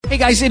Hey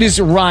guys, it is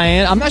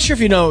Ryan. I'm not sure if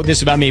you know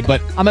this about me, but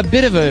I'm a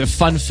bit of a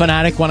fun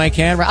fanatic when I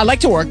can. I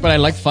like to work, but I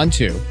like fun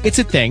too. It's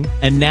a thing.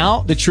 And now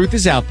the truth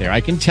is out there.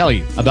 I can tell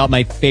you about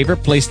my favorite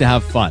place to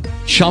have fun.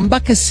 Chumba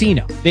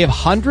Casino. They have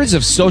hundreds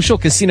of social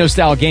casino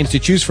style games to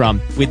choose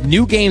from with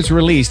new games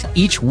released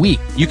each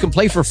week. You can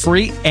play for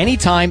free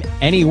anytime,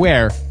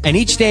 anywhere. And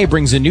each day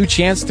brings a new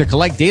chance to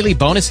collect daily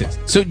bonuses.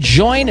 So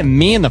join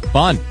me in the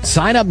fun.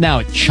 Sign up now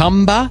at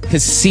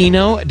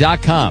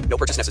ChumbaCasino.com. No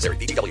purchase necessary.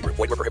 VGW Group.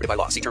 Void where prohibited by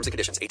law. See terms and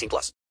conditions.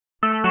 18+.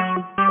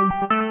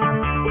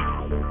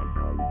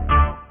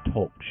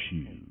 Talk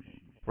shoes.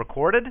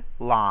 Recorded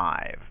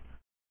live.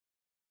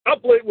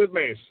 Up late with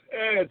Mace.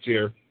 It's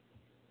here.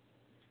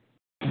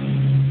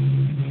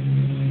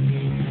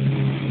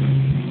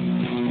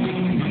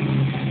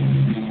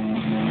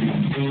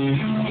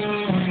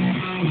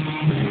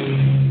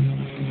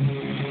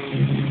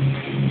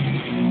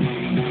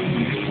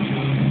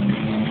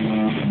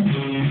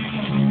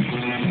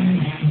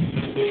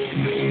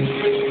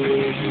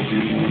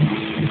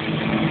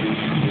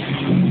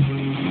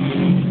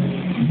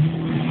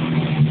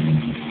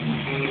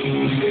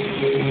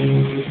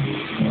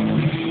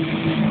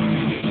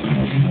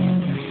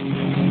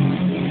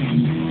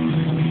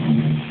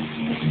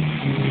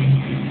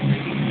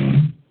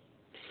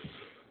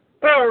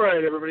 All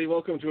right, everybody,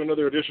 welcome to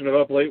another edition of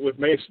Up Late with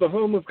Mace, the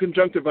home of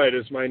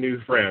conjunctivitis, my new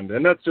friend.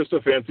 And that's just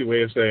a fancy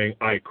way of saying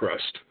eye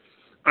crust.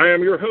 I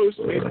am your host,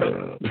 Mace.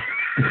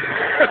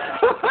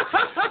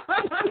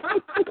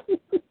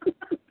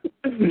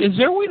 Is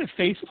there a way to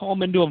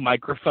facepalm into a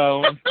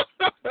microphone?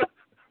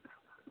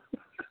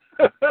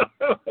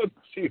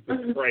 Jesus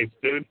Christ,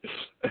 dude.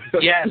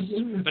 Yes,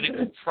 but it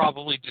would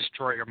probably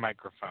destroy your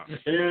microphone.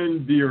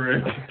 And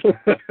derail.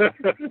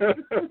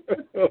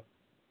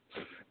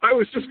 I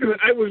was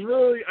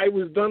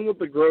done with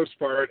the gross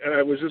part, and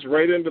I was just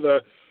right into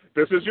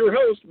this is your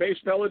host, Mace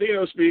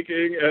Palladino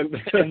speaking, and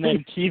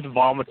then Keith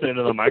vomits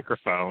into the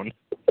microphone.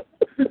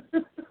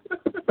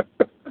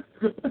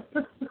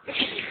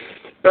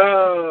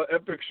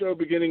 Epic show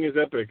beginning is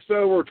epic.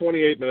 So we're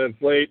 28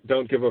 minutes late.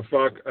 Don't give a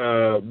fuck.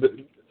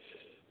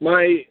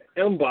 My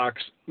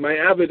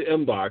Avid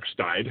M-Box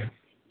died,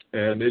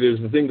 and it is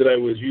the thing that I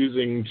was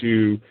using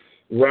to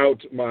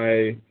route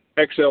my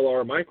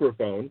XLR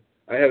microphone.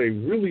 I had a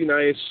really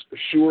nice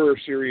Shure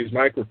series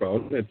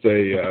microphone. It's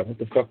a, what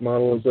the fuck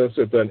model is this?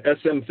 It's an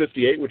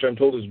SM58, which I'm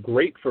told is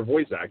great for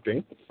voice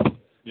acting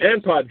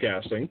and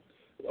podcasting.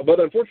 But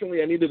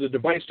unfortunately, I needed a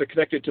device to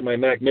connect it to my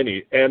Mac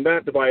Mini, and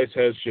that device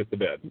has shit the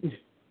bed.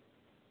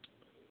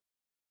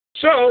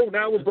 So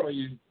now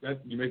you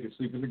make it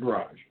sleep in the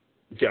garage.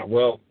 Yeah,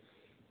 well,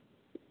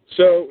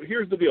 so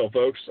here's the deal,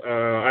 folks.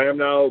 I have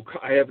now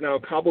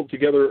cobbled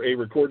together a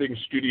recording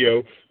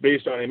studio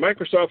based on a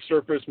Microsoft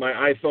Surface, my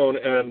iPhone,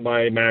 and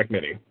my Mac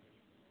Mini.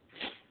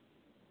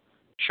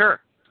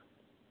 Sure.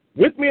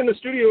 With me in the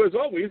studio, as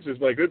always, is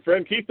my good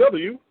friend Keith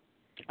W.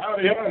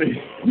 Howdy, howdy.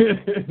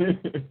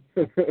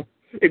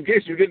 In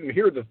case you didn't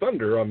hear the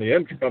thunder on the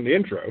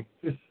intro.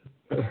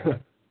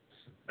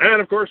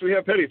 And, of course, we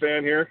have Petty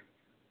Fan here.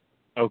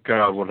 Oh,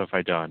 God, what have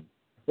I done?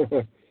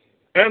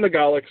 And the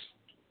Galax.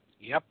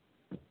 Yep.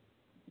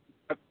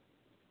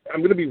 I'm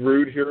going to be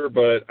rude here,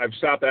 but I've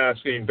stopped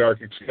asking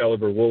Dark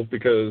Excalibur Wolf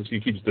because he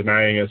keeps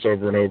denying us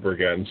over and over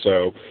again.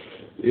 So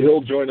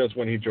he'll join us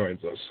when he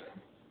joins us.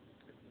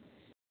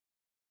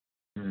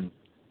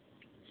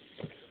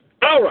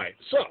 All right.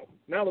 So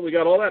now that we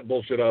got all that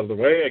bullshit out of the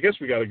way, I guess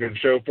we got a good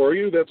show for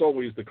you. That's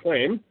always the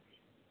claim.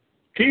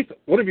 Keith,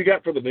 what have you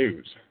got for the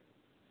news?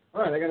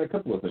 All right. I got a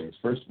couple of things.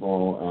 First of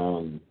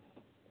all,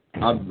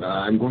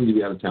 I'm going to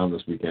be out of town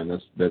this weekend.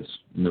 That's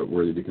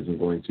noteworthy because I'm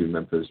going to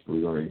Memphis.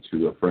 We're going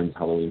to a friend's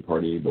Halloween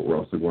party, but we're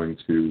also going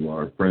to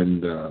our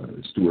friend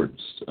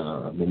Stewart's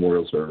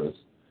memorial service.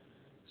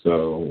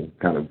 So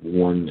kind of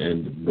one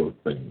end of both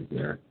things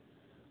there.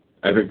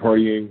 Epic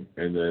partying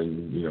and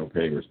then,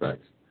 paying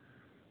respects.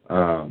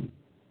 I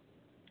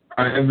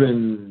have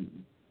been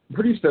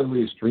pretty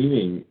steadily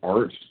streaming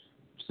art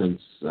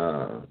since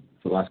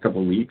for the last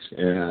couple of weeks,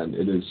 and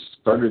it has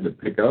started to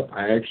pick up.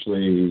 I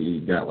actually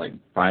got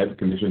 5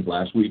 commissions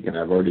last week, and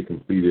I've already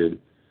completed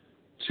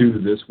 2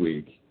 this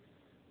week.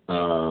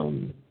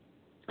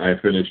 I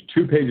finished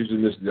 2 pages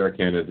in Miss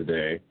Arcana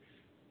today,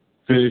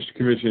 finished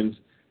commissions,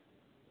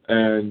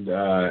 and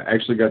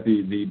actually got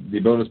the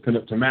bonus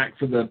pin-up to Mac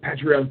for the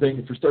Patreon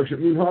thing for Starship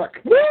Moonhawk.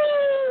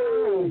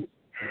 Woo!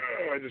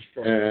 I just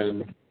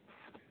and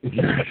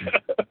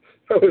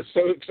I was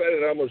so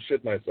excited I almost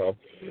shit myself.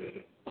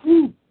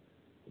 Woo.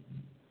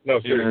 No,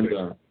 seriously.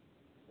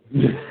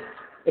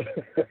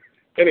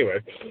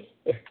 Anyway.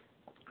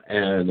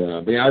 And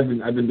but yeah, I've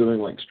been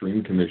doing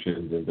stream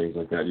commissions and things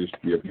like that. Used to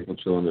be people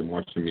chilling and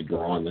watching me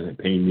draw and then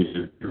paying me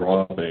to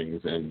draw things,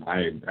 and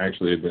I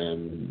actually have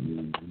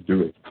been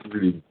doing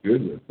really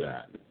good with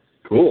that.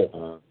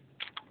 Cool.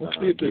 Let's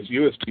see if this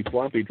USB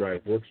floppy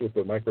drive works with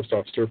the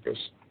Microsoft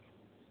Surface.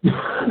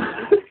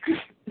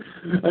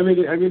 I made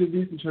a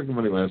decent chunk of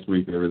money last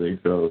week and everything,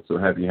 so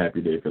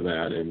happy day for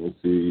that. And we'll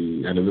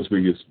see. I know this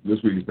week has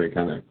been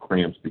kind of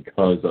cramped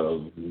because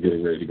of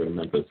getting ready to go to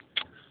Memphis.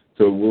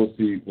 So we'll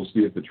see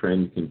if the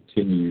trend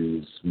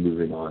continues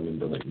moving on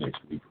into like next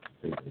week,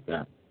 things like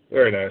that.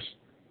 Very nice.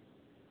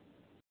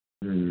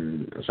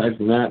 Aside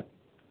from that,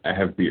 I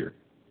have beer.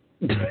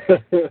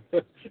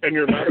 and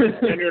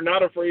you're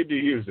not afraid to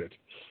use it.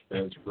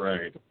 That's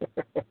right.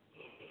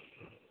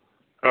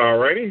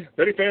 Alrighty,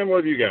 Betty Fan, what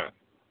have you got?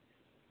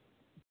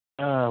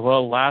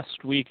 Well,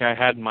 last week I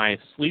had my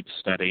sleep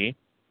study,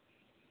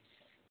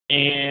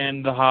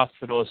 and the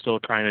hospital is still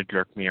trying to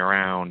jerk me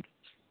around.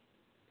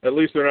 At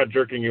least they're not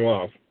jerking you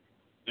off.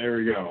 There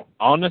we go.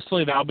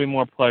 Honestly, that'll be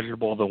more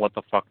pleasurable than what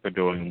the fuck they're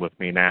doing with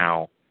me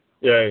now.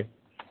 Yay.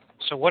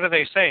 So what are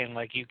they saying?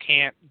 Like you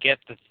can't get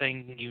the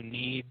thing you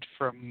need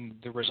from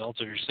the results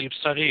of your sleep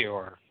study,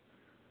 or?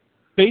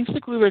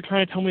 Basically, they're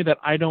trying to tell me that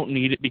I don't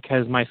need it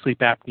because my sleep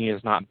apnea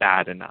is not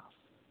bad enough.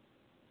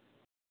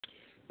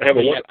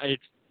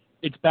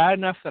 It's bad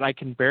enough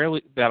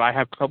that I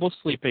have trouble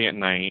sleeping at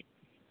night,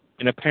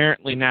 and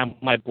apparently now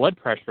my blood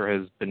pressure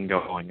has been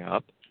going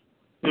up.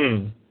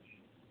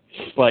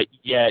 But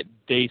yet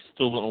they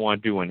still don't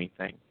want to do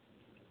anything.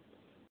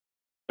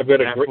 I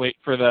have to wait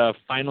for the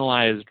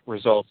finalized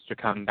results to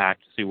come back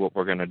to see what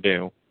we're going to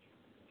do.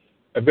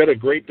 I've got a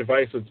great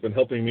device that's been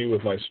helping me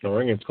with my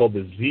snoring. It's called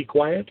the Z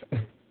Quiet.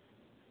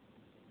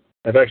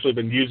 I've actually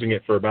been using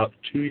it for about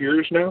 2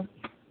 years now.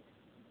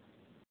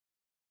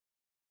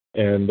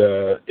 And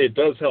it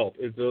does help.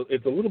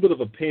 It's a little bit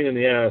of a pain in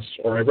the ass,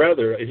 or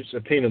it's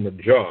a pain in the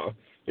jaw,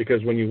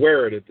 because when you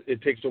wear it,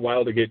 it takes a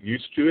while to get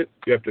used to it.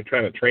 You have to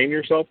try to train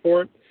yourself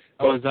for it.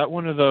 Oh, is that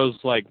one of those,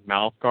 like,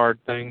 mouth guard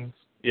things?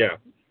 Yeah.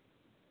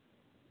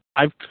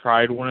 I've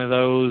tried one of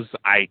those.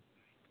 I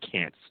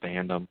can't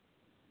stand them.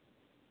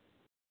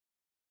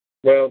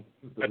 Well,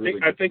 I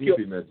think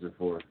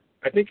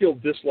you'll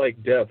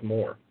dislike death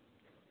more.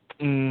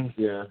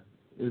 Yeah,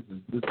 this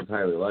is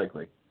highly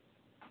likely.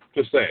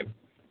 Just saying.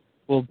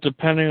 Well,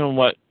 depending on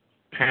what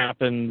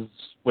happens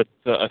with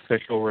the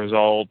official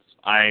results,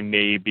 I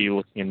may be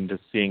looking into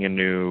seeing a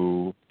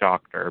new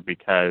doctor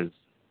because,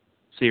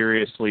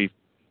 seriously,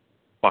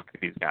 fuck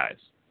these guys.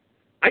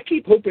 I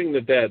keep hoping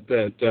that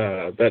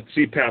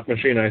CPAP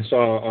machine I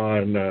saw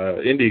on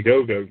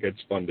Indiegogo gets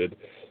funded.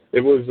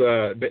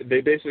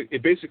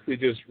 It basically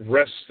just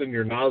rests in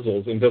your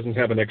nozzles and doesn't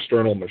have an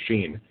external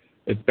machine.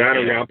 It's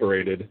battery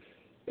operated,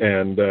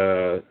 and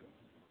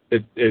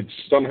it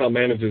somehow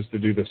manages to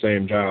do the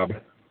same job.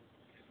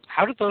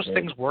 How do those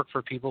things work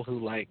for people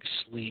who like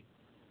sleep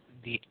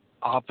the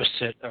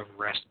opposite of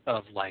rest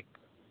of like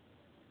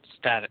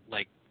static,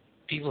 like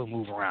people who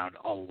move around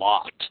a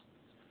lot?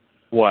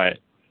 What?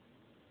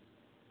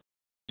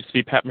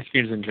 CPAP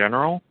machines in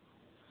general?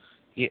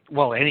 Yeah,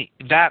 well, any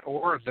that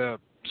or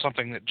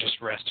something that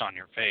just rests on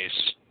your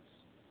face.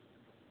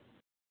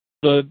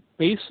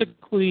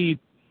 Basically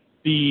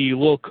the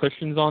little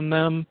cushions on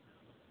them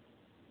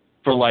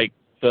for like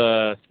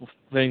the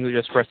thing that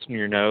just rests in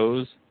your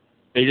nose,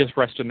 they just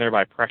rest in there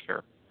by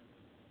pressure.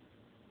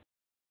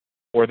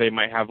 Or they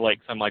might have like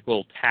some like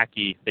little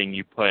tacky thing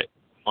you put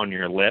on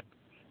your lip.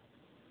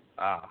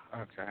 Ah,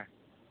 okay.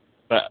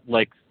 But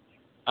like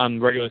on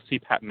regular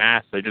CPAP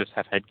masks, they just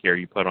have headgear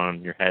you put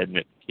on your head and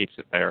it keeps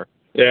it there.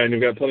 Yeah, and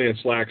you've got plenty of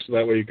slacks so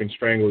that way you can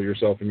strangle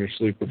yourself in your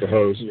sleep with the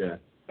hose. Yeah.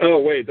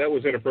 Oh, wait, that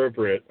was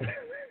inappropriate.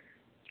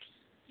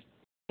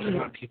 What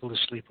about people who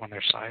sleep on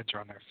their sides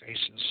or on their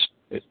faces?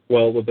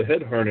 Well, with the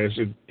head harness,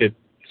 it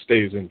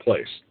stays in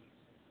place.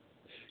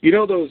 You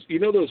know those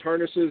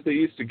harnesses they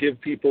used to give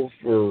people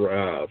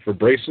for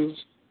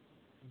braces?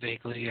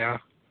 Vaguely, yeah.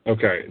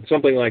 Okay,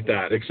 something like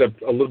that,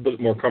 except a little bit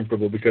more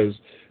comfortable because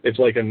it's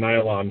like a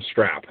nylon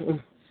strap.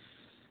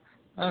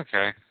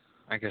 Okay,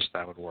 I guess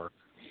that would work,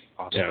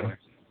 possibly. Yeah.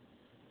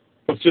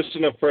 It's just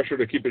enough pressure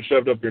to keep it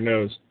shoved up your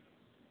nose.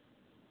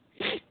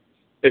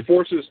 It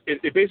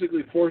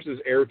basically forces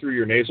air through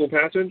your nasal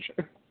passage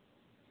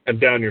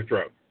and down your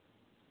throat.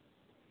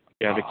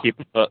 Yeah, to keep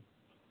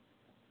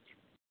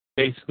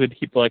basically to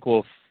keep like a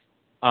little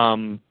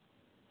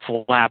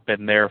flap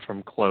in there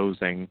from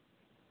closing.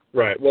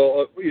 Right.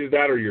 Well, either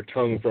that or your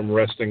tongue from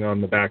resting on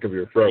the back of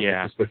your throat.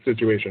 Yeah. Which is the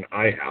situation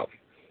I have.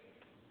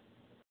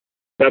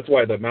 That's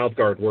why the mouth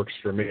guard works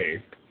for me.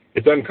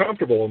 It's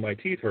uncomfortable and my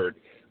teeth hurt,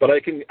 but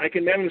I can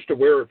manage to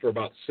wear it for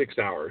about 6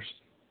 hours.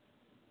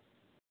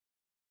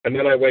 And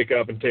then I wake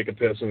up and take a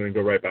piss and then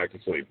go right back to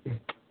sleep.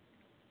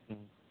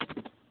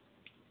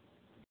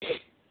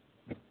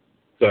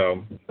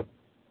 So,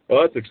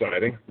 well, that's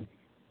exciting.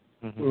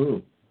 Mm-hmm.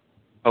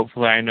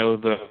 Hopefully I know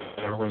the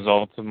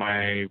results of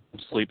my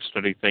sleep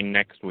study thing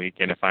next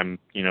week, and if I'm,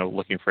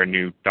 looking for a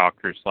new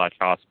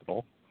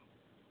doctor/hospital.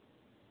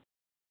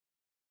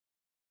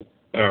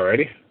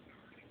 Alrighty.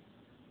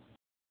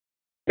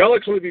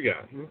 Alex, what have you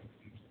got?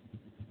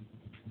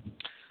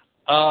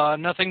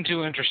 Nothing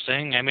too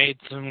interesting. I made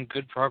some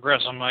good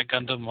progress on my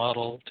Gundam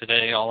model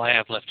today. All I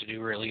have left to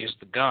do really is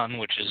the gun,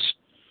 which is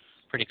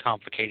pretty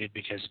complicated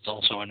because it's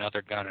also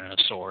another gun and a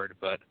sword,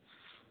 but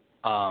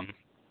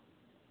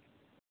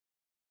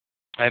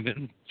I've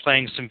been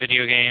playing some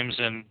video games,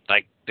 and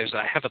I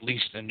have at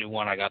least a new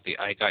one. I got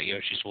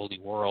Yoshi's Woolly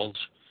World.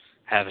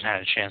 Haven't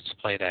had a chance to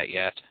play that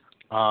yet.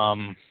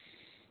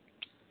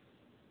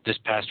 This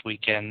past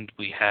weekend,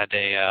 we had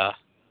a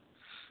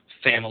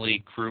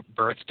family group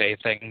birthday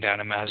thing down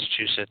in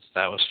Massachusetts.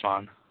 That was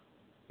fun.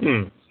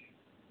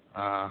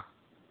 I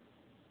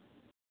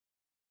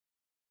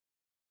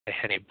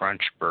had a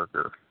brunch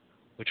burger,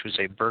 which was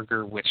a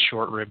burger with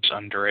short ribs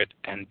under it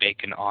and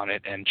bacon on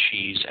it and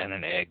cheese and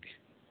an egg.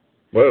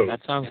 Whoa. That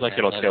sounds like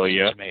it'll kill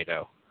you.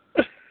 Tomato.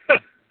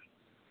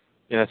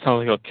 Yeah, that sounds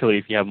like it'll kill you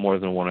if you have more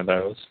than one of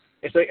those.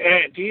 It's like,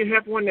 do you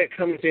have one that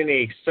comes in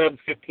a sub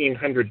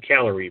 1,500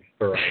 calorie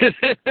variety?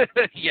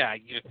 Yeah,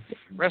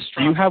 restaurant.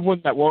 Do you have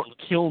one that won't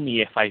kill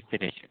me if I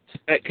finish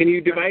it? Can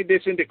you divide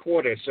this into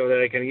quarters so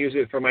that I can use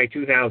it for my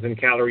 2,000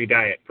 calorie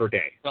diet per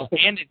day? Well,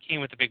 and it came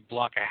with a big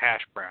block of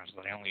hash browns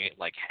that I only ate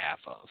like half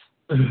of.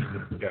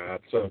 God,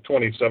 so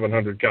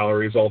 2,700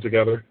 calories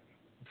altogether.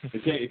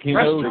 Did you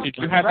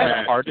have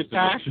a heart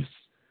attack?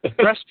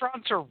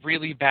 Restaurants are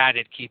really bad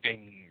at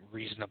keeping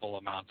reasonable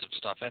amounts of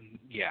stuff, and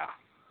yeah.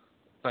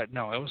 But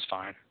no, it was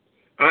fine.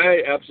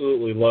 I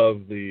absolutely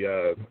love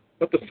the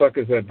what the fuck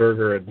is that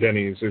burger at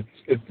Denny's?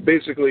 It's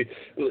basically,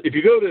 if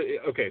you go to,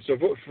 okay, so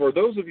for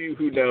those of you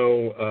who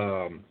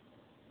know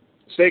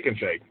Steak and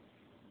Shake,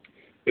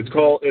 it's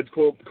called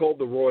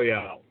the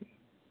Royale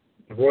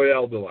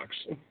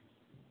Deluxe.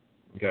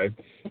 Okay,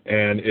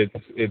 and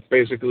it's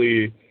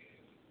basically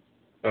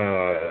 2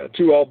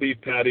 all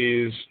beef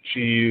patties,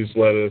 cheese,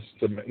 lettuce.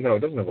 No, it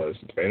doesn't have lettuce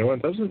and tomato.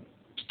 It doesn't.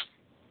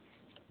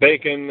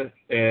 Bacon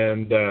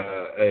and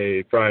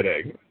a fried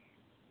egg,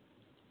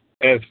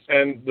 and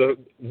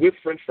with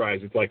French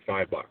fries, it's like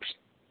 $5.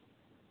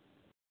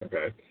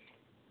 Okay,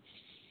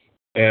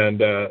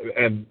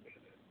 and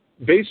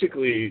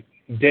basically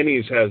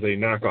Denny's has a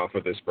knockoff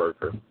of this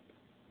burger.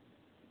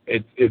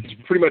 It's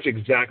pretty much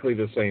exactly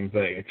the same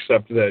thing,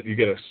 except that you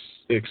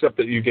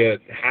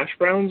get hash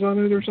browns on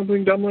it or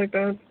something dumb like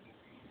that.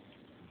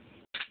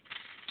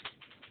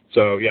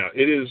 So yeah,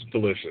 it is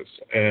delicious.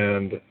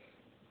 And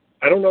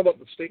I don't know about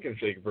the Steak and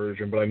Shake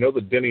version, but I know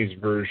the Denny's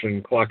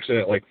version clocks in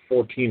at like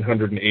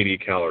 1,480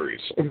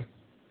 calories.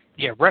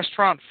 Yeah,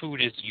 restaurant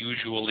food is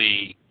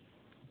usually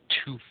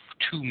two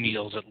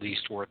meals at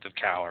least worth of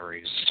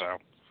calories. So.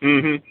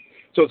 Mm-hmm.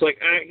 So it's like,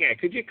 yeah,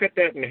 could you cut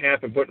that in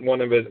half and put one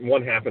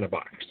half in a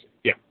box?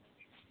 Yeah,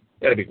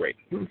 that'd be great.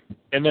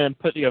 And then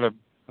put the other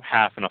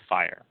half in a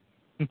fire.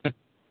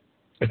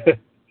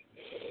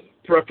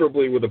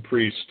 Preferably with a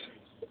priest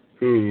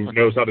who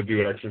knows how to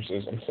do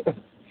exorcisms.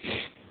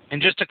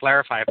 And just to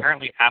clarify,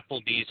 apparently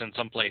Applebee's in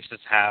some places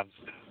have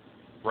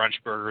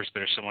brunch burgers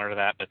that are similar to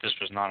that, but this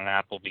was not an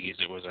Applebee's.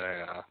 It was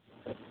I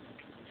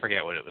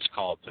forget what it was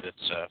called, but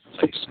it's a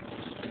place in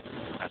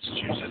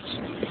Massachusetts.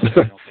 I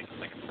don't think it's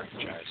like a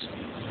franchise.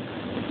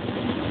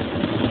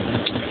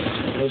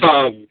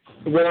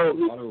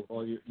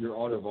 Your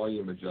auto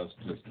volume adjust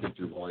just get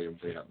your volume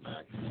way up,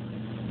 Mac.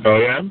 Oh,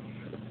 yeah?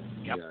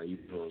 Yep. Yeah, you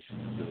go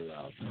really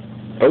loud.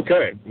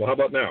 Okay. Well, how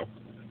about now?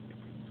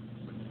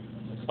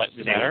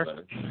 Slightly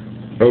better.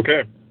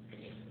 Okay.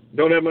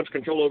 Don't have much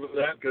control over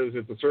that because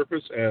it's a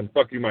Surface, and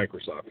fuck you,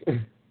 Microsoft.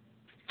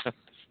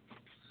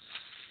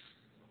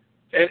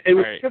 And it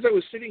was because I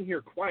was sitting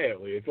here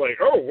quietly. It's like,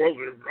 oh, well,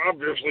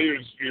 obviously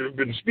you've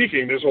been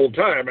speaking this whole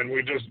time, and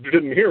we just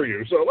didn't hear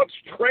you, so let's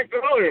crank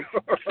the volume.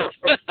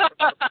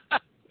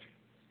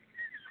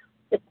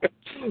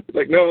 It's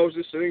like, no, I was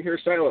just sitting here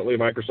silently,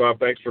 Microsoft.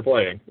 Thanks for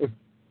playing.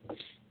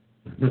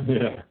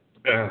 Yeah.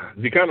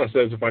 Zikana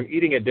says, if I'm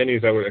eating at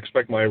Denny's, I would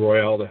expect my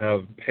Royale to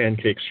have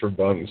pancakes for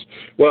buns.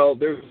 Well,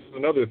 there's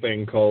another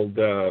thing called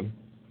the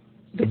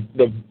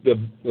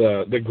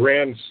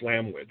Grand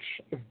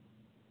Slamwich.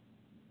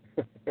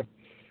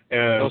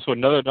 And also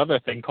another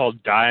thing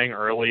called dying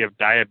early of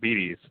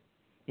diabetes.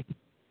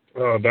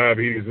 Oh,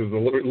 diabetes is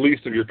the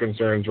least of your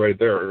concerns right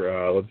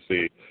there. Let's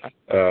see.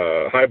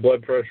 High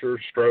blood pressure,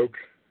 stroke.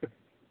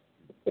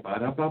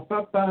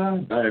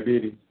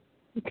 Diabetes.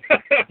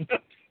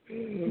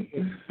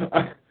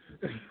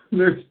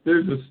 There's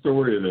a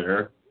story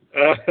there.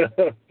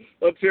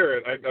 Let's hear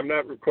it. I'm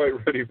not quite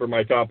ready for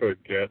my topic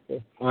yet.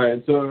 All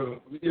right,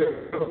 so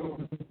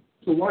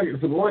for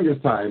the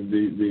longest time,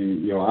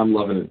 the I'm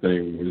loving it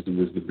thing was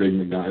the big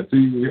McDonald's. So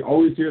you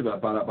always hear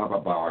that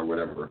or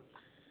whatever.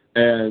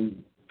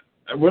 And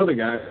one of the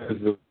guys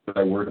that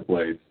I work at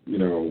place,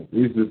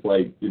 he's this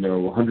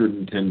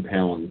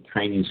 110-pound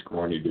tiny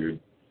scrawny dude.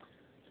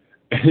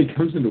 And he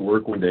comes into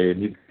work one day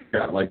and he's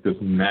got like this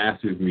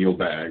massive meal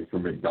bag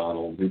from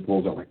McDonald's. He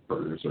pulls out like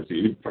burgers, so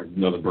he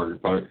another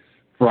burger,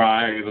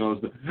 fries,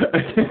 and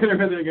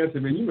everything. I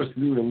said, man, you must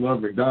really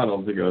love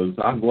McDonald's. He goes,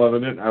 I'm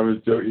loving it. I was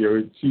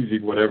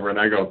choosing whatever, and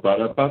I go,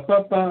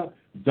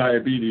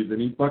 diabetes,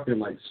 and he fucking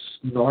like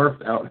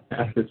snarfed out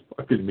half his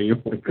fucking meal.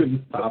 I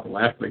couldn't stop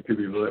laughing because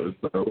he thought it was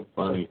so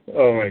funny.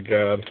 Oh my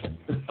God!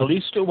 At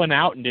least it went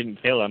out and didn't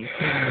kill him.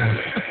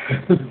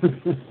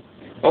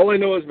 All I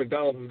know is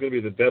McDonald's is going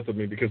to be the death of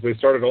me because they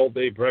started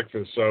all-day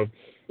breakfast. So,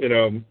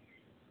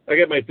 I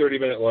get my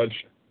 30-minute lunch.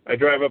 I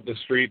drive up the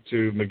street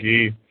to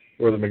McGee,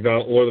 where the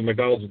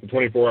McDonald's with the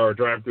 24-hour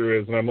drive-thru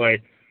is, and I'm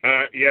like,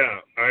 yeah,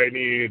 I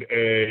need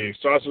a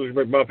sausage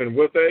McMuffin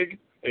with egg,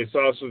 a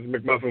sausage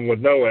McMuffin with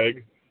no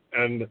egg,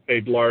 and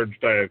a large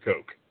Diet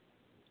Coke.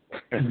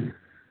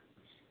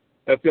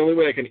 That's the only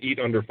way I can eat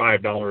under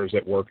 $5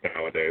 at work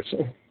nowadays.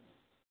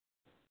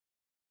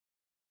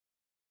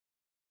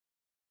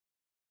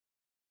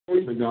 Oh,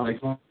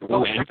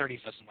 and 30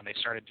 when they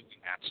started doing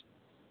that.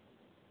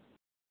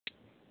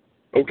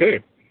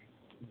 Okay.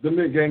 The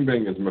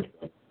McGangbang is much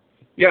better.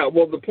 Yeah,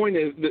 well, the point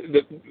is,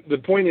 the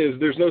point is,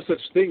 there's no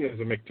such thing as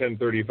a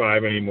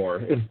Mc-1035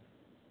 anymore.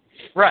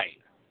 Right.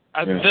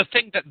 Yeah.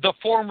 The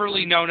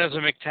formerly known as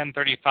a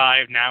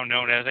Mc-1035, now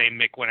known as a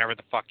Mc whenever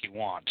the fuck you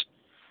want.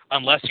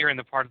 Unless you're in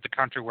the part of the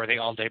country where the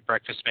all-day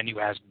breakfast menu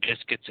has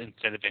biscuits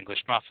instead of English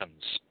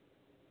muffins.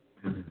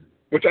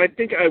 Which I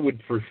think I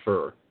would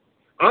prefer.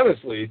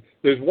 Honestly,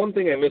 there's one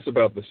thing I miss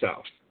about the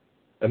South,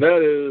 and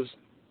that is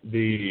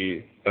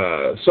the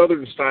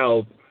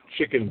Southern-style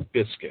chicken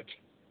biscuit.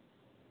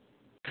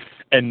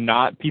 And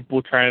not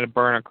people trying to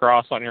burn a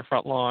cross on your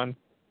front lawn?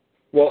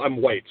 Well,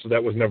 I'm white, so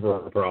that was never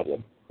a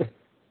problem.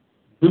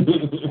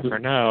 Or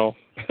no.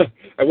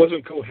 I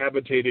wasn't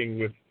cohabitating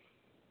with,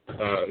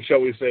 shall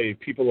we say,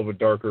 people of a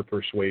darker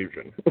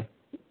persuasion.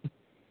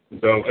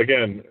 So,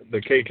 again,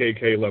 the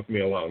KKK left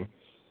me alone.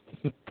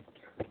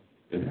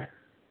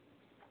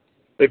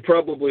 They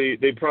probably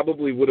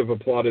would have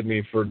applauded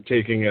me for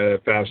taking a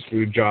fast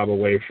food job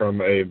away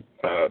from a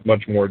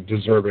much more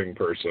deserving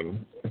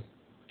person.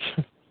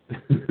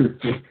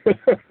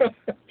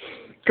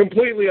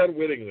 Completely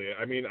unwittingly.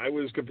 I mean, I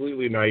was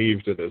completely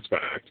naive to this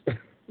fact.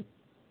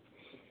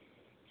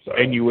 So,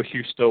 and you wish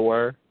you still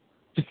were?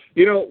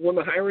 You know, when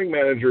the hiring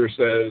manager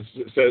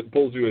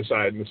pulls you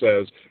aside and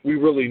says, "We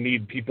really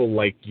need people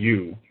like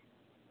you,"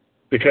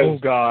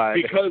 because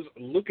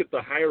look at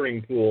the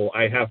hiring pool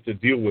I have to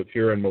deal with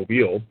here in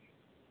Mobile.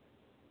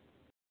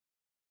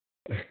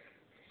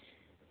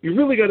 You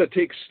really got to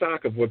take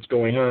stock of what's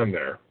going on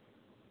there.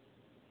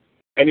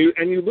 And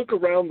you look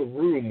around the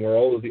room where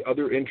all of the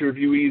other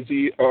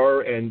interviewees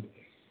are, and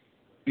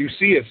you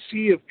see a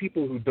sea of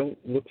people who don't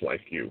look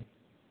like you.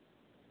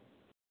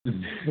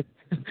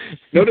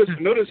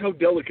 Notice how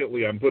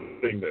delicately I'm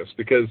putting this,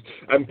 because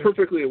I'm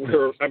perfectly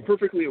aware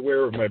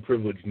of my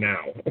privilege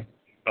now.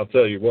 I'll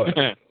tell you what.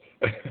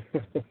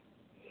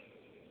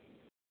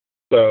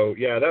 So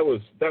yeah, that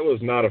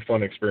was not a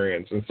fun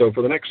experience. And so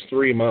for the next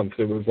 3 months,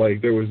 it was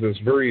like there was this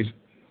very,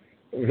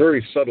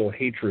 very subtle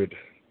hatred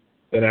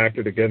that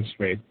acted against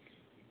me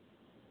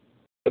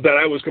that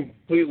I was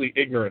completely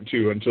ignorant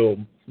to until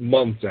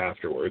months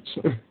afterwards.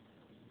 And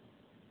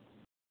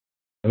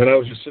then I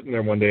was just sitting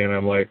there one day, and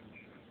I'm like,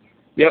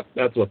 "Yep,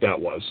 that's what that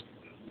was."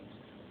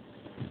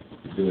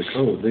 You're like,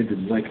 oh, they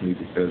didn't like me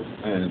because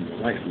I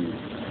am likely.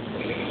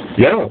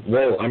 Yeah,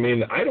 well, I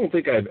mean, I don't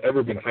think I've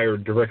ever been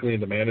hired directly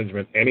into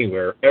management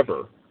anywhere,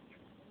 ever.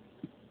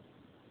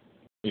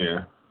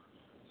 Yeah.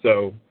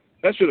 So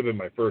that should have been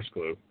my first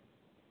clue.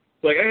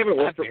 Like,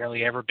 I've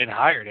barely ever been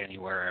hired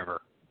anywhere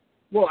ever.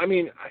 Well, I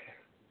mean,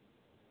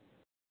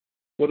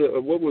 what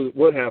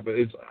happened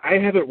is I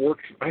hadn't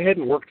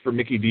worked for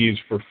Mickey D's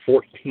for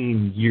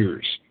 14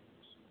 years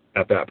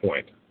at that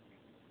point.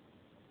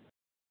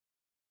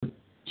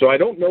 So I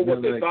don't know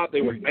what they thought they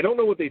were. I don't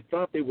know what they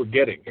thought they were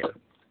getting here.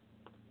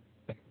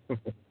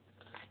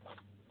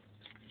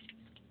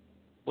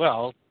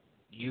 Well,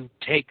 you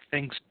take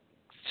things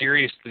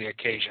seriously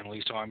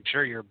occasionally, so I'm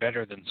sure you're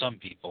better than some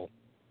people.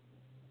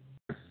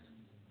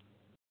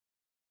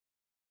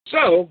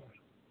 So,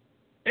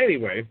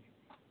 anyway,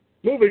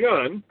 moving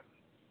on.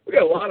 We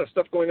got a lot of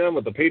stuff going on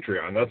with the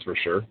Patreon, that's for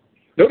sure.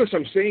 Notice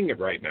I'm saying it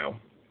right now.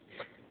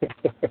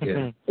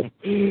 Yeah.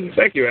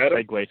 Thank you,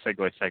 Adam.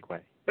 Segue.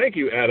 Thank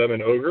you, Adam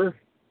and Ogre.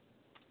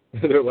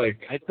 They're like...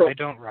 I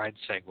don't ride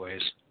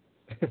Segways.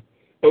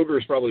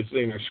 Ogre's probably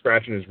sitting there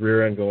scratching his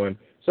rear end going,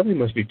 somebody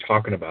must be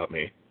talking about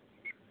me.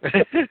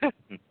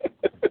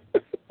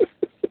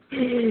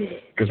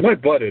 Because my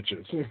butt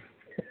itches.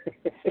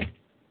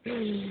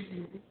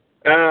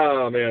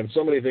 Oh, man,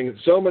 so many things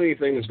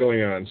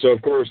going on. So,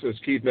 of course, as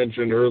Keith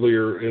mentioned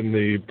earlier in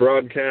the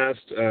broadcast,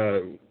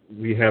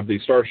 we have the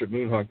Starship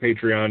Moonhawk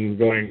Patreon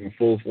going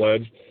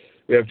full-fledged.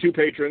 We have 2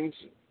 patrons,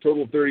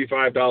 total of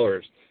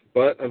 $35.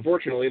 But,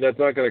 unfortunately, that's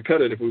not going to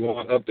cut it if we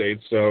want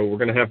updates, so we're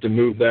going to have to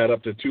move that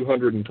up to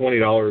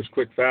 $220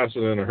 quick, fast,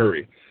 and in a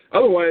hurry.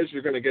 Otherwise,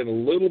 you're going to get a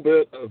little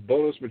bit of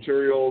bonus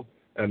material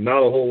and not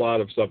a whole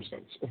lot of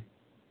substance.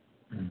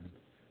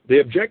 The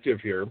objective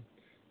here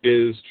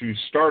is to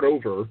start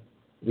over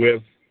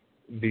with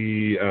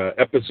the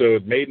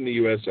episode Made in the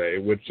USA,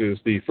 which is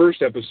the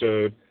first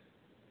episode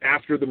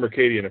after the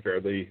Mercadian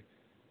affair, the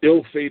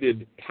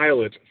ill-fated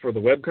pilot for the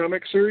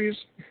webcomic series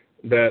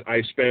that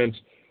I spent,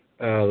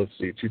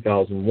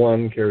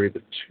 2001, carried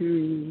the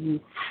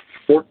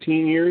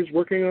 14 years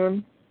working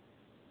on.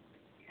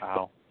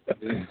 Wow.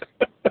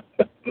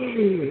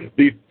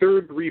 The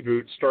third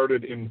reboot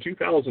started in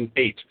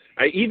 2008.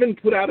 I even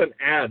put out an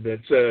ad that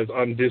says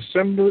on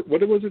December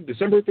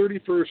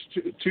 31st,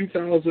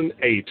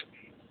 2008,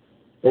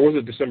 or was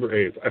it December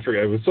 8th? I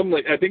forget. It was something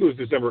like, I think it was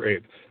December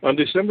 8th. On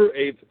December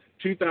 8th,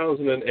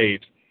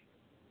 2008,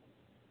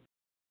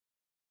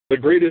 The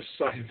greatest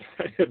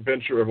sci-fi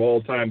adventure of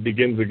all time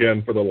begins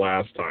again for the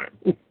last time.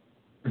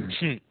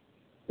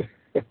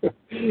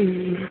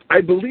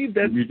 I believe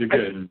that... Meet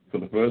again for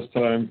the first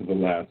time, for the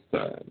last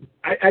time.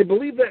 I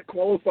believe that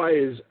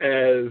qualifies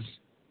as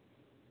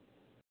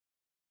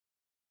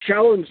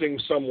challenging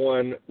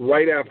someone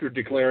right after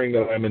declaring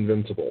that I'm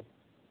invincible.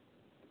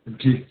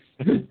 Because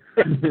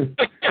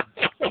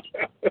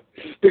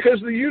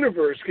the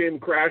universe came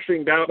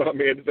crashing down on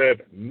me and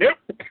said, nope.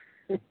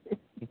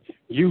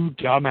 You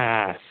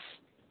dumbass.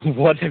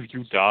 What have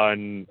you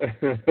done?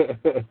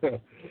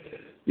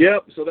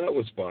 Yep, so that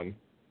was fun.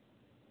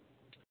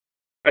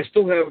 I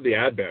still have the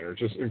ad banner,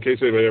 just in case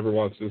anybody ever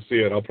wants to see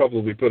it. I'll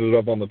probably put it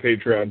up on the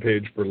Patreon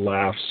page for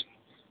laughs.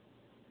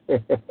 And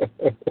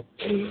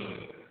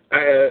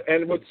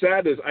what's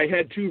sad is I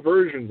had two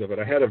versions of it.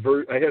 I had a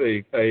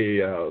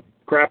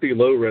crappy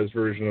low-res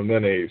version and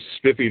then a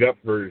spiffied up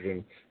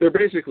version. They're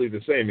basically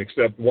the same,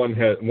 except one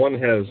has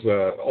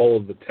all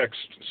of the text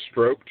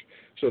stroked,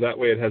 so that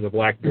way it has a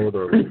black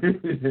border.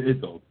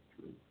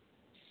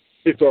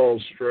 It's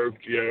all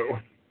stroked, yo.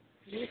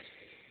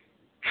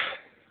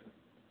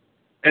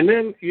 And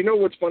then, you know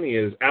what's funny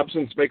is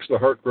absence makes the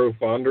heart grow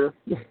fonder.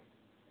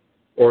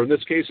 Or in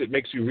this case, it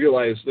makes you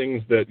realize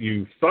things that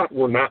you thought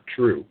were not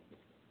true.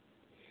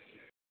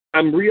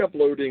 I'm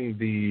re-uploading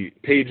the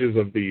pages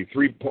of the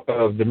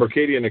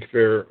Mercadian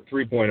Affair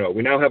 3.0.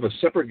 We now have a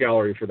separate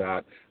gallery for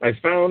that. I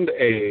found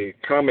a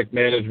comic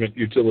management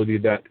utility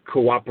that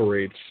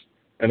cooperates,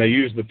 and I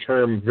use the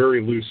term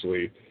very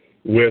loosely,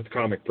 with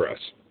Comic Press,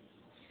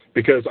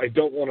 because I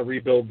don't want to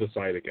rebuild the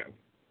site again.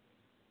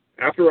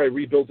 After I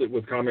rebuilt it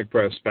with Comic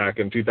Press back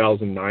in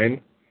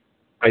 2009,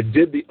 I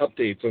did the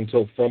updates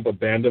until Frump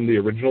abandoned the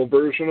original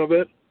version of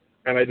it,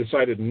 and I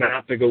decided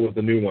not to go with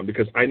the new one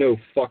because I know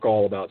fuck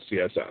all about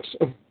CSS.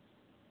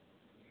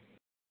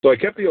 So I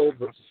kept the old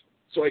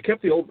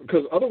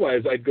because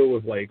otherwise I'd go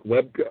with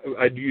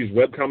I'd use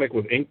webcomic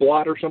with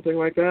Inkblot or something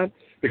like that,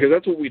 because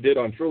that's what we did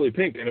on Truly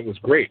Pink, and it was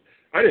great.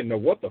 I didn't know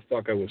what the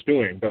fuck I was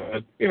doing, but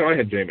I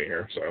had Jamie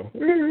here, so.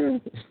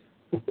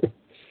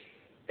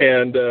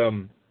 And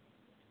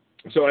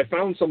so I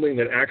found something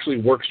that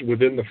actually works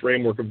within the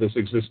framework of this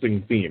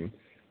existing theme.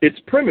 It's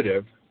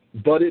primitive,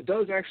 but it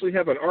does actually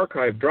have an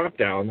archive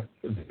drop-down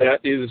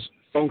that is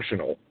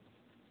functional.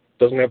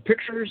 Doesn't have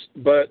pictures,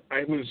 but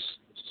I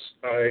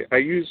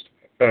used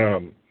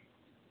a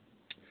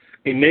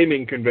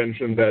naming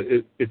convention that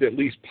is at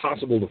least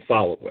possible to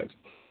follow with.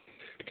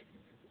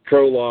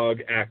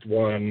 Prologue, Act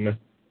 1,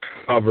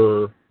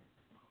 cover,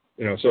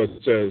 so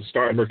it says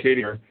Star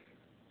Mercadian,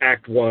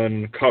 Act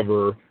 1,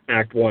 cover,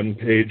 Act 1,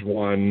 page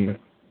 1,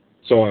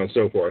 so on and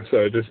so forth.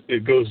 So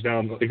it goes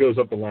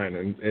up the line,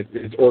 and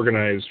it's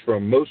organized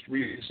from most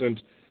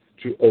recent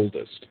to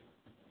oldest.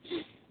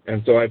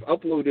 And so I've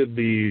uploaded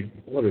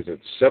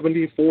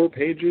 74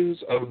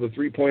 pages of the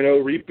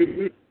 3.0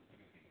 reboot.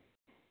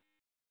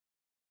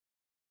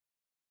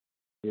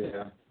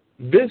 Yeah.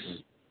 This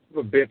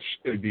a bitch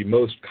is the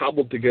most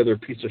cobbled together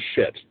piece of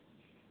shit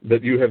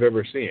that you have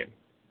ever seen.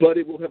 But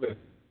it will have a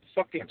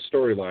fucking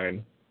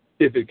storyline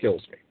if it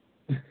kills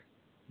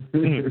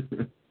me.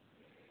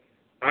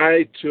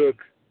 I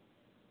took,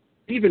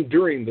 even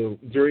during the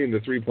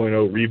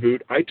 3.0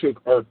 reboot, I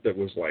took art that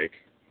was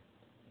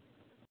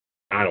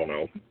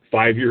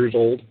 5 years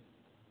old,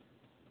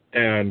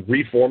 and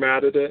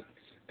reformatted it.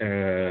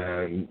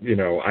 And,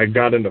 I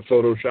got into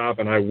Photoshop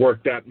and I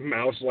worked that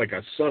mouse like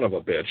a son of a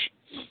bitch.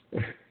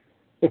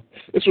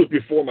 This was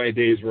before my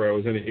days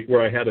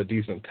where I had a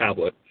decent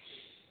tablet.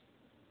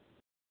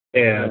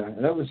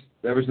 And I was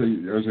going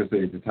to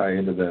say, to tie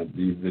into the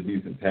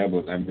decent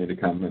tablet, I made a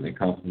comment and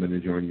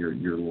complimented you on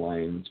your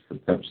lines for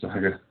Pep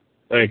Saga.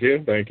 Thank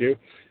you.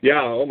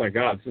 Yeah, oh my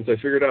God, since I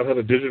figured out how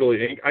to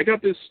digitally ink, I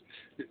got this,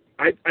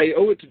 I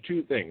owe it to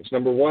two things.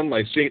 Number one,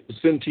 my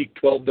Cintiq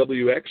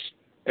 12WX,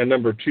 and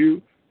number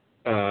two,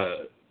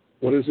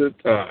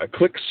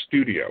 Click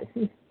Studio.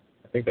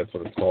 I think that's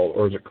what it's called,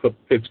 or is it Clip?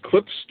 It's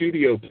Clip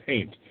Studio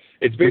Paint.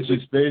 It's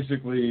basically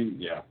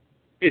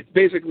It's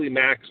basically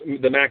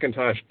the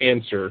Macintosh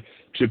answer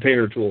to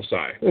Painter Tool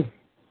Sci.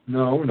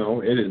 No,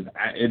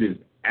 it is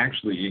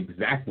actually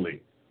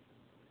exactly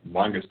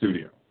Manga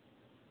Studio.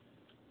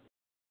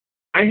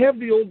 I have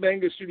the old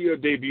Manga Studio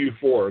Debut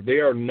 4. They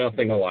are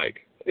nothing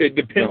alike. It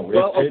depends. Hold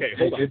on.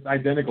 It's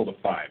identical to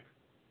 5.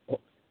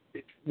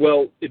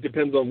 Well, it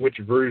depends on which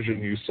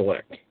version you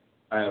select.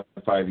 I have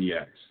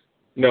 5EX.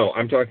 No,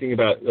 I'm talking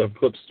about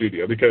Clip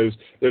Studio, because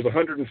there's a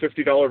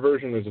 $150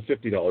 version, there's a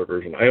 $50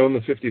 version. I own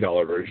the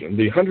 $50 version.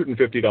 The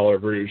 $150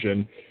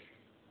 version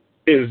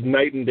is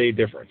night and day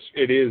difference.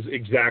 It is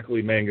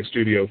exactly Manga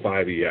Studio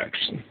 5EX.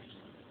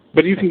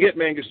 But you can get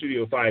Manga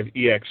Studio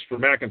 5EX for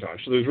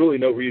Macintosh, so there's really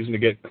no reason to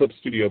get Clip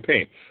Studio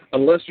Paint,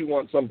 unless you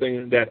want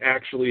something that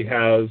actually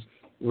has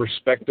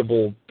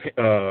respectable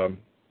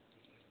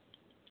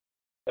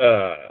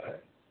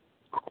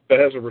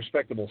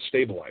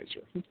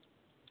stabilizer.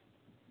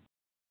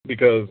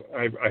 Because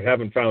I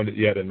haven't found it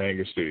yet in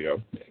Manga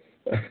Studio.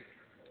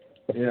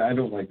 Yeah, I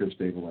don't like their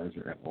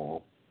stabilizer at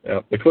all.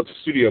 Yeah, the Clip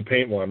Studio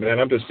Paint one, man,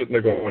 I'm just sitting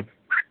there going,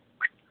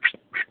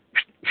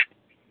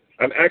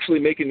 I'm actually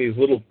making these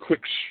little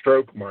quick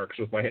stroke marks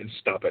with my hand.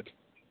 Stop it.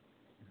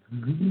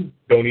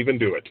 Don't even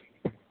do it.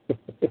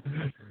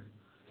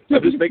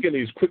 I'm just making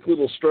these quick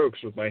little strokes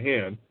with my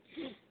hand.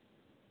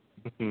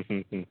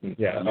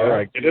 Yeah, all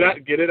right. Get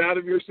it out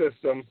of your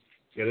system.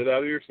 Get it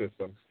out of your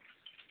system.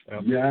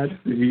 Yeah,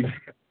 see.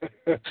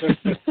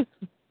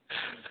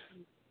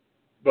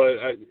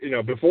 But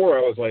before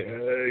I was like,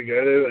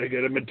 I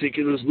gotta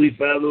meticulously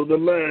follow the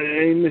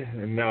line,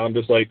 and now I'm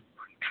just like.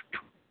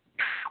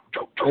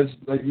 It's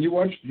like you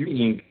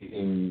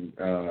inking,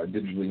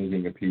 digitally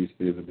inking a piece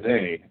the other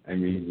day. I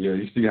mean,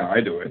 you see how I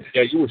do it.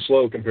 Yeah, you were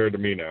slow compared to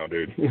me now,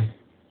 dude.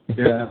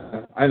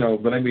 Yeah, I know,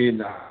 but I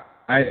mean,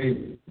 I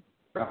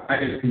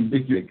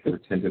think you're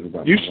attentive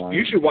about. You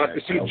should watch.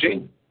 See,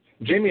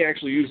 Jamie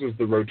actually uses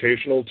the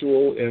rotational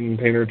tool in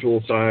Painter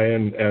Tool Sci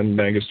and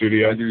Manga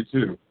Studio. I do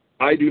too.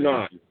 I do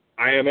not.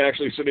 I am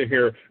actually sitting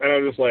here and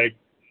I'm just like,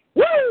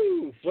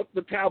 woo! Flip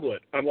the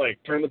tablet. I'm like,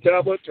 turn the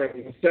tablet,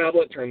 turn the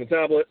tablet, turn the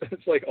tablet.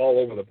 It's like all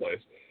over the place.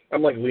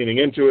 I'm like leaning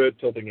into it,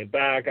 tilting it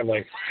back. I'm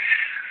like,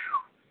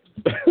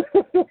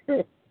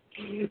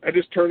 I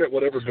just turn it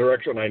whatever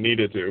direction I need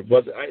it to.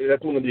 But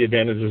that's one of the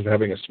advantages of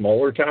having a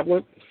smaller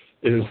tablet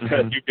is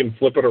that you can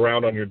flip it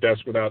around on your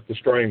desk without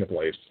destroying the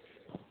place.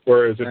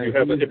 Whereas if you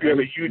have a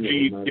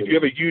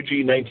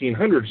UG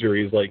 1900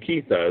 series like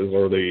Keith does,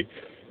 or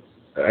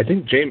I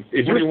think James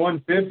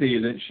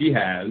 2150 that she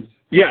has.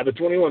 Yeah, the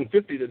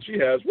 2150 that she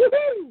has.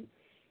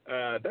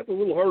 Woohoo! That's a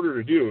little harder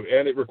to do,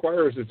 and it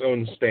requires its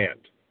own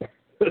stand.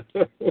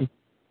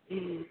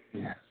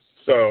 Yeah.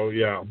 So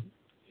yeah,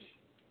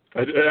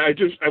 I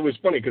was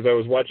funny because I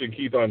was watching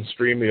Keith on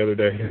stream the other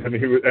day, and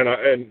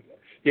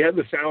he had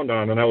the sound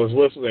on, and I was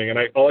listening, and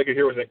all I could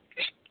hear was like,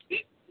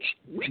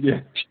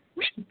 yeah,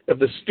 of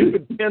the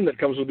stupid pen that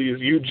comes with these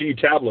UG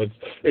tablets.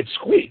 It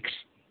squeaks.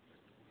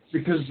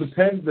 Because the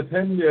pen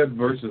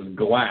versus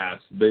glass,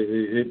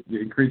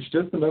 it creates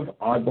just enough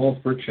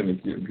oddball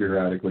friction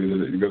periodically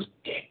that it goes,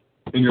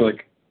 and you're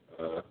like,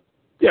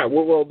 Yeah,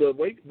 well,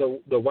 the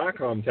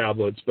Wacom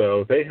tablets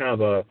though, they have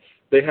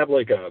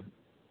like a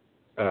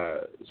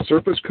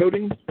surface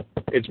coating.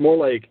 It's more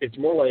like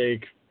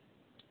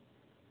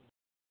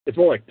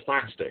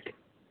plastic.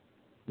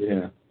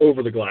 Yeah.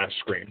 Over the glass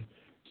screen.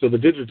 So the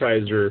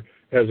digitizer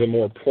has a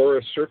more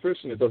porous surface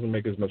and it doesn't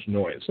make as much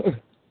noise.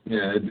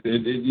 Yeah,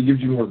 it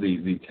gives you more of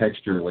the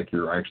texture like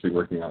you're actually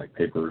working on like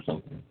paper or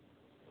something.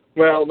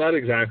 Well, not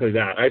exactly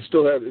that. I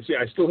still have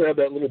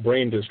that little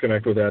brain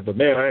disconnect with that, but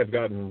man, I have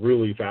gotten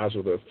really fast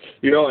with this.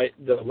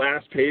 The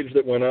last page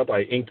that went up,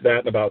 I inked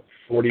that in about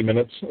 40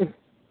 minutes.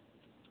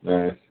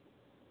 Nice.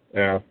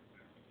 Yeah.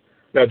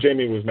 Now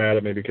Jamie was mad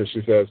at me because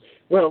she says,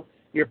 "Well,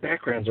 your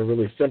backgrounds are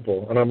really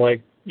simple," and I'm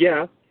like,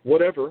 "Yeah,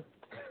 whatever."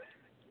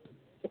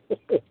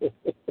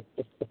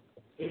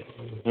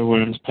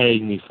 Everyone's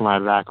paying me for my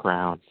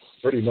background.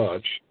 Pretty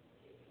much.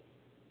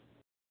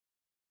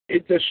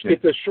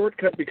 It's a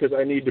shortcut because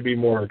I need to be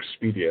more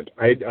expedient.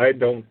 I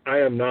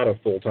am not a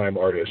full-time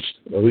artist,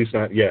 at least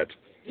not yet.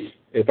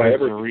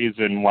 There's a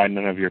reason why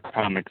none of your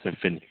comics have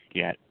finished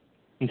yet.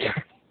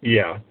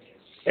 Yeah,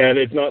 and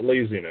it's not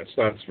laziness,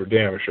 that's for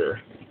damn sure.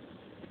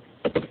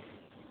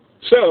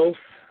 So,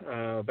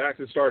 back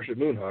to Starship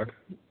Moonhawk.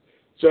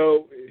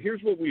 So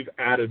here's what we've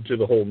added to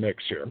the whole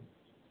mix here.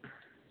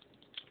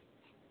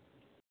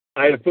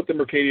 I had put the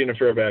Mercadian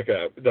Affair back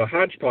up. The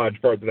hodgepodge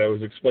part that I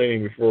was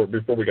explaining before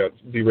we got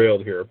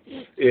derailed here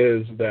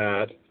is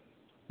that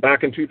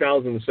back in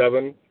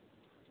 2007,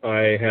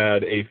 I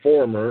had a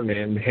former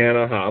named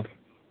Hannah Hopp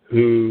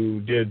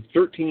who did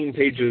 13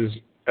 pages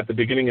at the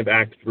beginning of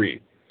Act 3.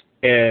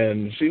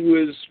 And she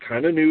was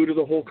kind of new to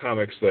the whole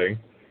comics thing.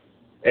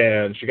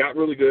 And she got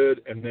really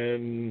good, and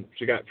then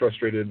she got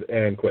frustrated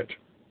and quit.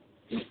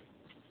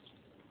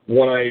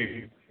 When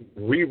I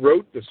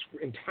rewrote the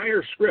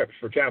entire script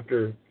for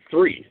Chapter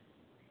 3,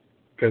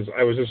 because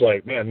I was just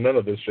like, man, none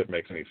of this shit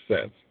makes any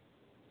sense.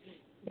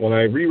 When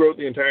I rewrote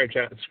the entire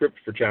script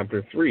for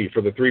Chapter 3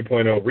 for the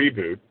 3.0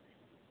 reboot,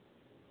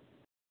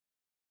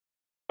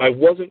 I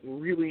wasn't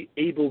really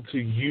able to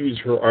use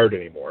her art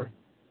anymore.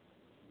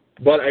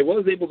 But I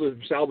was able to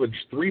salvage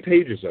 3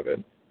 pages of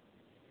it,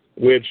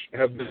 which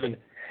have been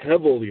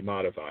heavily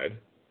modified.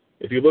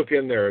 If you look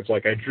in there, it's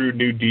like I drew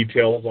new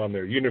details on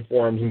their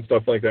uniforms and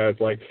stuff like that.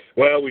 It's like,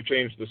 well, we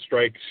changed the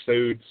strike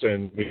suits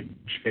and we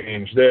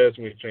changed this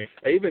and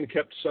I even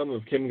kept some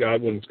of Kim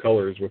Godwin's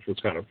colors, which was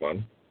kind of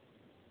fun.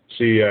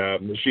 She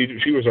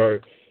was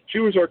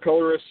our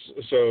colorist.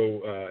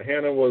 So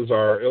Hannah was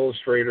our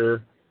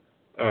illustrator.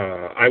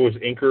 I was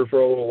inker for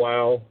a little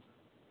while.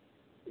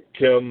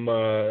 Kim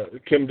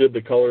did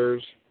the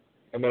colors,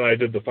 and then I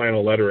did the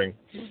final lettering.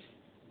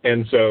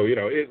 And so,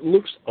 it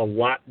looks a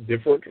lot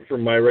different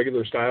from my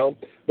regular style,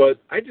 but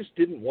I just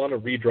didn't want to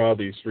redraw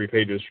these 3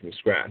 pages from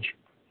scratch.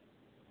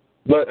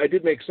 But I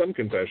did make some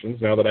concessions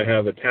now that I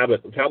have a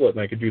tablet and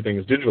I could do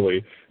things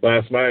digitally.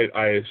 Last night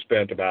I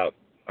spent about,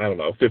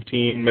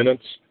 15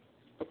 minutes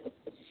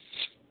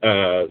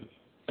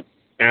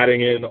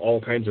adding in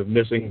all kinds of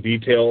missing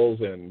details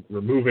and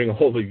removing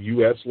all the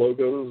U.S.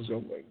 logos.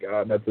 Oh my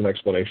God, that's an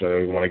explanation I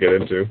don't even want to get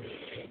into.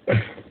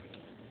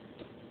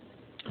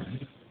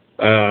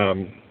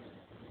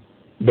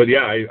 But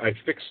yeah, I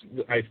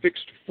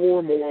fixed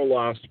 4 more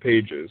lost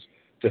pages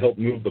to help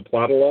move the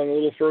plot along a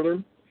little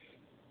further.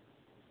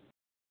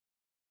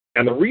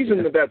 And the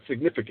reason that that's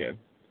significant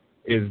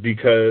is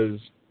because,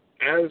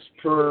 as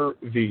per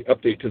the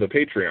update to the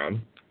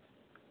Patreon,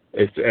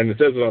 and it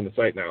says it on the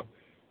site now,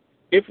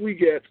 if we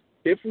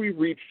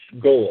reach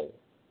goal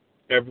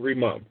every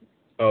month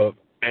of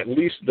at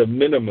least the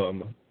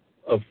minimum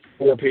of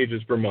 4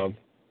 pages per month,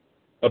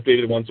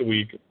 updated once a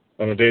week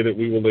on a day that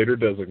we will later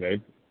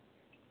designate,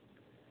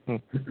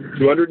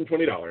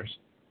 $220.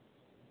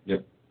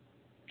 Yep.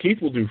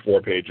 Keith will do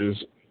 4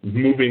 pages,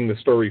 moving the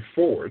story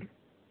forward,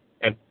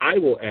 and I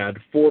will add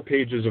 4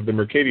 pages of the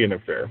Mercadian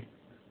Affair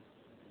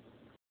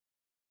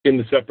in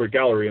the separate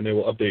gallery, and they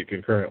will update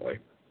concurrently.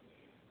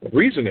 The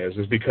reason is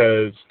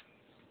because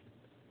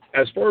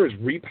as far as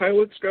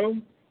repilots go,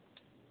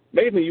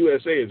 Made in the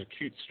USA is a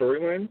cute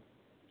storyline,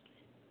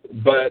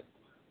 but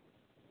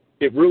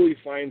it really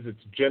finds its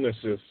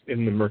genesis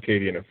in the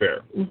Mercadian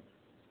Affair.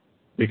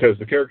 Because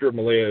the character of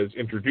Malaya is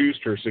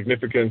introduced, her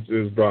significance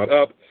is brought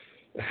up,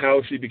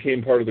 how she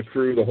became part of the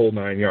crew, the whole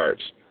 9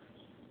 yards.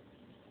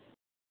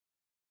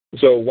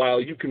 So while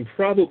you can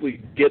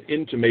probably get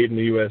into Made in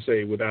the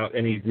USA without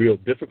any real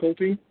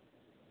difficulty,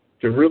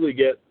 to really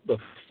get the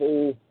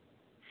full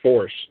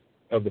force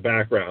of the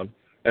background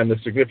and the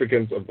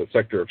significance of the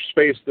sector of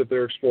space that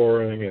they're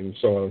exploring and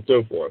so on and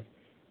so forth,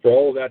 for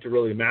all of that to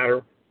really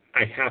matter,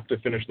 I have to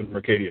finish the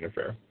Mercadian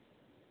Affair.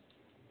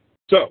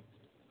 So,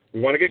 we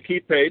want to get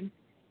Keith paid.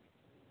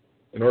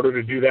 In order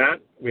to do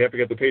that, we have to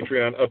get the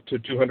Patreon up to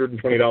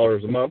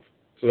 $220 a month,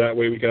 so that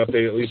way we can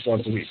update at least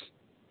once a week.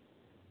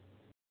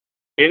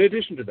 In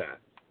addition to that,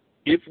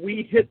 if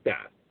we hit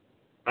that,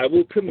 I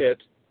will commit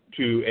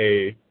to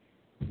a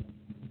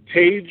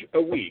page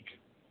a week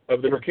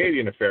of the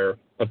Mercadian Affair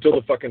until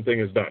the fucking thing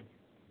is done.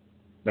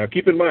 Now,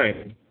 keep in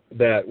mind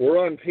that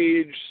we're on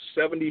page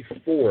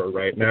 74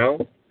 right now,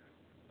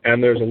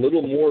 and there's a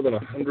little more than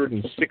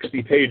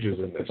 160 pages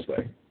in this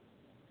thing.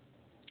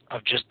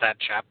 Of just that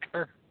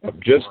chapter? Of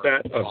just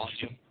that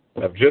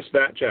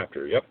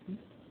chapter, yep.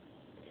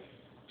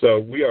 So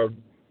we are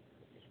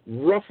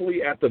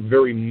roughly at the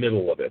very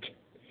middle of it.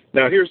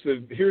 Now I'm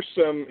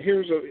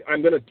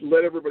going to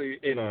let everybody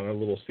in on a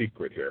little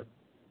secret here.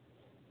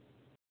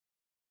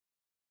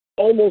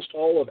 Almost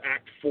all of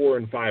Act 4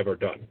 and 5 are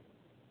done.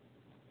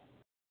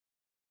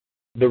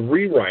 The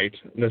rewrite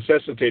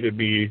necessitated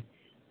me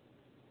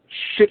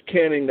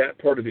shit-canning that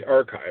part of the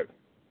archive,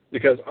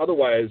 because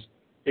otherwise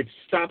it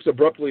stops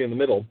abruptly in the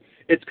middle.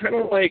 It's kind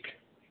of like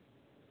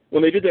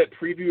when they did that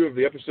preview of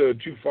the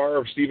episode Too Far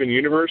of Steven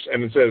Universe,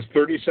 and it says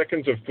 30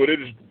 seconds of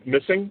footage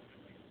missing,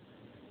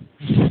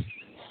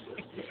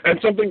 and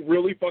something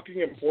really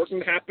fucking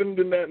important happened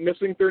in that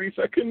missing 30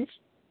 seconds.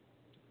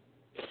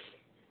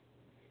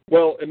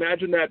 Well,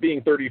 imagine that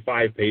being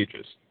 35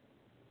 pages.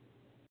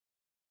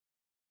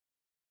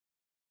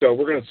 So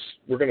we're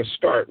gonna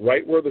start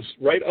right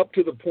up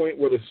to the point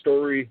where the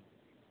story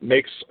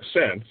makes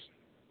sense,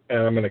 and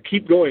I'm going to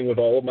keep going with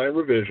all of my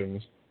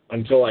revisions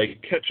until I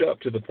catch up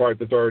to the part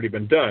that's already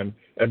been done,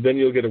 and then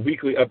you'll get a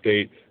weekly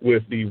update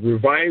with the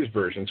revised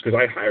versions, because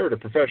I hired a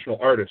professional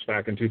artist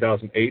back in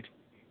 2008.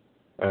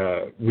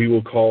 We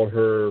will call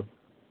her...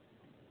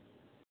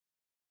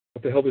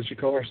 What the hell did she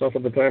call herself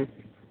at the time?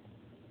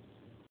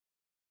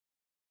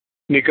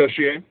 Nico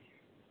Shie.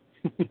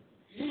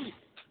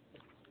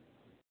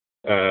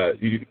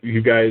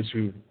 You guys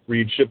who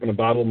read Ship in a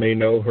Bottle may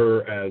know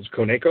her as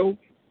Koneko.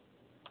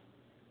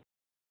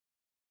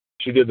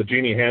 She did the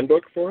Genie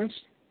Handbook for us.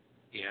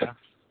 Yeah.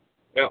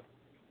 Yeah.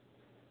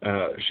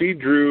 She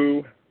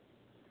drew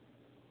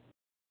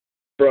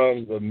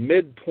from the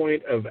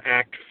midpoint of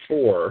Act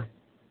 4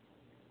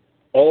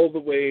 all the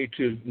way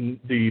to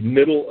the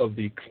middle of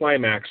the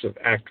climax of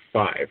Act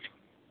 5,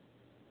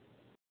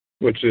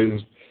 which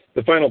is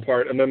the final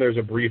part, and then there's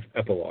a brief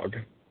epilogue.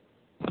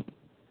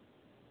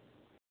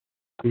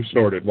 Who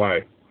snorted?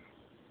 Why?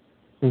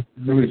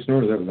 Nobody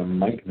snorted. That was a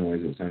mic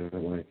noise, it sounded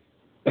like.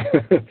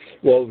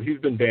 Well, he's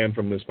been banned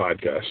from this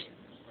podcast.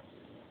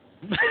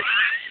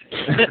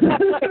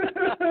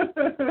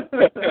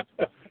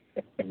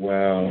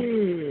 Wow.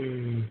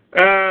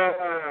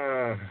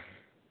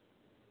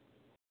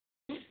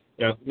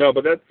 Yeah, no,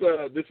 but that's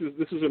this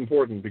is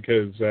important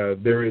because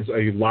there is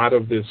a lot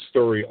of this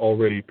story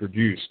already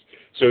produced.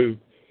 So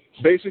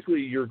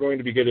basically, you're going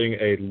to be getting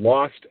a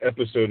lost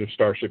episode of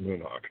Starship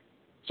Moonhawk,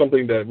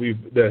 something that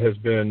has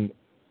been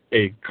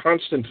a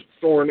constant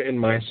thorn in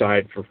my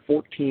side for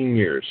 14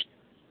 years.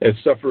 Has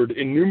suffered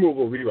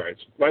innumerable rewrites.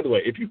 By the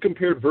way, if you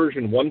compared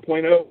version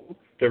 1.0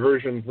 to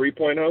version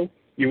 3.0,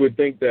 you would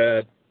think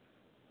that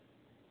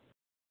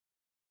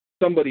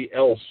somebody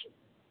else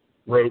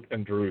wrote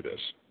and drew this.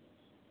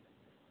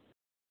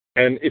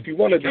 And if you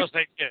wanted to,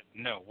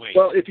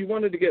 well, if you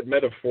wanted to get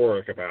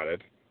metaphoric about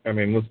it, I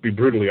mean, let's be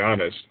brutally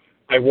honest.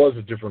 I was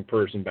a different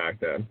person back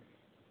then.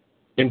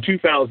 In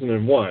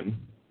 2001,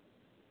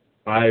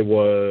 I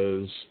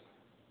was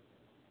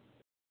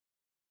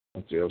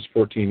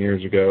 14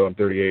 years ago. I'm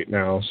 38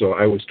 now, so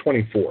I was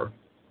 24.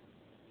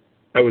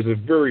 I was a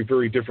very,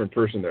 very different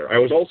person there. I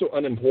was also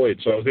unemployed,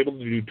 so I was able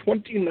to do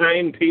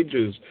 29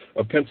 pages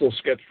of pencil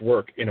sketch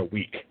work in a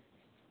week.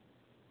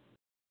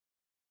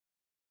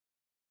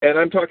 And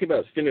I'm talking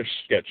about finished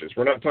sketches.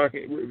 We're not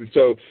talking,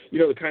 so,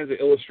 the kinds of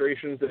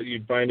illustrations that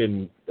you'd find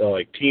in,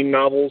 like, teen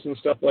novels and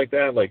stuff like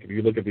that. Like, if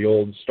you look at the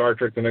old Star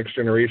Trek The Next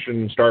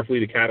Generation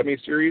Starfleet Academy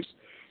series,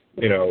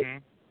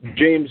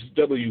 James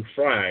W.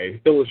 Fry,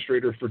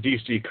 illustrator for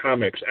DC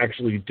Comics,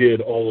 actually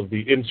did all of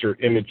the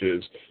insert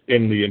images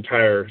in the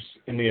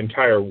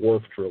entire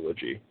Worf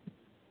trilogy,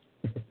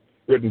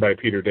 written by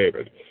Peter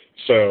David.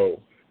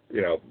 So,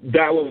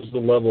 that was the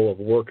level of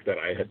work that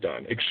I had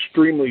done.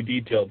 Extremely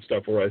detailed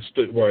stuff where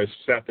I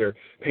sat there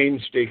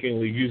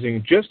painstakingly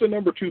using just a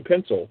number 2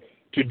 pencil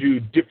to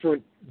do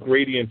different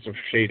gradients of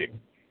shading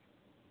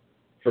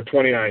for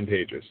 29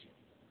 pages.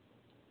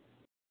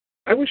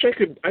 I wish I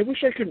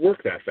could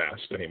work that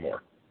fast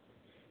anymore.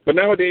 But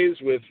nowadays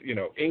with,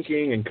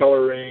 inking and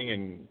coloring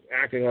and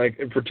acting like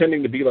and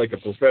pretending to be like a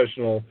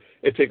professional,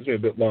 it takes me a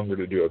bit longer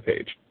to do a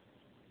page.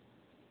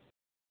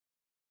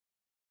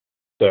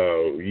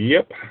 So,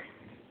 yep.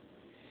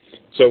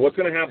 So what's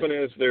going to happen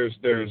is there's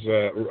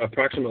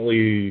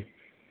approximately,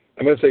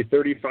 I'm going to say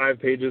 35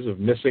 pages of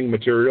missing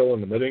material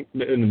in the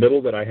middle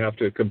that I have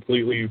to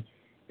completely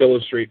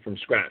illustrate from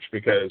scratch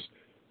because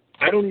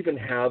I don't even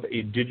have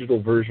a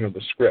digital version of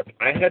the script.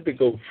 I had to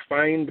go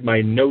find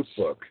my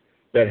notebook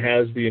that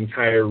has the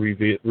entire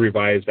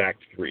revised Act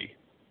 3.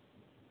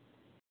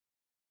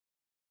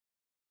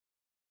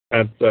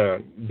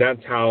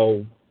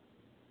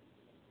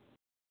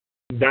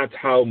 That's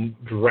how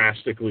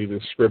drastically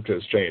the script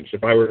has changed.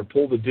 If I were to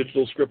pull the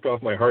digital script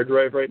off my hard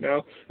drive right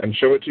now and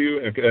show it to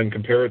you and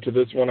compare it to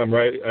this one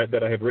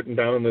that I have written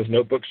down in this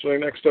notebook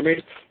sitting next to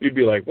me, you'd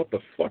be like, what the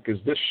fuck is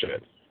this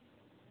shit?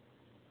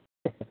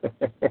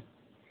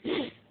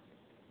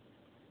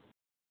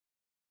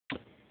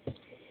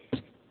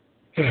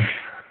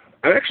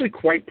 I'm actually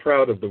quite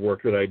proud of the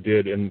work that I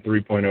did in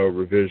 3.0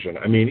 revision.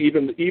 I mean,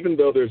 even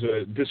though there's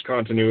a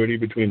discontinuity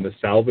between the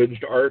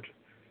salvaged art,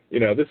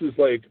 this is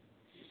like,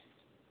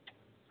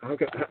 I'm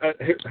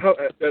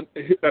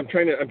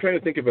trying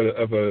to think of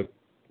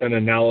an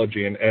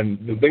analogy, and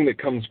the thing that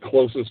comes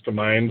closest to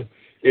mind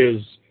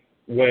is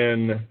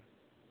when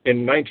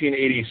in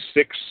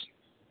 1986,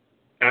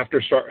 after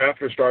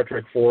Star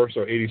Trek 4,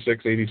 so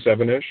 86,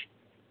 87-ish,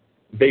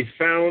 they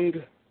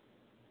found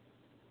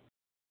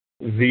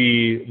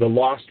the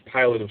lost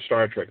pilot of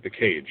Star Trek, the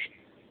Cage,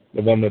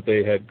 the one that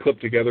they had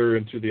clipped together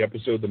into the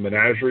episode The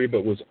Menagerie,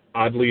 but was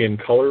oddly in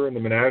color in The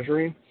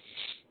Menagerie.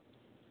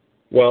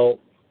 Well,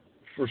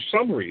 for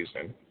some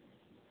reason,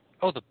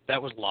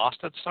 that was lost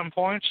at some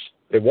point?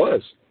 It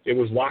was. It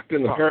was locked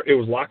in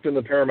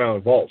the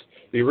Paramount vault.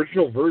 The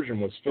original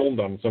version was filmed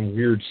on some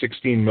weird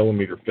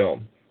 16-millimeter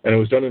film, and it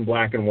was done in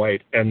black and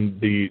white. And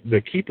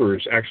the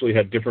keepers actually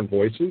had different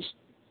voices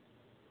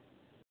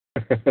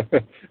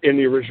in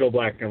the original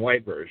black and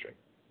white version.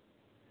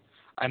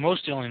 I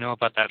mostly only know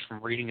about that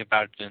from reading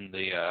about it in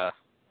the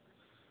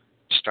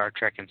Star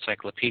Trek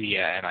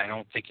Encyclopedia, and I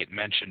don't think it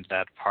mentioned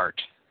that part,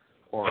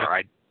 or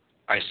I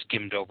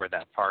skimmed over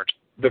that part.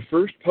 The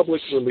first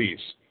public release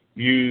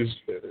used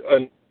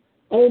an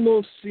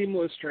almost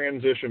seamless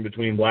transition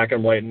between black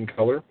and white and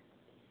color,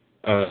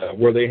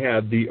 where they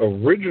had the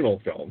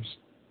original films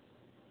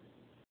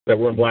that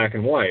were in black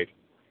and white,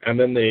 and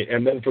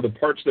then for the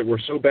parts that were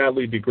so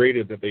badly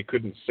degraded that they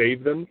couldn't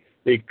save them,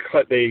 they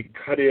cut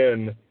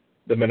in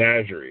the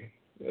Menagerie,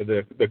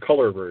 the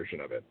color version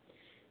of it.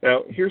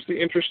 Now, here's the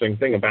interesting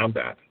thing about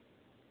that.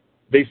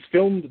 They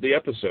filmed the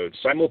episode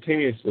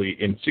simultaneously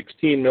in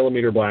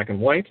 16-millimeter black and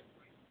white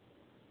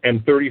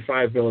and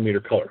 35-millimeter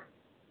color.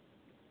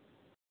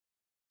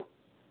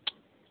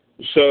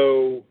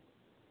 So,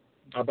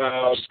 Which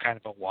is kind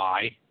of a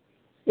why.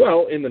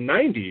 Well, in the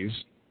 90s,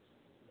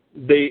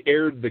 they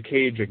aired The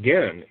Cage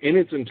again in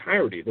its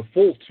entirety, the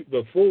full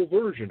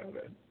version of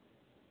it.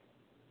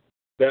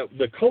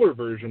 The color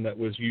version that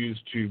was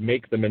used to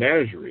make the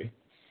Menagerie,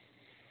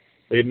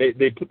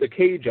 they put The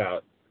Cage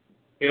out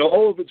in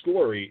all of its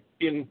glory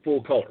in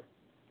full color.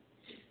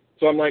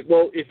 So I'm like,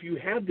 well, if you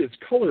had this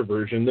color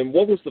version, then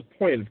what was the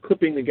point of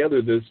clipping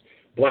together this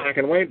black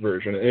and white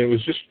version? And it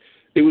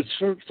was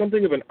sort of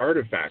something of an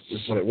artifact is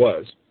what it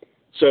was.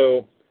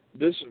 So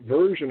this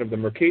version of the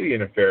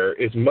Mercadian Affair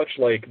is much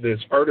like this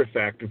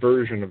artifact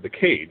version of The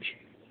Cage,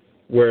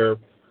 where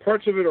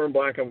parts of it are in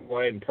black and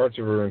white and parts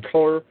of it are in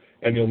color,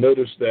 and you'll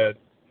notice that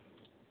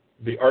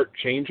the art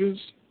changes,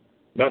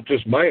 not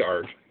just my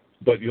art,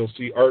 but you'll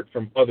see art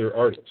from other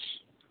artists.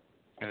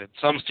 And in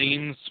some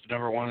scenes,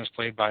 number 1 is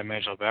played by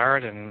Majel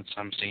Barrett, and in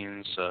some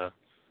scenes...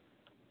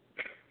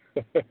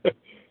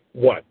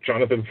 What,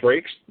 Jonathan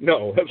Frakes?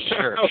 No.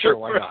 Sure,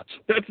 why not?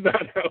 That's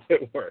not how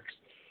it works.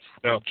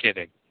 No, I'm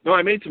kidding. No,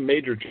 I made some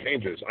major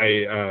changes.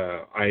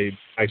 I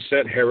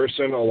sent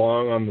Harrison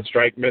along on the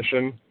strike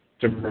mission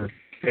to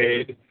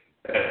Mercade,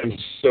 And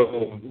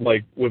so,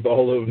 like, with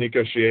all of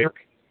Nika Shiek,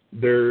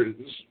 there's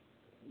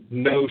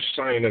no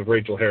sign of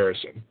Rachel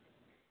Harrison.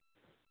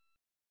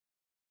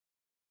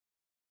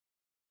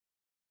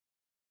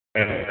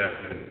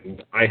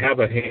 And I have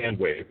a hand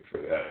wave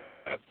for that.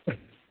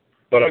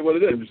 But what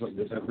it is,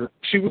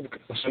 she would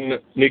send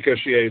Nika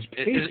Shiek's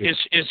pages.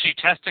 Is she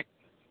testing?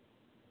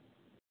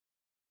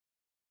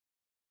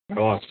 I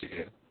lost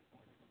you.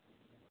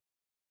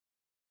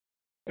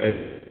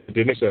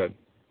 Didn't said,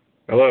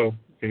 hello,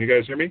 can you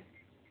guys hear me?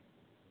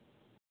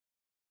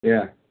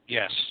 Yeah.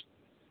 Yes.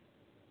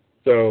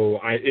 So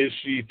is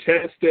she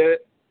test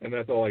it, and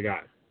that's all I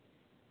got.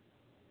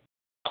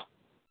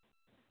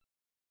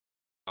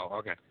 Oh,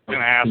 okay. I'm going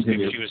to ask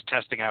if she was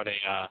testing out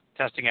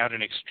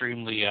an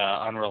extremely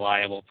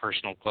unreliable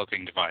personal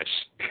cloaking device.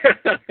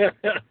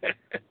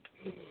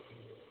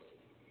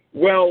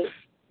 Well,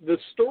 the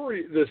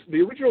story,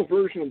 the original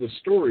version of the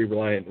story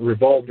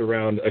revolved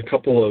around a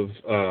couple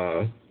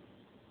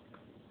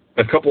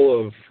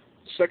of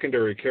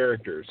secondary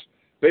characters.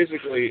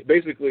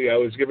 Basically, I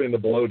was giving the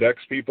Below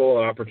Decks people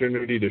an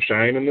opportunity to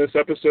shine in this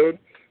episode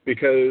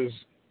because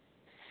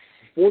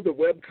for the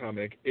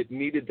webcomic, it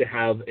needed to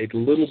have a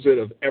little bit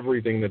of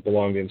everything that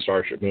belonged in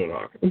Starship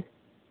Moonhawk.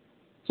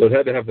 So it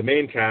had to have the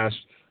main cast.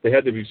 They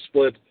had to be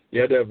split. You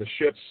had to have the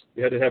ships.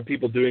 You had to have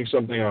people doing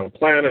something on a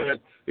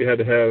planet. You had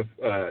to have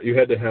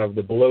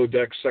the Below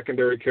Decks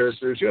secondary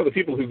characters. You know, the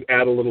people who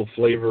add a little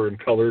flavor and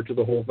color to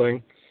the whole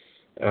thing.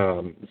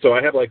 So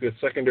I have like this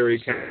secondary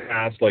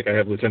cast, like I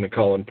have Lieutenant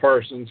Colin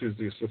Parsons, who's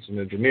the assistant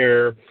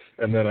engineer,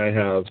 and then I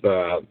have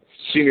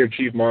Senior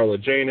Chief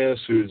Marla Janus,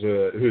 who's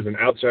an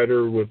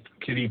outsider with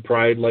Kitty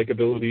Pryde-like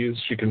abilities.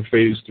 She can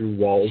phase through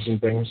walls and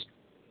things,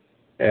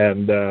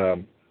 and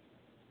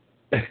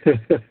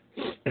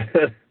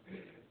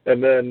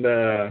and then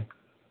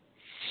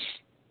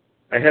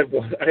I had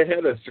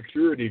a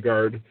security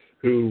guard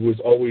who was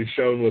always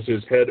shown with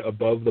his head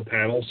above the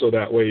panel, so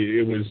that way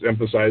it was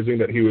emphasizing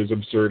that he was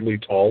absurdly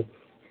tall,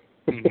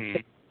 Mm-hmm.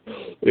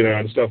 you know,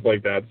 and stuff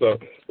like that. So,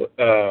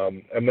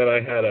 and then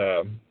I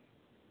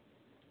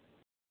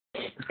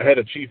had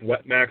a Chief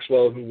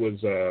Maxwell who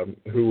was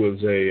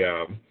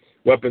a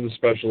weapons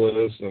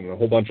specialist and a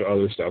whole bunch of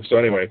other stuff. So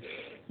anyway,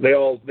 they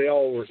all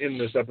were in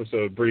this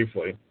episode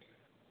briefly,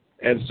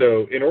 and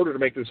so in order to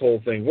make this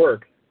whole thing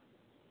work,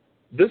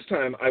 this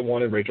time I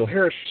wanted Rachel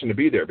Harrison to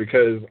be there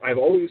because I've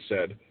always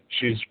said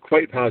she's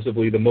quite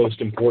possibly the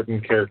most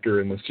important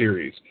character in the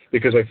series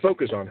because I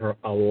focus on her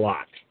a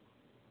lot.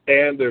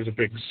 And there's a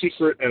big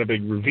secret and a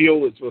big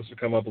reveal that's supposed to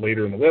come up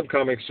later in the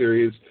webcomic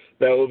series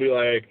that will be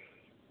like,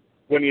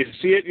 when you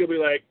see it, you'll be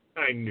like,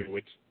 I knew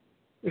it.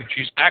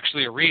 She's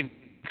actually a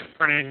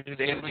reincarnated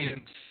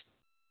alien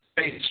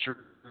space.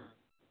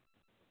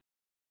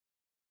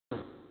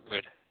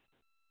 Good.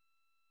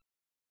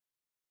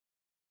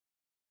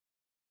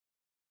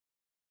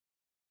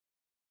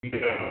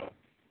 No.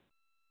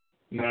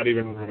 Not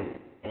even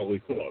remotely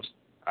close.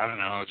 I don't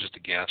know, just a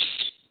guess.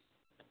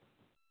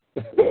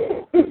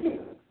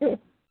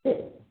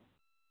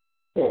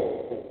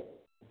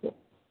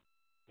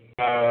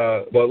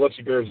 Well,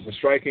 Lexi bears a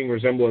striking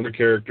resemblance to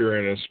character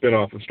and a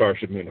spin-off of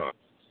Starship Moonhawk.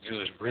 It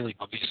was really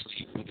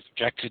obviously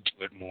objected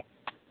to it more.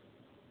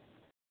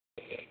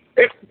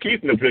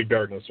 Keith in the Big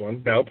Darkness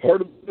one, now part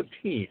of the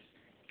team.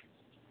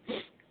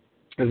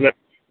 Isn't that...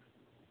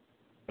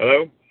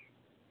 Hello?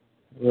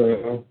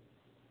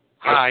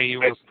 Hi, you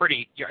were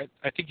pretty...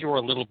 I think you were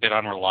a little bit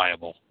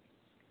unreliable.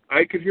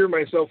 I could hear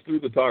myself through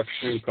the talk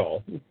shoe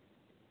call.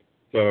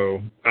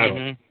 So, I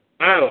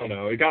don't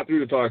know. It got through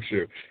the talk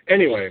shoe.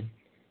 Anyway,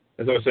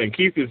 as I was saying,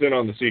 Keith is in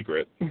on the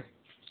secret. Yeah,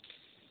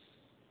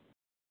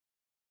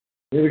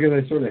 because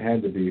I sort of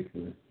had to be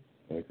for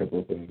a couple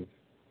of things.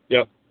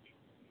 Yep.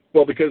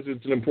 Well, because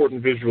it's an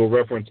important visual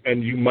reference,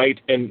 and you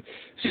might... And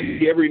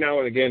see, every now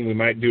and again, we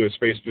might do a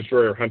Space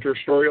Destroyer Hunter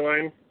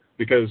storyline,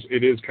 because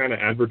it is kind of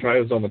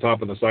advertised on the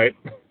top of the site.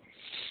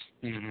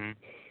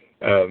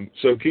 Mm-hmm.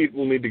 So Keith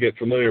will need to get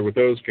familiar with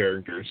those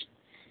characters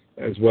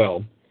as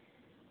well.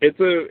 It's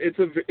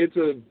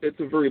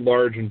a very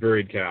large and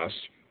varied cast.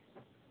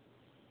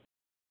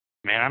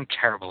 Man, I'm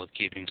terrible at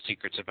keeping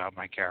secrets about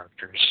my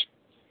characters.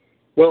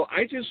 Well,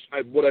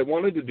 what I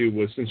wanted to do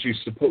was, since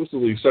she's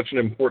supposedly such an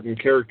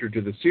important character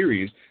to the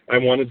series, I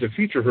wanted to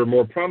feature her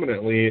more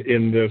prominently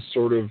in this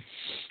sort of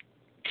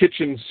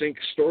kitchen sink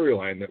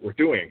storyline that we're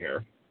doing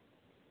here.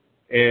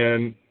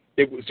 And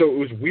it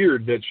was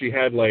weird that she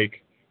had,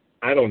 like,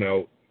 I don't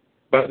know,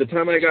 by the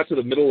time I got to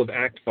the middle of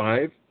Act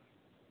 5,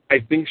 I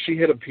think she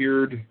had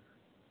appeared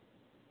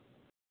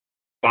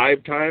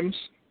 5 times,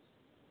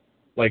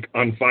 like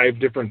on 5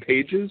 different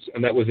pages,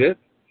 and that was it.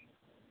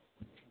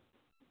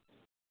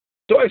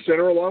 So I sent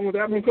her along with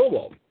Admiral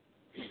Cobalt.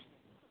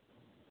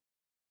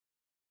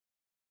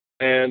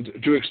 And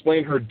to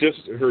explain her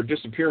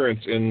disappearance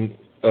in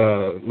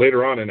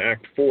later on in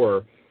Act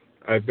 4,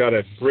 I've got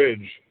a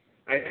bridge.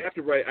 I have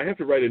to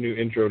write a new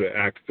intro to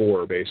Act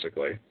 4,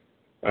 basically,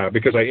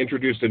 because I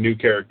introduced a new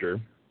character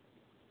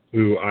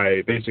who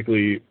I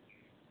basically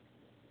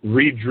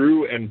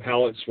redrew and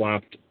palette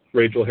swapped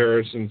Rachel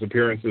Harrison's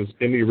appearances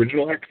in the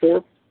original Act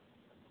 4.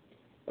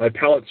 I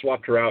palette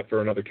swapped her out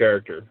for another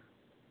character,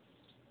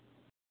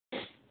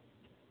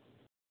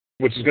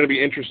 which is going to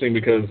be interesting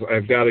because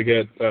I've got to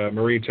get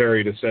Marie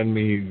Terry to send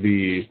me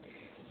the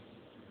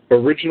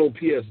original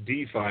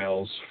PSD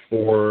files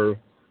for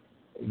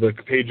the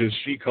pages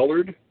she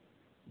colored,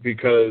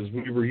 because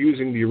we were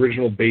using the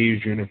original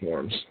beige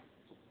uniforms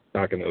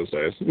back in those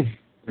days.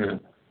 Yeah.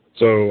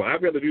 So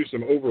I've got to do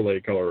some overlay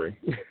coloring.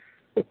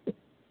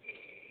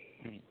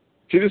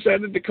 She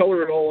decided to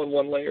color it all in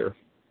one layer.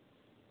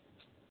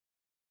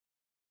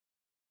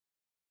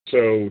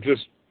 So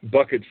just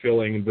bucket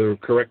filling the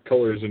correct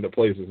colors into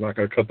place is not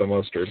going to cut the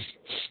mustard.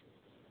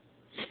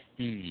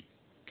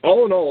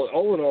 All in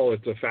all,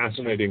 it's a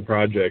fascinating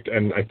project,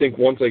 and I think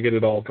once I get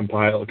it all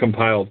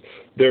compiled,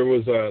 there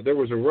was a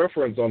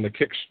reference on the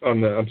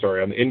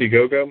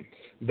Indiegogo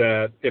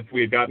that if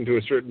we had gotten to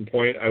a certain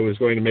point, I was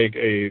going to make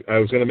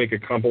a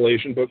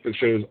compilation book that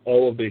shows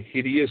all of the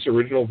hideous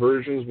original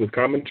versions with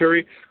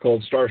commentary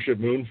called Starship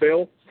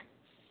Moonfail.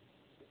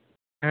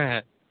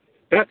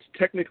 That's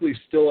technically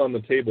still on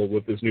the table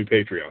with this new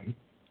Patreon.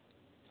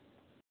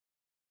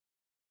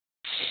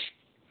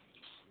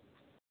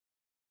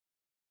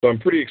 So I'm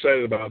pretty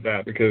excited about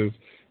that because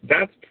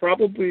that's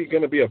probably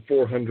going to be a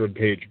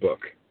 400-page book.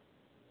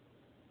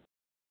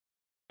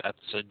 That's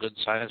a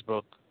good-sized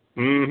book.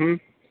 Mm-hmm.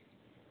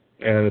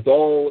 And it's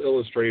all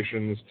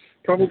illustrations.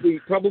 Probably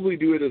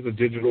do it as a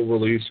digital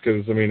release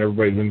because, I mean,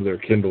 everybody's into their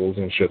Kindles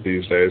and shit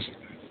these days.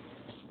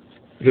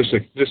 Just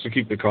to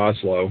keep the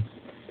costs low.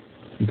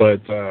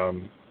 But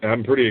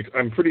I'm pretty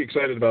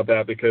excited about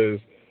that because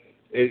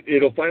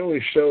it'll finally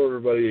show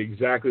everybody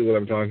exactly what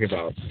I'm talking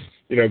about.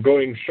 You know,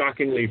 going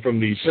shockingly from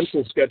the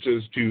pencil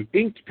sketches to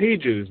inked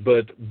pages,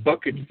 but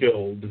bucket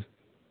filled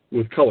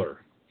with color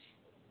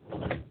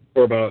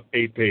for about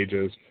 8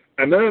 pages.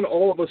 And then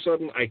all of a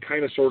sudden, I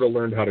kind of sort of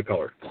learned how to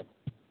color.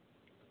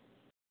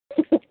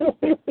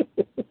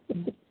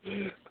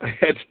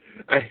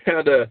 I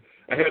had a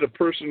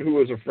person who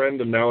was a friend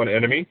and now an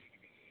enemy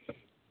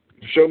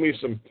show me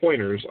some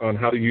pointers on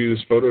how to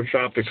use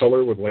Photoshop to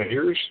color with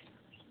layers.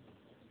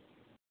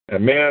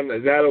 And man,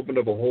 that opened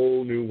up a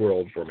whole new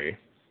world for me.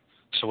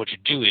 So what you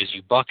do is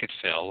you bucket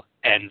fill,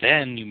 and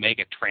then you make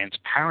a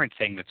transparent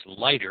thing that's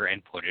lighter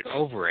and put it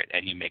over it,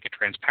 and you make a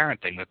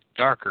transparent thing that's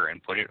darker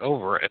and put it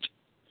over it.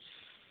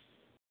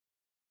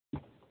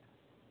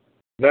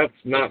 That's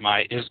not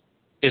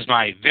is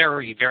my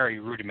very, very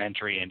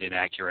rudimentary and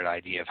inaccurate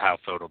idea of how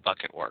Photo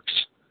Bucket works.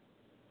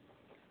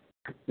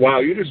 Wow,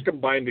 you just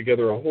combined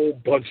together a whole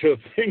bunch of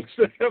things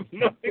that have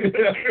nothing to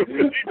do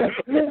with each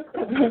other.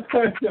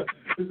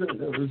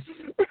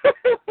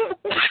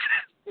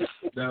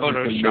 That was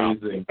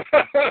amazing.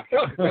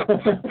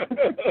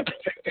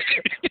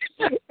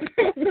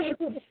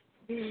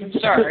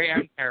 Sorry,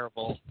 I'm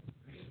terrible.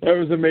 That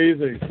was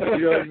amazing.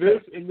 You know,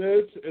 this, and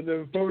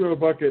then Photo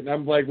Bucket, and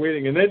I'm like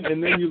waiting, and then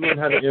you learn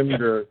how to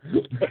embroider.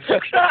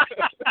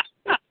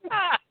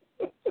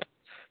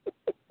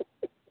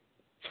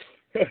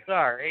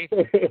 Sorry.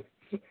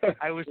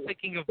 I was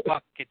thinking of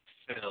bucket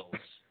fills.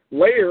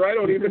 Layer, I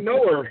don't even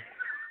know her.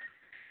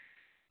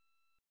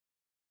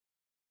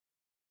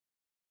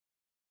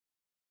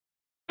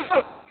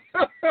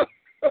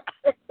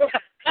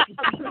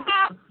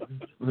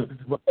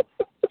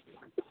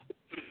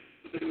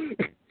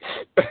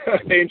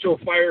 Angel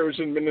fires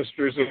and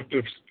ministers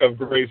of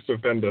grace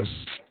defend us.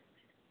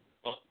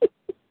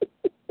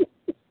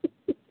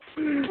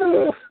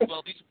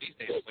 Well, these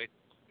days, wait.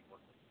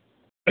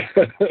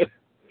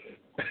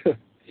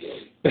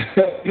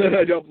 Then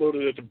I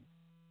uploaded it to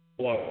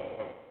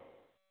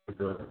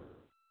Blogger.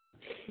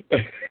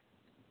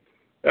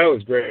 That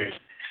was great.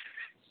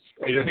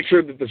 I make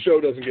sure that the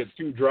show doesn't get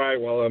too dry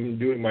while I'm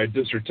doing my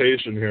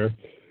dissertation here.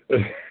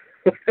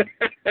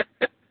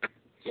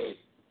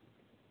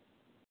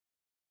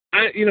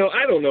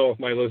 I don't know if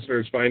my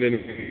listeners find any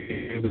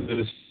of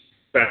this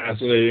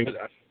fascinating.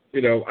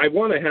 I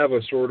want to have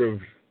a sort of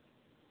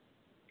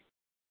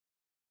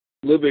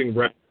living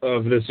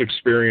of this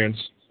experience.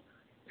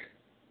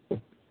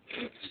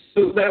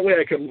 So that way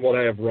I can what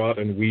I have wrought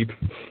and weep.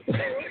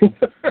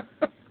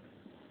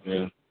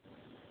 Yeah.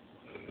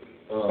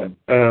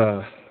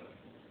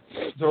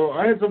 So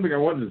I had something I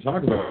wanted to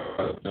talk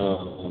about.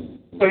 Go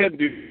ahead and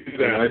do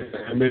that.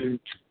 I made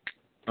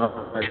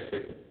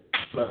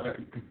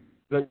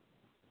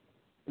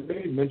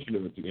mention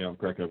of it. I'm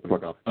cracking up the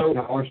fuck off. I was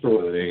at the dollar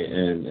store today,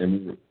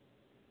 and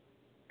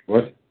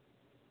what?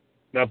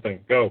 Nothing.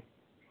 Go.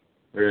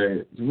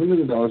 Okay, so we went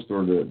to the dollar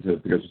store to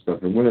pick up some stuff,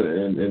 and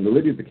the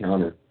lady at the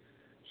counter,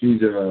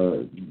 she's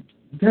a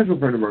casual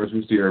friend of ours.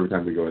 We see her every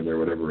time we go in there,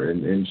 whatever.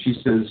 And she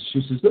says,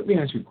 let me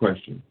ask you a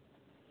question.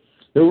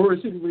 And we're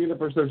sitting bringing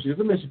up our stuff. She goes,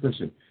 let me ask you a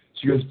question.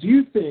 She goes, do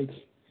you think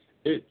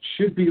it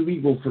should be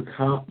legal for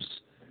cops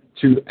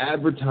to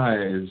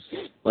advertise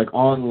like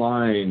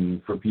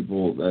online for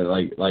people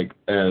like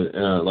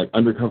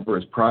undercover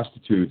as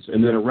prostitutes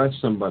and then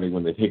arrest somebody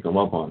when they take them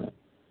up on it?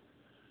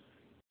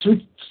 So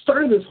we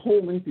started this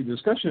whole lengthy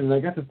discussion, and I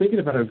got to thinking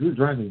about it as we were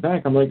driving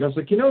back. I was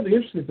like, the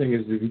interesting thing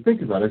is, if you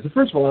think about it, I said,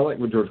 first of all, I like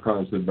what George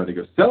Carlin said about it. He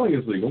goes, selling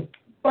is legal,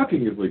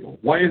 fucking is legal.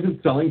 Why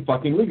isn't selling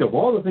fucking legal? Of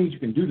all the things you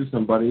can do to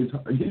somebody,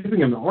 giving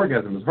them an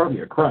orgasm is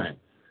hardly a crime.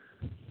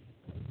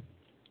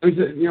 I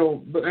said,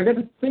 but I got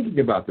to thinking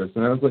about this,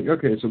 and I was like,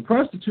 okay, so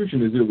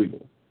prostitution is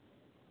illegal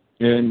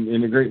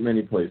in a great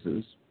many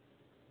places.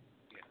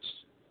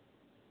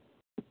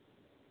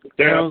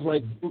 And I was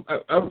like,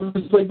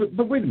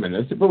 but wait a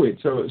minute. I said,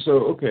 so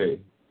okay,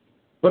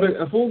 but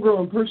a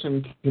full-grown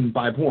person can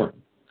buy porn.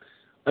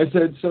 I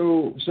said,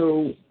 so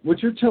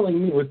what you're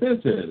telling me with this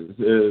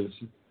is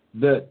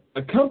that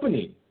a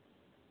company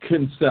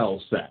can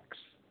sell sex,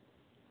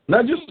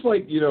 not just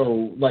like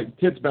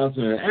tits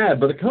bouncing in an ad,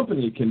 but a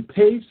company can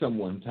pay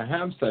someone to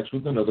have sex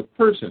with another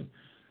person,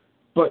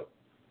 but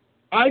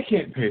I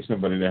can't pay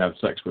somebody to have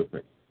sex with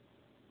me.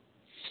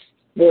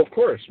 Well, of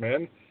course,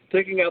 man.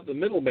 Taking out the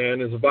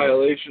middleman is a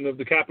violation of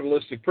the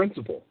capitalistic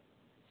principle.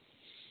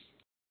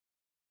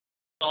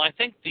 Well, I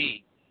think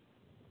the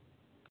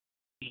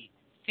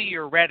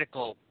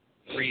theoretical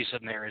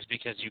reason there is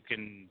because you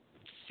can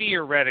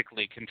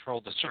theoretically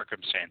control the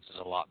circumstances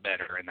a lot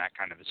better in that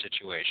kind of a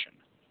situation.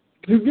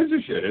 Who gives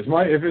a shit?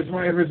 If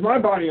it's my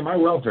body and my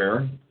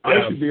welfare,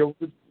 I should be able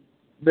to.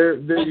 There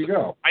you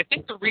go. I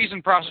think the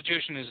reason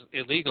prostitution is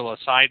illegal,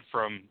 aside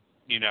from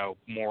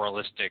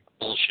moralistic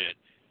bullshit,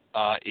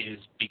 is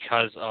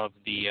because of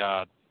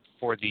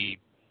for the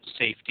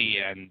safety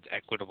and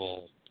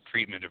equitable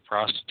treatment of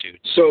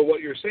prostitutes. So what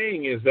you're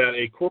saying is that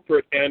a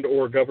corporate and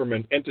or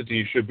government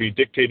entity should be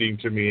dictating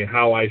to me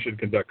how I should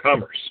conduct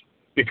commerce,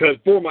 because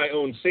for my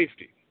own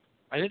safety.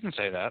 I didn't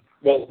say that.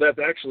 Well, that's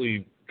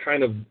actually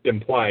kind of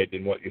implied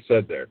in what you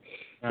said there.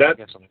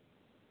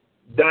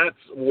 That's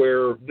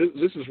where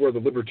this is where the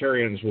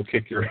libertarians will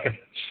kick your ass.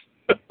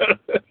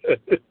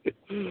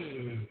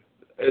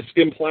 It's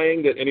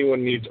implying that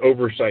anyone needs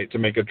oversight to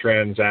make a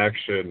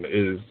transaction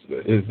is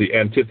the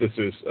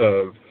antithesis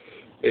of.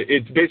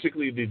 It's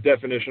basically the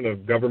definition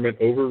of government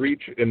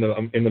overreach in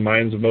the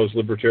minds of most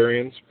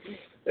libertarians,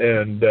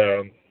 and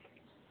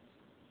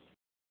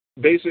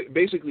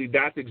basically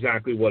that's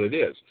exactly what it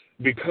is.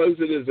 Because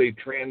it is a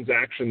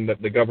transaction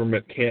that the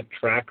government can't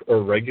track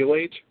or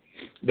regulate,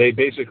 they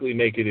basically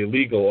make it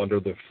illegal under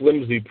the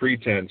flimsy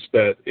pretense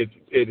that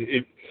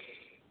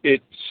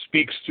it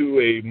speaks to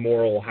a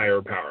moral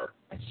higher power.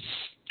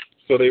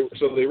 So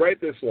they write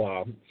this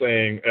law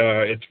saying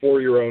it's for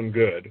your own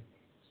good.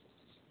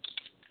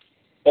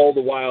 All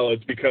the while,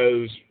 it's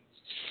because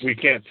we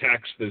can't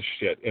tax this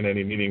shit in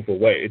any meaningful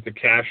way. It's a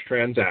cash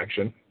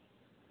transaction.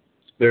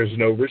 There's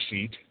no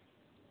receipt.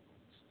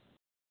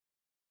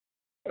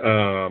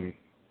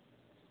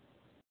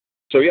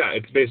 So yeah,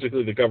 it's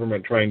basically the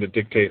government trying to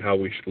dictate how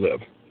we should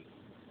live.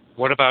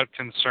 What about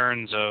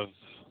concerns of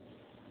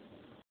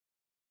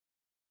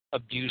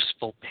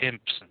abuseful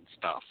pimps and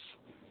stuff?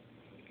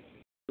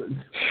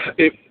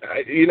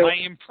 My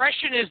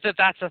impression is that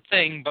that's a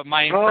thing, but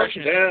my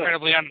impression is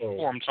incredibly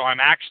uninformed, so I'm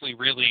actually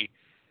really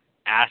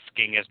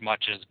asking as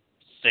much as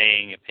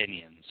saying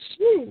opinions.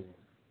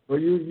 Well,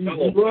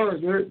 you are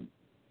there.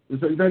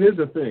 That is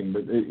a thing,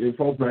 but it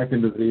falls back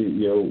into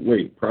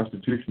the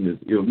prostitution is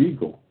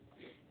illegal.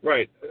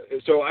 Right.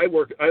 So I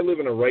live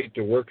in a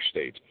right-to-work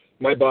state.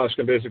 My boss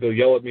can basically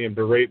yell at me and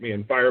berate me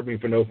and fire me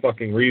for no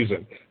fucking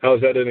reason. How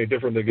is that any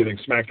different than getting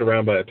smacked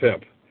around by a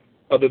pimp,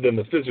 other than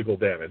the physical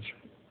damage?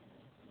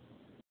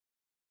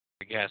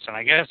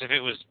 I guess if it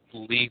was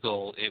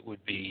legal, it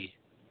would be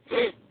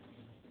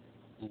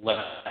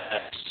less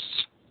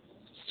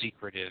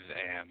secretive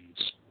and.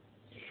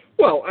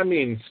 Well, I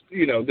mean,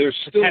 there's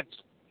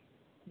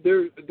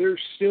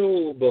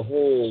still the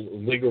whole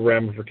legal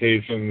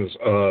ramifications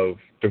of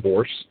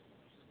divorce.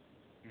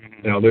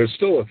 Mm-hmm. Now, there's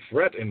still a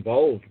threat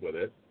involved with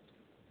it,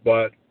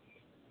 but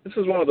this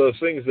is one of those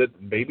things that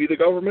maybe the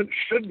government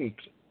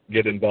shouldn't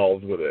get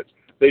involved with it.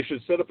 They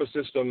should set up a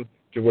system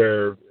to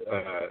where,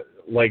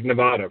 like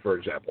Nevada, for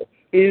example,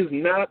 is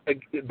not,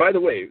 by the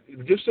way,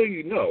 just so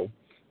you know,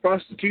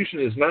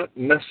 prostitution is not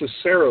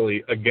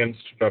necessarily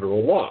against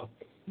federal law.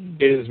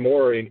 It is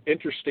more an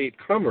interstate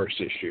commerce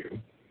issue.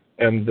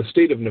 And the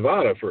state of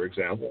Nevada, for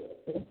example,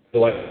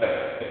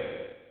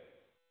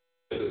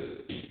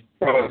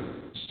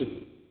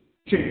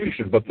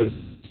 prostitution, but the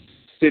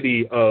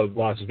city of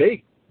Las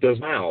Vegas does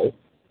now,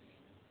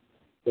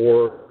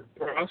 or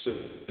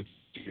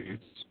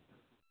prostitutes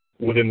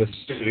within the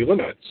city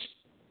limits.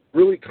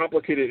 Really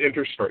complicated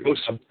interstate.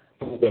 Most of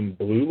them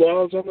blue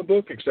laws on the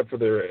book, except for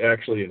they're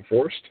actually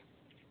enforced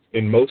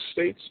in most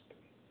states.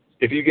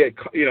 If you get,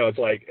 it's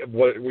like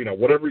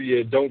whatever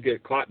you don't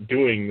get caught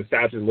doing, the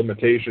statute of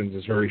limitations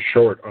is very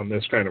short on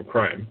this kind of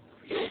crime.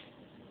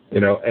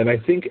 And I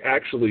think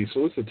actually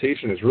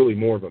solicitation is really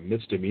more of a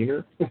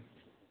misdemeanor.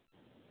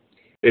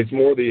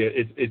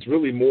 It's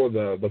really more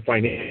the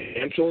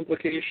financial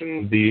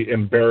implication, the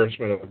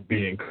embarrassment of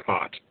being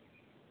caught,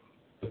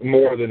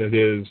 more than it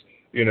is,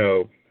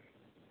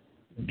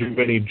 do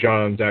any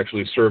Johns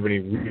actually serve any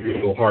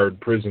real hard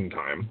prison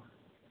time?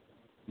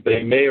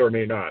 They may or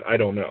may not. I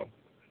don't know.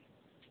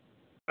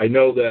 I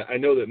know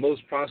that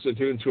most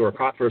prostitutes who are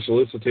caught for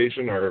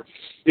solicitation are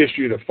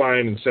issued a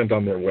fine and sent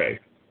on their way.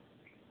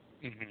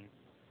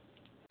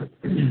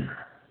 Mm-hmm.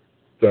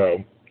 So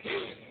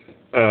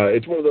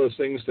it's one of those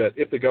things that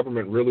if the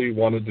government really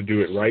wanted to do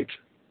it right,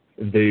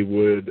 they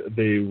would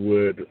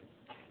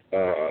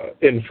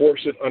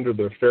enforce it under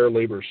the Fair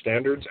Labor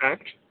Standards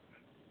Act,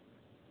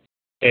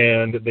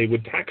 and they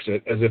would tax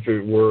it as if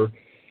it were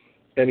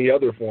any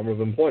other form of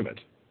employment.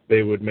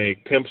 They would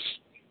make pimps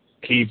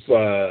keep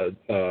a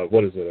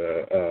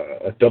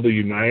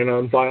W-9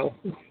 on file,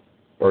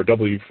 or a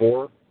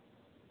W-4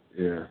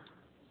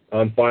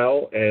 on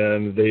file,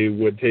 and they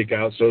would take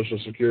out Social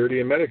Security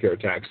and Medicare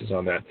taxes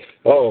on that.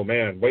 Oh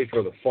man, wait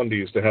for the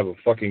fundies to have a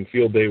fucking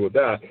field day with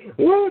that.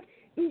 What?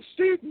 The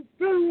state and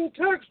federal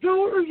tax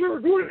dollars are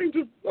going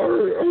to,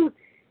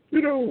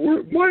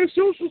 my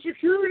Social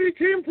Security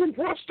came from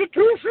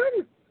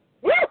prostitution?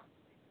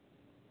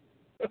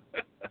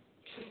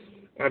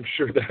 I'm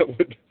sure that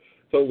would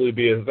totally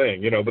be a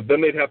thing, but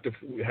then they'd have to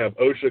have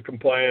OSHA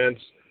compliance,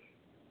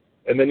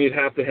 and then you'd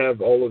have to have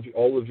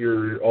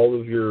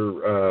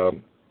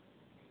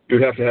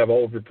you'd have to have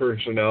all of your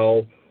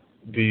personnel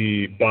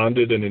be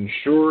bonded and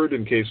insured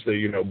in case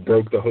they,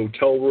 broke the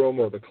hotel room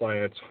or the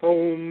client's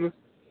home.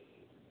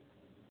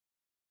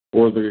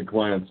 Or the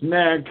client's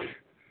neck.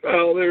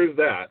 Well, there's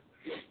that.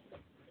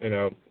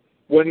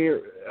 When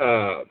you're,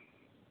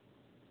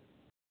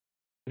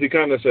 he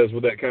kind of says,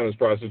 well, that counts as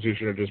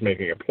prostitution or just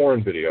making a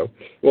porn video.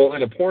 Well,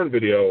 in a porn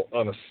video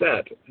on a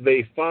set,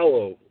 they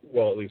follow,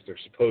 well, at least they're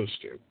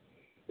supposed to.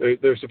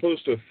 They're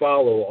supposed to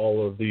follow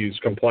all of these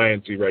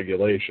compliancy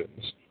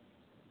regulations.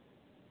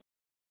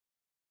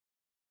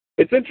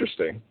 It's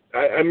interesting.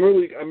 I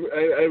really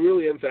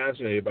am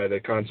fascinated by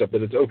the concept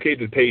that it's okay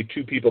to pay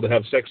two people to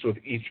have sex with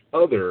each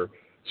other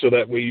so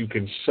that way you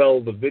can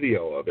sell the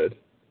video of it,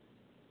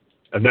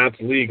 and that's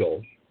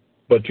legal.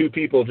 But two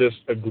people just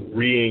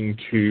agreeing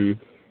to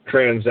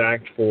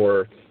transact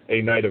for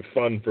a night of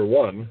fun for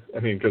one,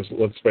 because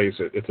let's face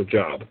it, it's a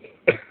job.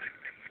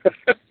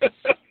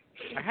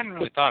 I hadn't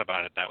really thought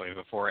about it that way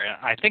before.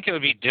 I think it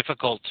would be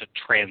difficult to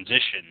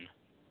transition.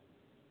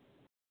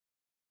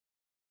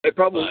 It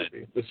probably would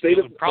be.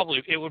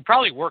 It would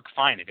probably work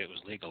fine if it was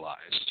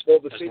legalized,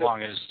 as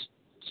long as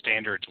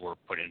standards were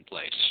put in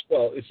place.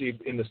 Well, you see,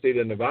 in the state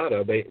of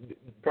Nevada,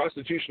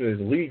 prostitution is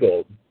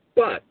legal,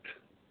 but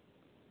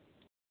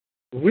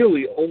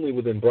really only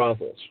within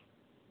brothels.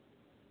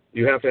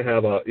 You have to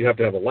have a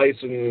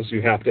license.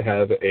 You have to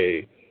have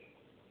a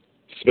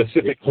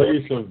specific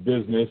place of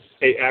business,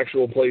 a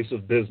actual place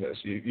of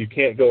business. You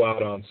can't go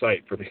out on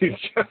site for these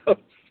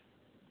jobs.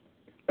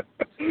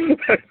 Well,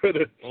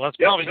 that's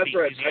probably the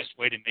easiest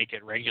way to make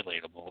it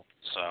regulatable.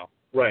 So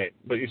right,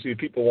 but you see,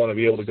 people want to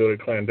be able to go to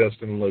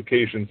clandestine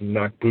locations and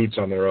knock boots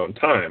on their own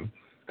time,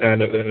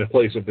 and in a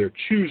place of their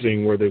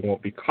choosing where they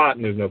won't be caught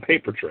and there's no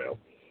paper trail.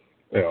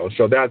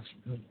 So that's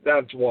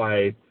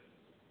why,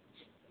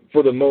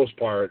 for the most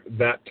part,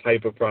 that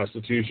type of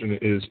prostitution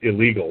is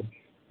illegal,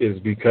 is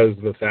because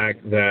of the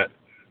fact that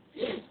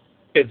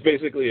it's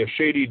basically a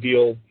shady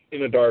deal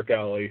in a dark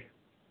alley,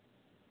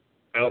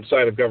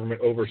 outside of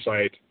government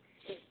oversight,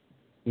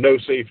 no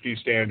safety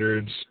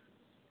standards,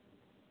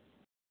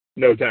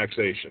 no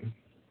taxation.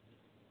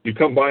 You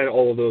combine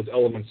all of those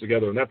elements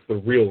together, and that's the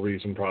real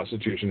reason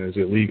prostitution is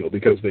illegal,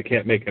 because they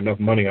can't make enough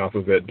money off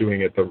of it doing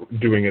it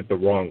the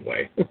wrong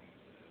way.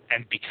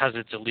 And because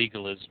it's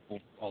illegal is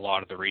a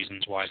lot of the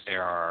reasons why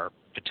there are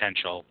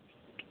potential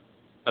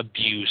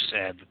abuse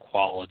and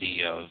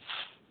quality of...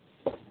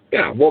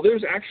 Yeah, well,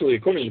 there's actually,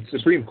 according to the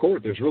Supreme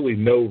Court, there's really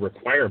no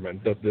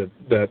requirement that the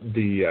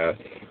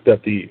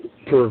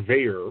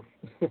purveyor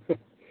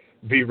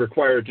be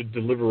required to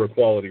deliver a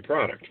quality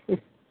product.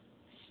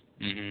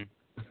 Mm-hmm.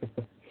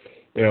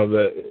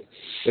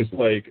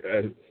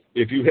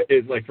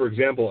 It's like for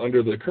example,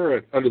 under the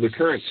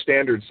current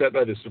standards set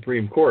by the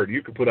Supreme Court,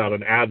 you could put out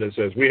an ad that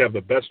says we have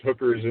the best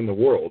hookers in the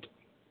world,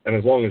 and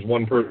as long as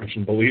one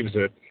person believes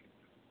it,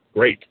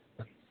 great,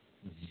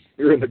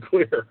 you're in the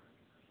clear.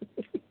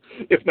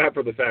 If not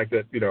for the fact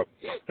that,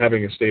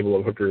 having a stable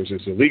of hookers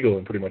is illegal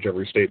in pretty much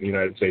every state in the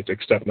United States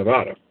except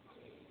Nevada.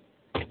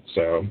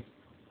 So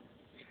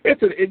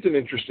it's an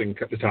interesting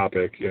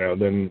topic,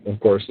 Then, of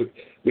course,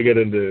 we get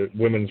into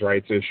women's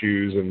rights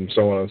issues and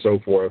so on and so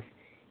forth.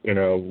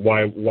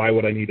 Why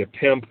would I need a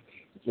pimp?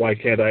 Why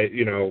can't I,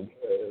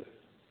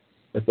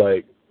 it's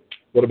like,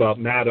 what about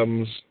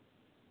madams?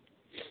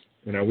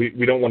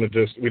 We don't want to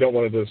just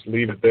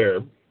leave it there.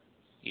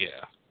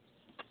 Yeah.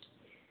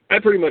 I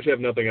pretty much have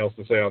nothing else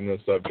to say on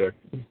this subject.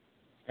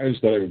 I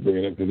just thought I would bring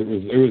it up because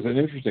it was an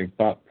interesting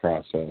thought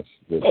process.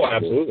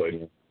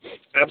 Absolutely.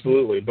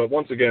 Absolutely. But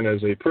once again,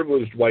 as a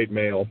privileged white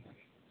male,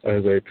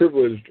 as a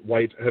privileged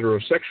white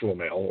heterosexual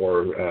male,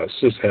 or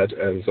cishet,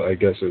 as I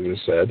guess it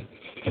is said,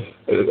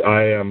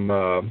 I'm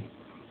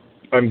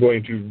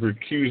going to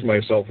recuse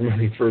myself from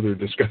any further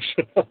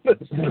discussion on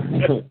this.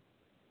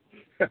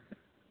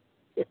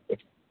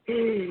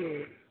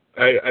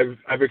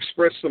 I've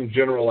expressed some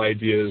general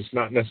ideas,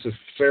 not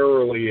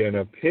necessarily an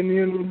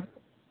opinion,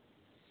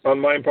 on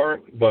my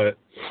part, but,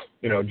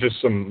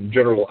 just some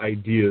general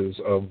ideas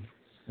of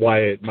why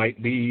it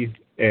might be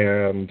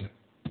and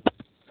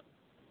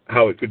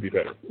how it could be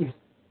better.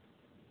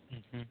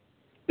 Mm-hmm.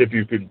 If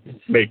you could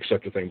make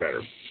such a thing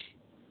better.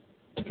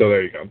 So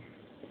there you go.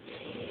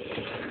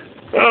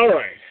 All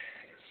right.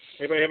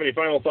 Anybody have any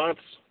final thoughts?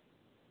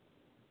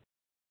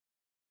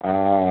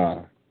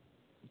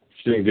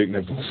 Shitting dick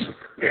nipples.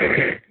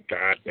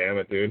 God damn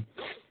it, dude.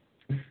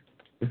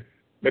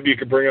 Maybe you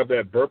could bring up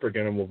that burp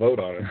again and we'll vote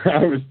on it.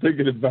 I was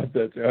thinking about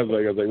that too. I was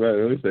like, man,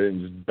 at least I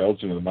didn't just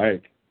belch into the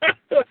mic.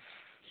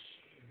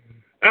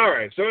 All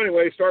right. So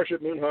anyway,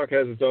 Starship Moonhawk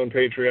has its own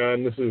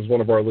Patreon. This is one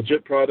of our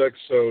legit products,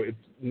 so it's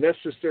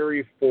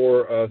necessary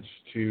for us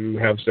to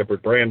have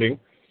separate branding,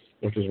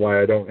 which is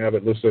why I don't have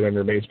it listed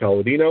under Mace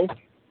Palladino.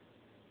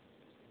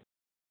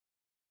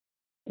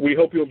 We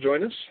hope you'll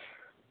join us.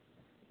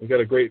 We got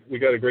a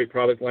great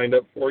product lined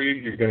up for you.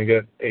 You're going to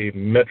get a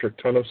metric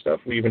ton of stuff.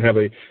 We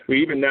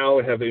even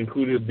now have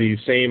included the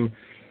same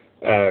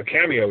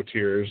cameo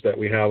tiers that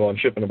we have on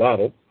Ship in a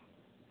Bottle.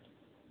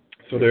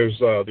 So there's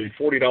the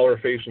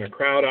 $40 face in a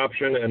crowd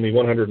option and the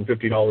 $150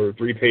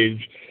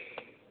 3-page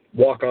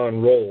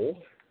walk-on roll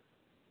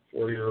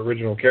for your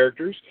original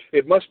characters.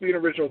 It must be an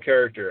original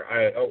character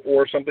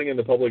or something in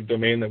the public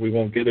domain that we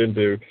won't get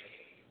into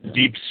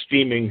deep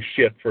steaming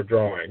shit for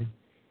drawing.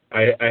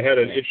 I had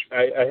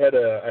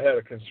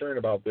a concern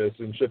about this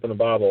in Ship in a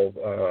Bottle.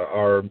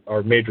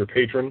 Our major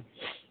patron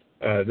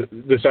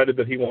decided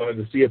that he wanted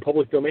to see a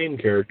public domain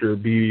character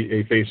be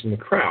a face in the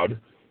crowd.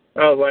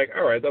 I was like,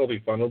 all right, that'll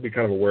be fun. It'll be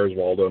kind of a Where's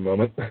Waldo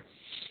moment.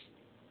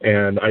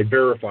 And I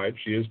verified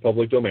she is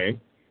public domain.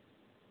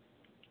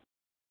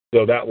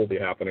 So that will be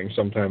happening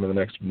sometime in the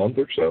next month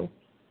or so.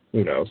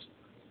 Who knows?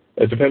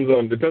 It depends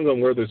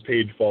on where this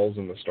page falls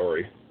in the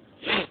story.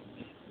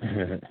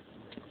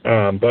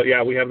 But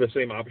yeah, we have the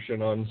same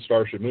option on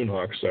Starship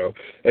Moonhawk. So,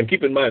 and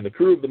keep in mind, the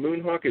crew of the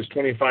Moonhawk is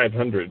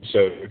 2,500.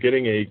 So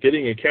getting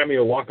a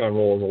cameo walk-on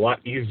roll is a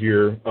lot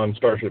easier on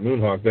Starship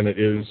Moonhawk than it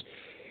is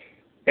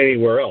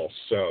anywhere else.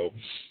 So,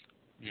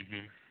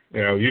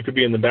 you could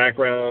be in the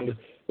background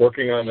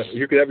working on.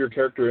 You could have your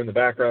character in the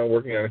background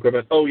working on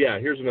equipment. Oh yeah,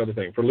 here's another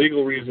thing. For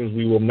legal reasons,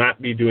 we will not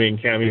be doing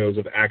cameos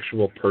of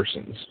actual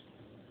persons.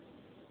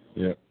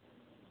 Yep.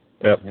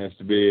 Yep. It has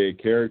to be a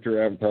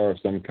character avatar of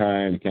some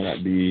kind. It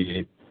cannot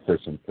be a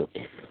person.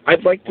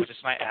 I'd like to. What if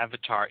my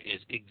avatar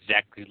is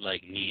exactly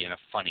like me in a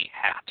funny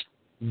hat?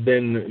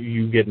 Then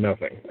you get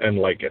nothing and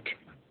like it.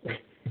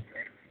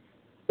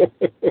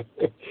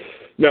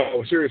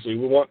 No, seriously,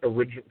 we want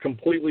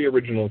completely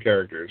original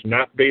characters,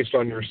 not based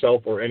on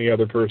yourself or any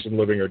other person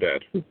living or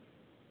dead.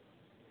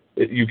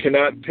 You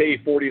cannot pay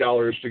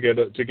 $40 to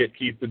get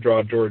Keith to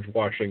draw George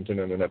Washington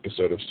in an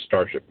episode of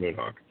Starship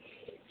Moonhawk.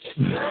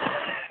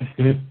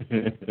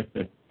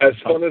 As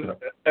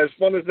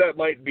fun as that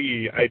might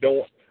be,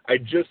 I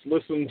just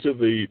listened to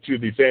the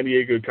San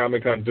Diego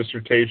Comic-Con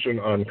dissertation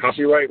on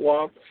copyright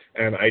law,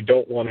 and I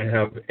don't want to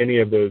have any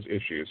of those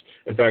issues.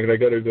 In fact, I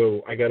gotta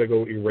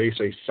go erase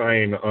a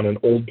sign on an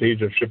old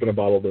page of Ship in a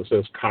Bottle that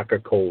says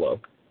Coca-Cola.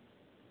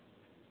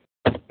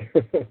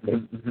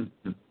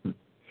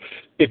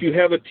 If you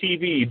have a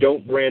TV,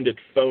 don't brand it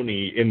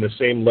phony in the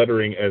same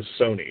lettering as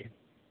Sony.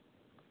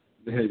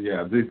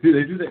 Yeah, they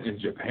do that in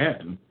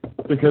Japan,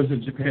 because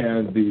in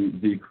Japan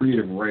the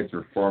creative rights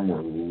are far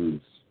more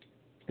loose.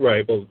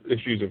 Right, well,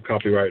 issues of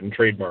copyright and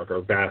trademark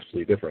are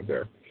vastly different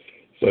there.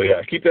 So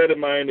yeah, keep that in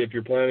mind. If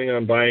you're planning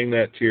on buying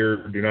that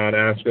tier, do not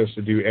ask us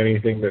to do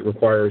anything that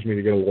requires me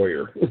to get a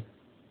lawyer.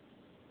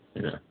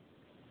 Yeah.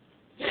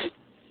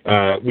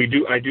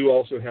 I do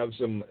also have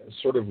some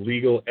sort of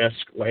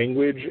legal-esque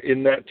language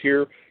in that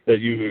tier that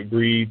you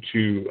agree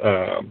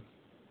to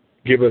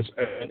give us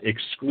an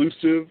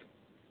exclusive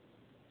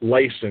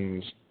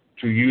license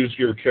to use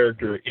your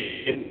character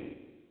in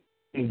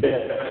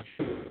the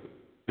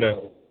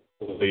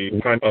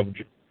kind of.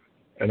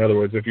 In other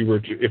words, if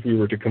we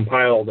were to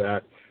compile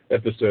that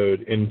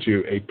episode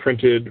into a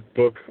printed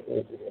book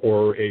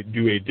or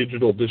do a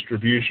digital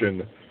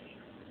distribution,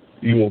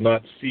 you will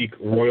not seek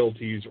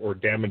royalties or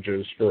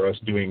damages for us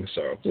doing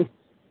so.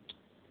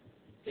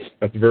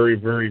 That's very,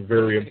 very,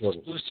 very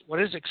important. What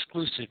does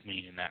exclusive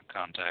mean in that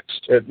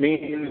context? It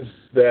means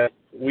that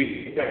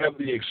we have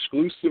the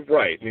exclusive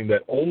right, meaning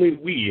that only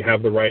we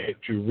have the right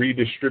to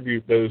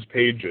redistribute those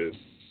pages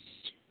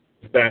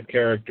with that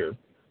character,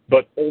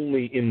 but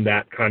only in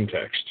that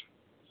context.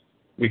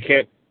 We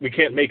can't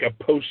make a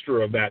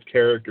poster of that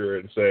character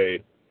and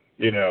say,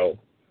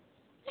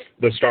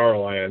 the Star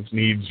Alliance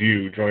needs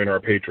you, join our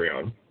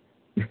Patreon.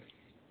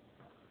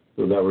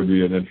 So that would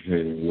be an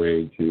entertaining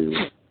way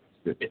to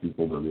get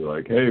people to be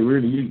like, hey,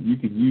 you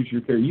could use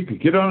your character, you could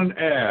get on an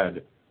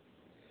ad.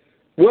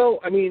 Well,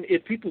 I mean,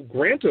 if people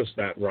grant us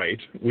that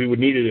right, we would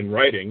need it in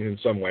writing in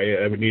some way.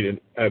 I would need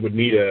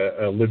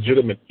a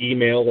legitimate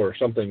email or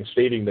something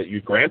stating that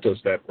you grant us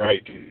that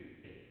right to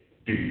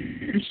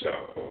do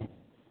so.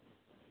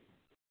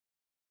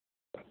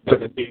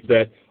 But it means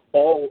that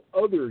all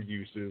other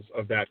uses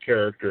of that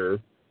character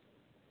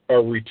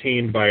are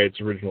retained by its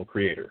original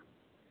creator.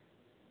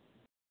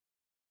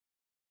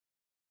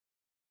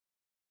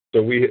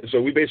 So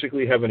we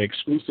basically have an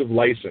exclusive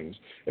license.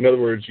 In other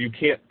words, you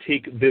can't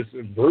take this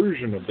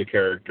version of the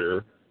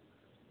character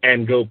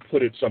and go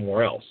put it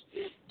somewhere else.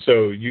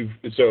 So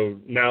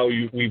now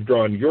we've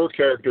drawn your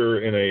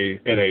character in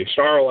a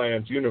Star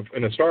Alliance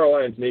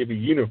Navy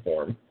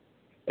uniform,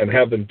 and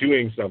have them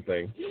doing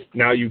something.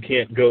 Now you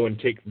can't go and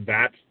take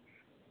that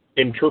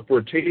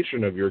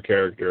interpretation of your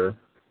character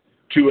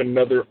to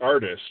another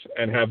artist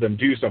and have them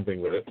do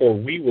something with it, or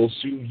we will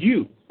sue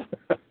you.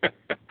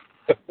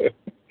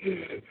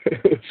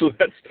 So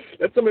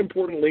that's some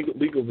important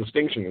legal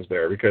distinctions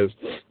there, because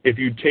if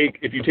you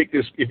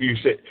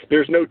say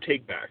there's no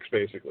takebacks,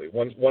 basically.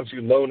 Once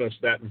you loan us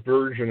that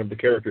version of the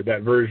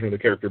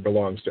character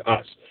belongs to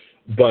us.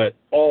 But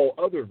all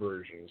other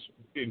versions,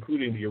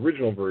 including the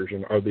original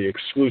version, are the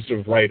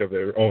exclusive right of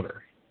their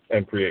owner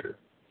and creator.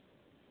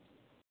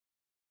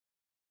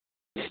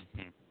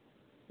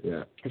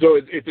 Yeah. So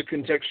it's a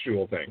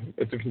contextual thing.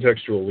 It's a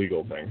contextual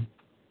legal thing.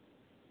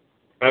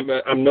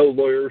 I'm no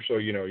lawyer, so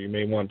you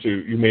may want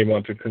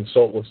to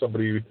consult with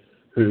somebody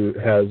who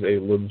has a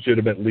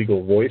legitimate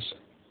legal voice.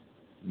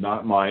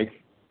 Not Mike.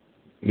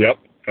 Yep,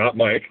 not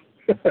Mike.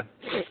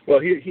 Well,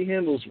 he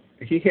handles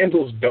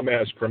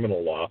dumbass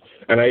criminal law,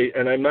 and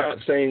I'm not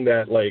saying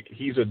that like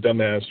he's a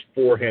dumbass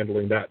for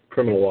handling that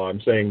criminal law.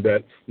 I'm saying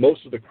that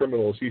most of the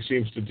criminals he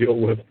seems to deal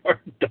with are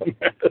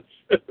dumbasses.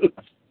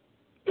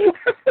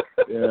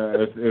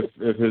 Yeah,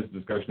 if his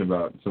discussion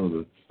about some of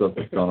the stuff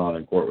that's gone on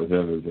in court with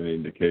him is any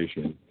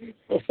indication.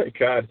 Oh my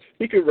God,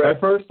 he could write. My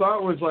first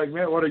thought was like,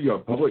 man, what are you, a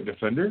public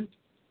defender?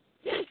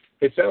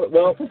 It sounds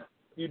well.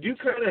 You do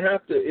kind of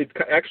have to. It's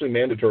actually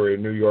mandatory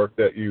in New York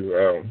that you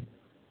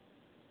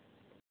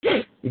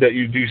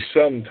do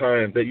some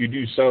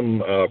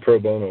pro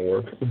bono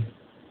work.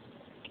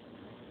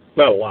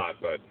 Not a lot,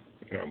 but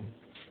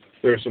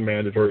there's some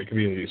mandatory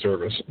community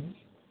service.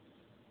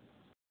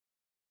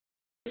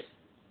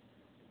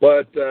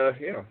 But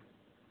yeah,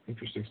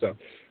 interesting stuff.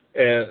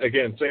 And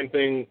again, same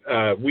thing.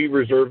 We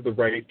reserve the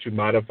right to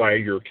modify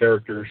your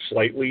character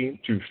slightly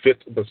to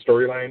fit the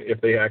storyline if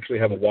they actually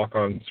have a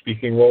walk-on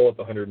speaking role at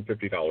the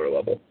 $150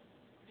 level.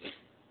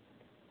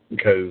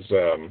 Because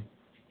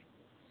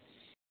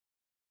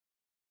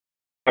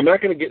I'm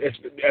not going to get,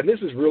 and this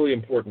is really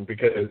important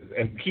because,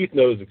 and Keith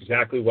knows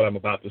exactly what I'm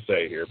about to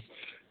say here.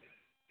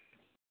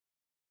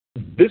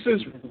 This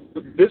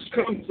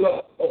comes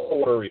up a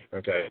worry,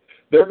 okay?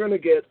 They're going to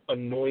get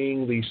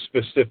annoyingly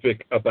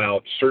specific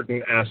about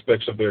certain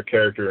aspects of their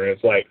character, and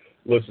it's like,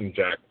 listen,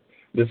 Jack,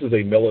 this is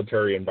a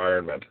military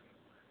environment,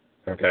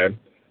 okay?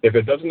 If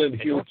it doesn't adhere...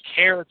 They don't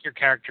care if your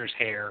character's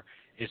hair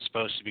is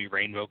supposed to be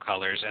rainbow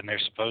colors, and they're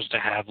supposed to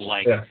have,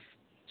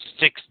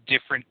 6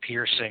 different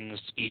piercings,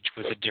 each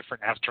with a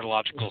different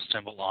astrological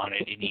symbol on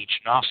it in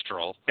each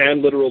nostril.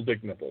 And literal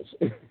dick nipples.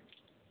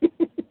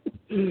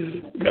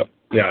 Yep.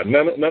 Yeah,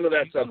 none of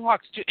that stuff.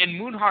 In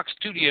Moonhawk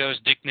Studios,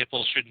 dick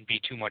nipples shouldn't be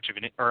too much of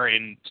an... Or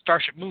in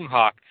Starship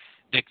Moonhawk,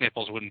 dick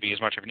nipples wouldn't be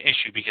as much of an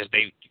issue because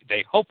they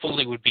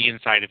hopefully would be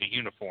inside of a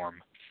uniform.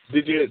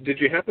 Did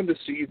you happen to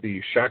see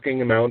the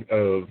shocking amount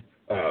of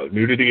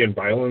nudity and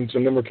violence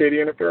in the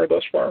Mercadian affair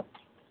thus far?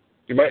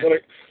 You might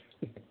want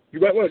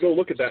to go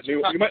look at that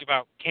new... Talking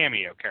about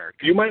cameo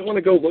characters. You might want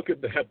to go look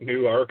at that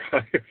new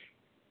archive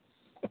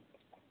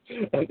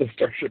on the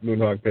Starship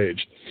Moonhawk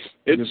page.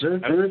 There's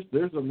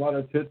a lot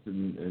of tits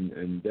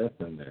and death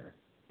in there.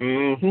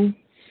 Mm-hmm.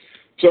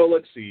 So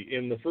let's see.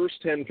 In the first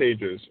 10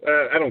 pages,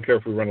 I don't care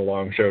if we run a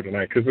long show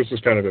tonight because this is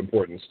kind of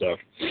important stuff.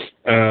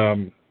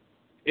 In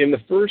the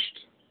first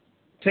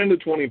 10 to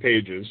 20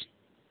 pages,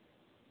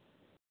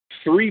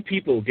 3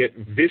 people get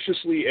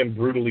viciously and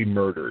brutally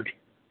murdered.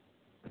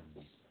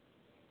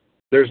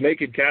 There's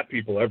naked cat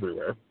people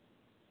everywhere.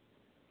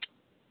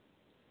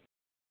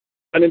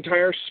 An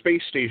entire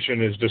space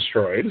station is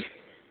destroyed.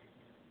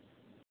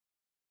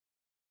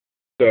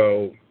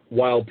 So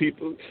while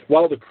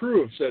the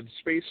crew of said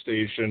space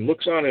station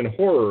looks on in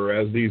horror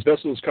as these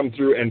vessels come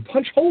through and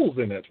punch holes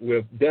in it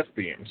with death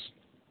beams.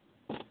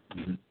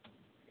 Mm-hmm.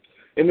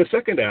 In the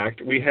second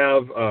act, we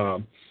have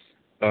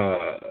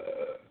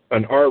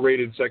an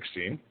R-rated sex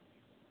scene,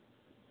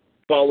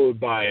 followed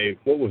by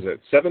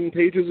 7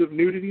 pages of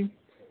nudity.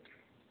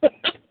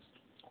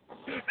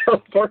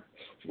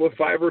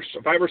 5 or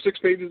 6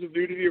 pages of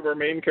nudity of our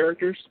main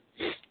characters.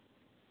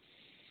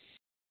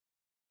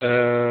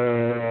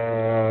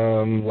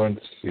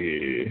 Let's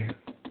see.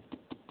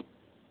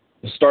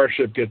 The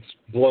starship gets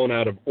blown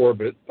out of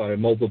orbit by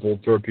multiple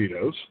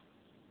torpedoes.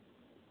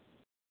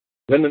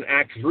 Then in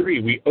Act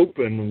 3, we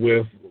open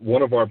with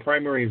one of our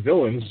primary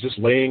villains just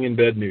laying in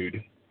bed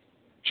nude.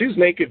 She's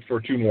naked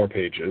for 2 more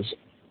pages.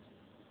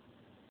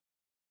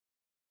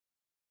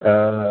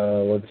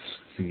 Let's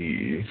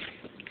see.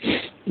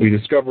 We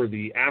discover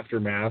the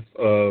aftermath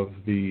of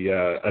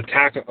the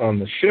attack on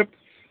the ship,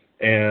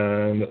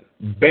 and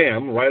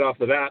bam, right off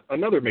the bat,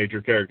 another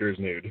major character is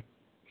nude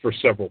for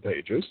several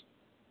pages.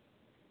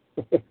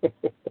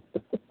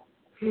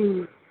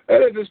 And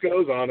it just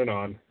goes on and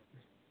on.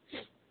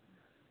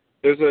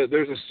 There's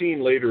a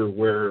scene later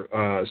where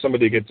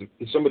somebody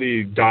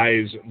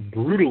dies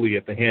brutally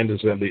at the hands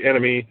of the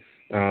enemy.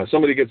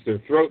 Somebody gets their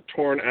throat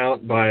torn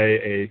out by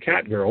a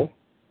cat girl,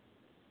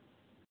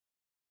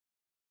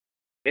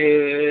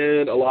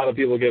 and a lot of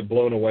people get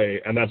blown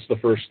away, and that's the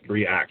first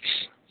 3 acts.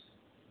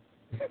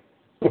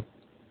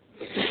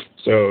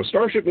 So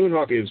Starship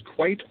Moonhawk is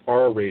quite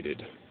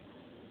R-rated.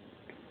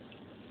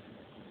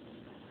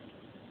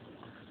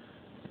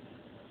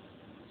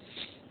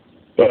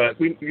 But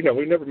we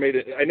never made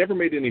it. I never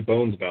made any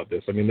bones about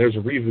this. I mean, there's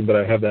a reason that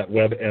I have that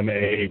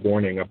WebMA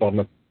warning up on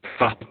the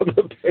top of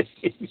the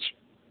page.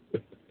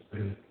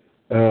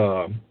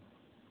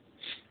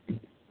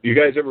 You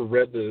guys ever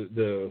read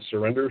the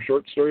Surrender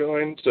short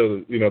storyline?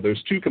 So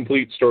there's 2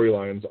 complete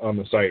storylines on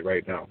the site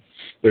right now.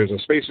 There's a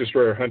Space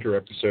Destroyer Hunter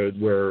episode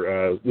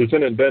where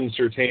Lieutenant Ben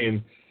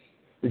Sertain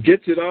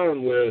gets it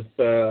on with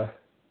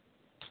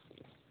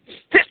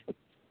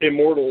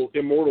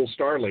Immortal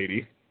Star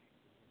Lady.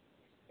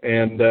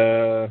 And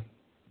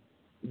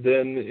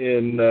then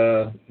in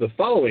the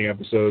following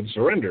episode,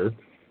 Surrender,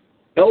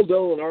 El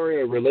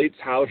Delinaria relates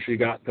how she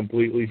got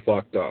completely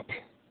fucked up.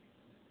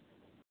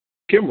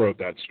 Kim wrote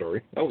that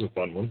story. That was a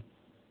fun one.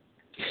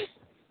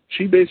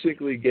 She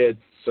basically gets,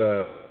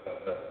 I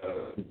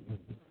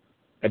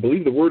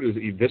believe the word is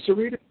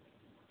eviscerated,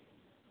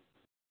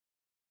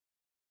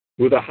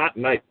 with a hot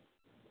knife.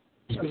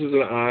 Loses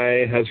an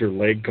eye, has her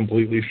leg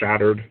completely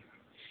shattered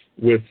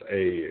with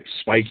a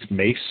spiked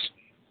mace.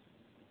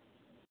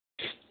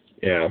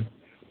 Yeah.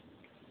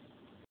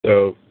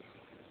 So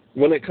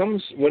when it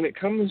comes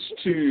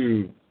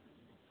to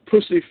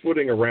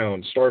pussyfooting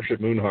around,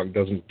 Starship Moonhawk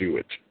doesn't do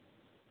it.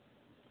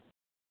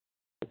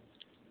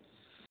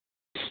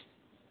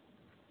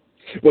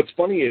 What's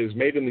funny is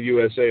Made in the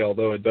USA,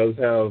 although it does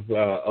have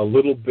a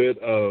little bit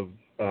of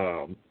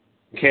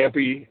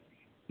campy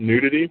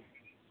nudity,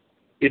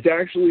 it's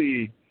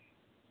actually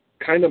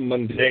kind of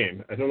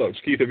mundane. I don't know.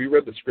 Keith, have you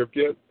read the script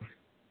yet?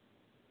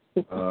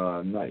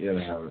 Not yet,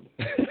 I haven't.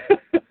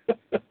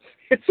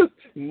 It's a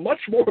much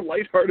more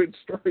lighthearted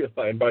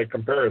storyline by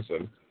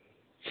comparison.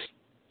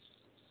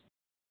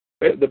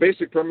 The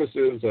basic premise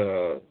is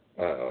a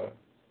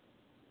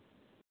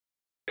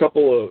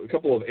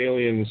couple of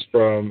aliens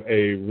from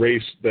a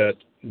race that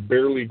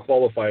barely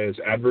qualify as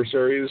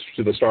adversaries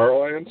to the Star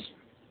Alliance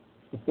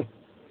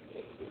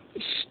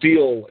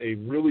steal a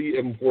really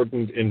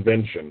important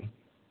invention,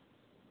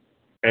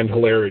 and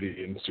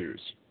hilarity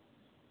ensues.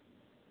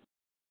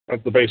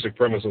 That's the basic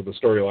premise of the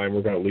storyline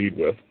we're going to lead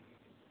with.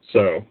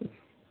 So,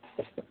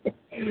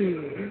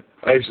 and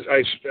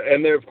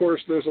there, of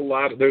course, there's a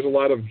lot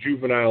of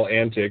juvenile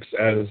antics,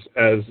 as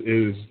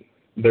is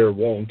their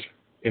wont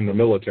in the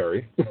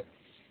military.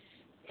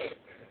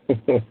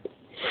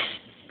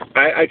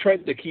 I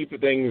tried to keep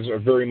things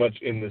very much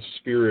in the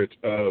spirit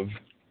of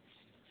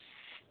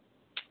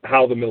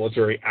how the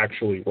military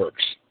actually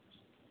works,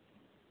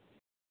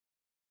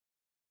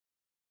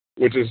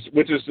 which is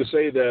to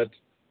say that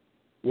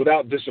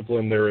without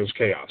discipline there is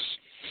chaos.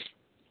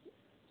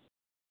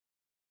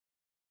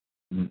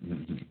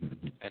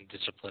 And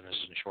discipline is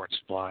in short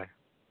supply.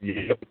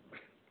 Yep.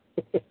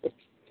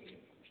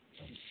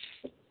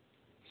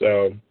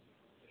 So,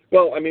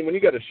 well, I mean, when you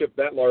got a ship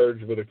that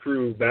large with a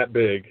crew that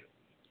big,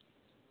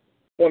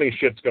 funny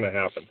shit's going to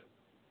happen.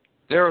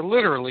 There are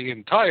literally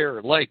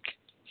entire,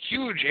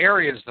 huge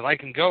areas that I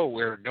can go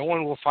where no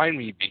one will find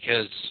me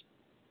because,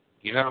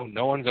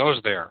 no one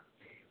goes there.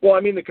 Well, I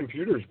mean, the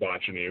computer's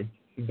watching you,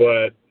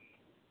 but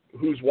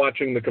who's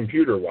watching the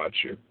computer watch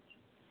you?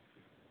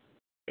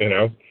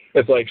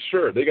 It's like,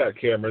 sure, they got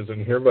cameras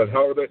in here, but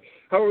how are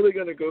they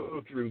going to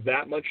go through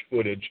that much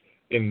footage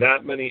in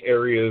that many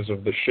areas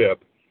of the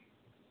ship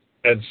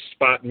and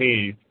spot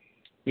me,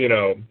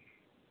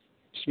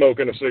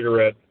 smoking a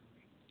cigarette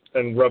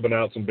and rubbing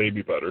out some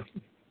baby butter?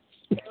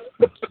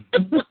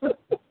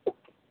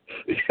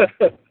 Yeah.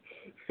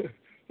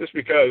 Just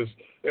because,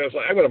 it's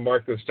like, I'm going to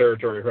mark this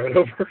territory right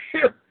over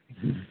here.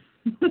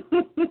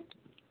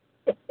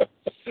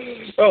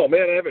 Oh,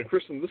 man, I haven't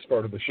christened this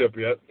part of the ship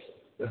yet.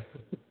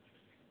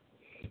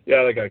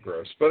 Yeah, that got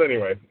gross. But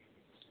anyway,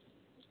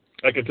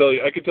 I could tell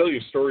you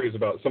stories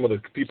about some of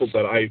the people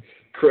that I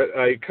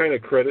kind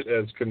of credit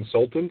as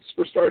consultants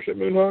for Starship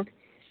Moonhawk,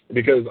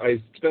 because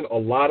I spent a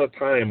lot of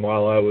time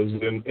while I was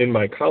in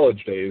my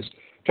college days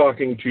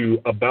talking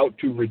to about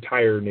to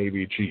retire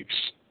Navy chiefs.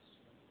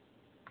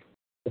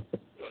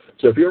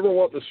 So if you ever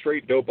want the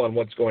straight dope on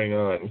what's going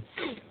on,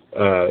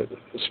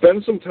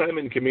 spend some time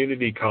in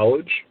community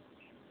college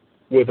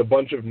with a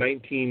bunch of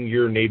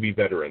 19-year Navy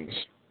veterans.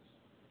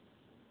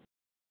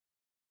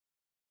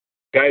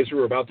 Guys who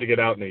are about to get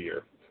out in a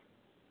year.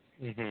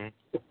 Mm-hmm.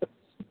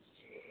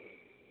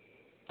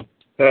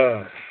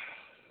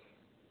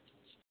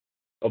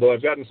 Although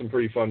I've gotten some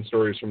pretty fun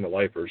stories from the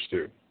lifers,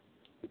 too.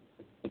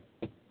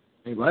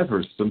 Hey,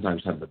 lifers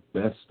sometimes have the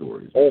best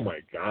stories. Oh, my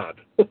God.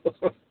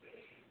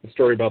 The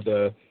story about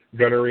the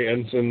gunnery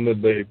ensign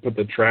that they put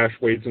the trash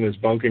weights in his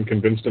bunk and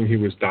convinced him he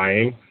was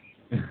dying.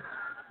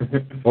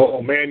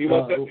 Oh, man, you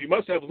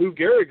must have Lou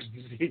Gehrig's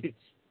disease.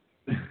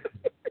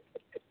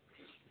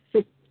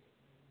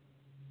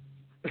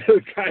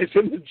 The guys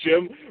in the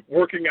gym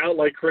working out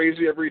like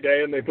crazy every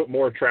day, and they put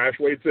more trash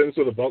weights in,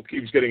 so the belt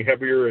keeps getting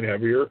heavier and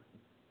heavier.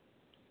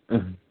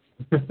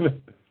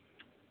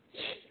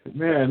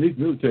 Man, these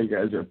military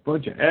guys are a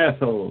bunch of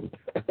assholes.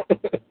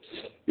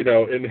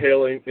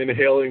 Inhaling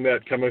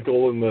that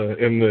chemical in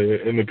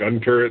the gun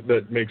turret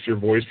that makes your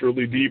voice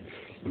really deep.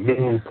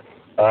 Luke,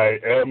 I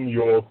am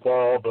your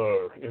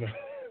father.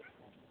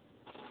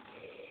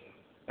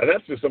 And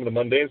that's just some of the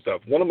mundane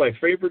stuff. One of my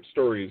favorite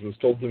stories was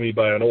told to me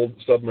by an old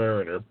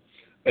submariner,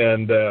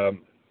 and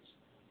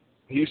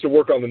he used to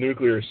work on the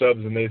nuclear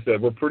subs, and they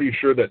said, we're pretty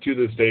sure that to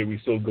this day we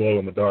still glow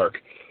in the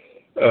dark,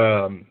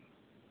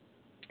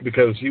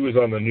 because he was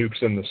on the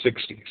nukes in the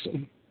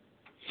 60s.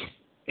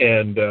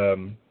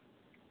 And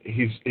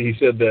he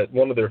said that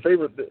one of their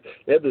favorite,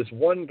 they had this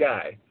one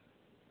guy,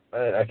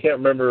 I can't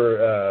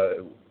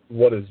remember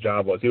what his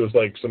job was. He was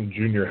like some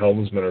junior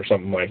helmsman or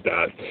something like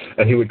that,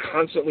 and he would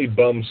constantly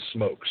bum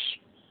smokes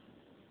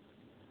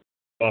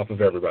off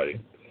of everybody.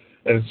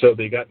 And so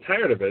they got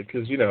tired of it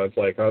because, it's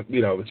like,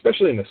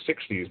 especially in the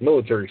 60s,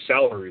 military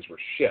salaries were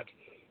shit.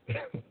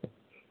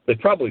 They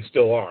probably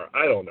still are.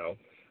 I don't know.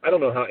 I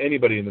don't know how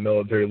anybody in the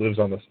military lives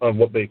on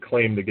what they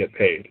claim to get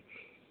paid,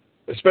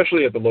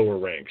 especially at the lower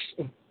ranks.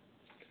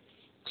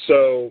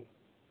 So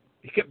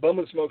he kept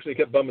bumming smokes and he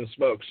kept bumming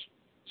smokes.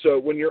 So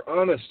when you're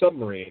on a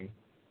submarine,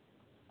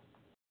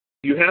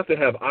 you have to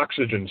have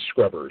oxygen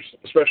scrubbers,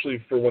 especially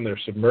for when they're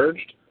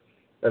submerged.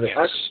 And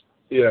yes.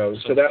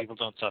 So that people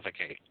don't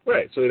suffocate.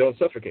 Right, so they don't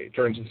suffocate.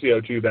 Turns the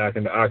CO2 back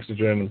into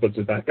oxygen and puts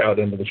it back out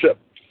into the ship.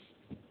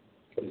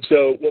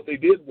 So what they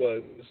did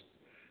was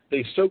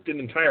they soaked an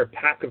entire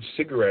pack of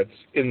cigarettes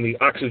in the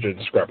oxygen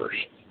scrubbers.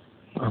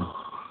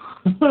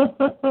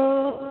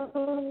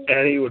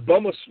 And he would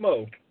bum a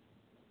smoke,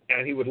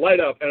 and he would light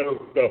up, and it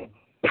would go,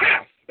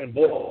 paf, and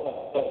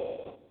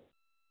blow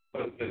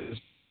up his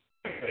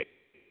face.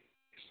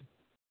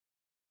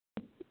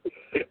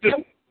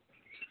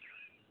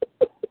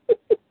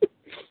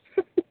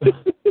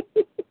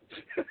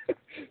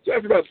 So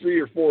after about 3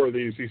 or 4 of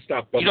these, he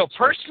stopped bumming.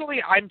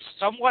 Personally, I'm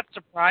somewhat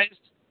surprised.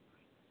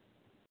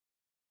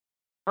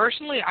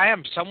 Personally, I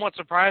am somewhat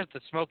surprised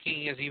that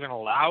smoking is even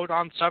allowed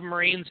on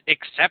submarines,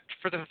 except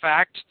for the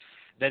fact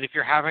that if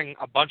you're having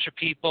a bunch of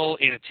people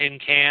in a tin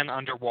can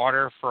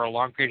underwater for a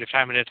long period of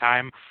time at a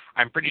time,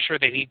 I'm pretty sure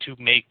they need to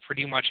make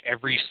pretty much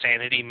every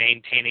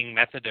sanity-maintaining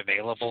method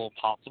available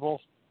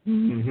possible.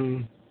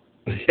 Mm-hmm.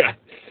 Yeah.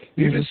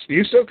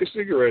 You soak a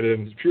cigarette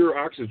in pure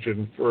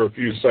oxygen for a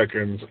few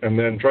seconds and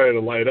then try to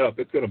light up,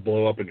 it's going to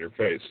blow up in your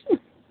face.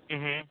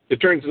 Mm-hmm. It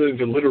turns it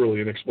into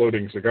literally an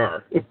exploding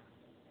cigar.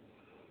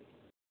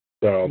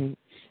 So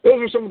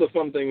those are some of the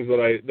fun things that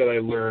I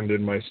learned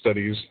in my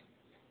studies.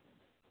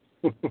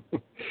 And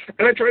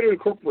I try to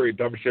incorporate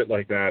dumb shit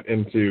like that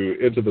into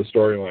the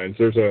storylines.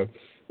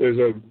 There's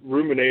a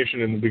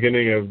rumination in the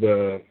beginning of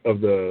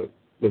the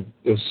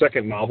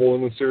second novel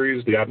in the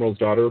series, The Admiral's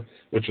Daughter,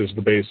 which is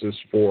the basis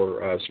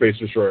for Space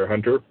Destroyer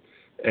Hunter.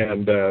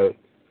 And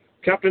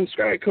Captain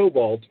Sky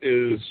Cobalt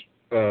is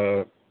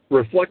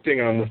reflecting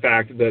on the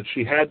fact that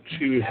she had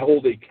to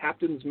hold a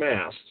captain's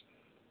mast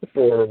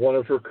for one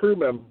of her crew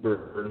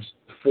members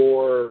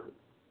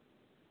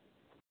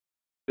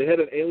they had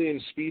an alien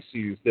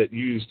species that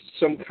used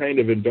some kind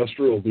of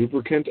industrial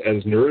lubricant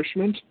as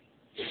nourishment,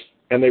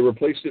 and they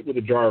replaced it with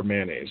a jar of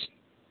mayonnaise.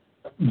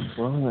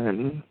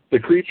 Fun. The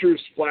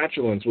creature's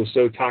flatulence was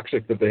so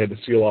toxic that they had to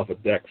seal off a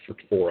deck for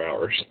 4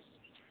 hours.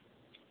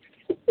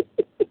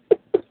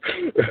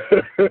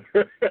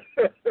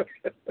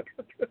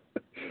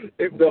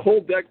 The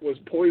whole deck was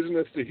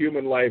poisonous to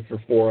human life for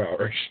 4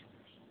 hours.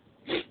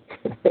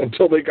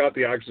 Until they got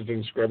the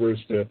oxygen scrubbers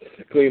to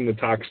clean the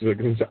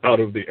toxins out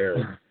of the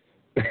air.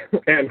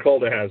 And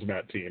called a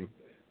hazmat team.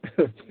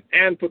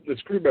 And put this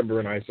crew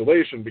member in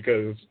isolation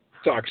because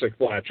toxic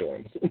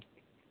flatulence.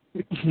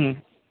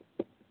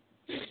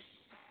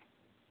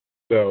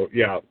 So,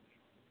 yeah,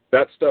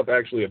 that stuff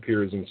actually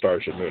appears in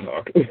Starship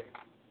Moonhawk.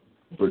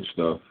 Which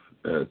stuff?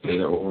 Say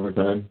that one more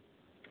time.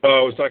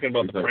 I was talking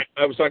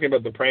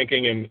about the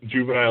pranking and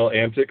juvenile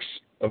antics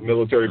of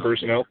military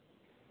personnel.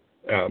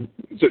 So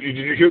did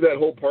you hear that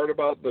whole part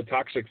about the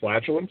toxic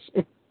flatulence?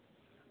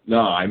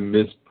 No, I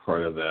missed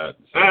part of that.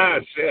 So.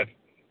 Shit.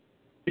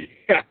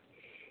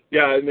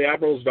 Yeah. In The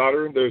Admiral's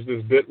Daughter, there's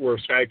this bit where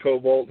Sky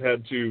Cobalt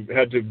had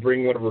to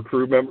bring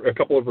a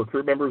couple of her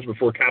crew members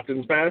before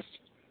captain's mast,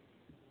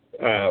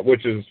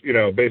 which is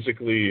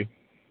basically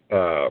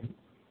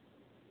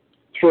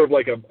sort of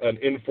like an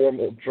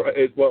informal.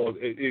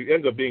 It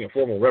ends up being a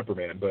formal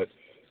reprimand, but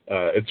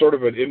it's sort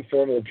of an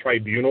informal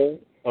tribunal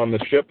on the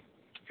ship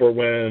for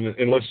when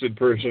enlisted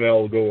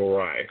personnel go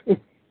awry.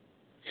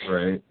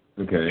 Right.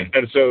 Okay.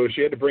 And so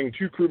she had to bring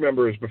 2 crew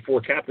members before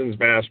captain's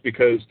mast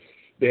because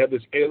they had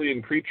this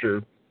alien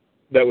creature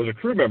that was a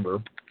crew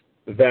member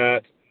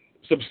that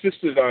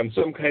subsisted on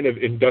some kind of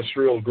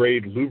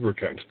industrial-grade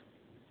lubricant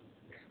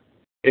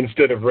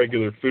instead of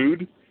regular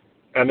food,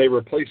 and they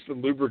replaced the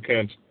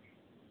lubricant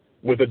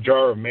with a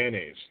jar of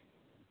mayonnaise.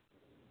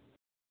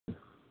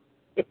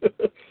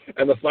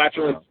 and the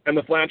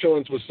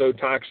flatulence was so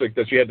toxic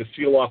that she had to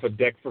seal off a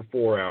deck for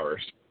 4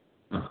 hours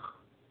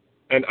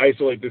and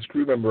isolate this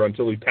crew member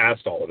until he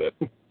passed all of it.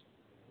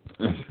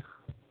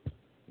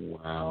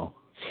 Wow.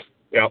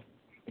 Yep.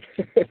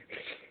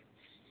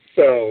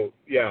 So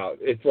yeah,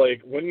 it's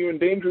like when you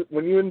endanger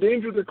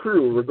the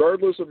crew,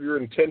 regardless of your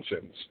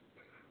intentions,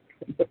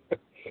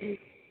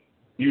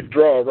 you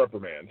draw a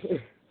reprimand.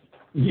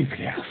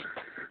 Yeah.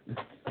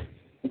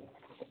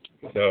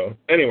 So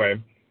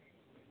anyway,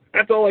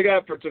 that's all I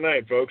got for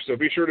tonight, folks. So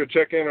be sure to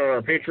check in on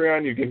our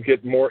Patreon. You can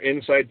get more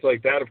insights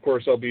like that. Of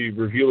course, I'll be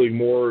revealing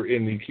more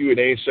in the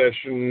Q&A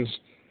sessions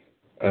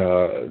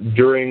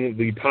during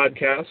the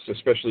podcast,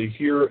 especially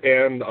here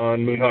and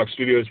on Moonhawk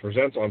Studios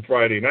Presents on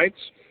Friday nights.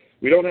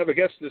 We don't have a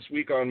guest this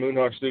week on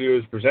Moonhawk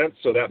Studios Presents,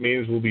 so that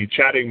means we'll be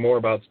chatting more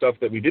about stuff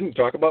that we didn't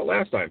talk about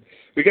last time.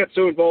 We got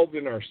so involved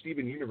in our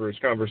Steven Universe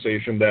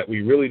conversation that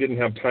we really didn't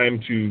have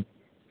time to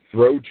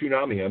throw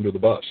Toonami under the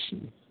bus.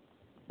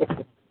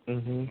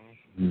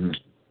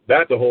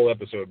 That's a whole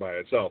episode by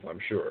itself, I'm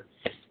sure.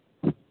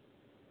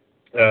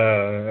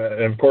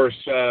 And of course,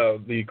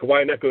 the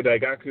Kawaii Neko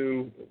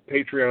Daigaku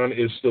Patreon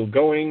is still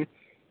going.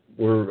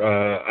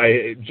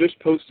 I just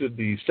posted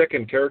the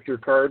second character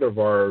card of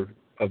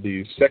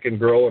the second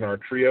girl in our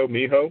trio,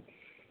 Miho,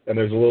 and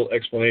there's a little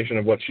explanation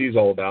of what she's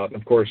all about. And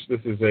of course, this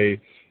is a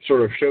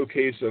sort of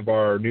showcase of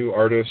our new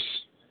artist's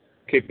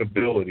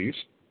capabilities.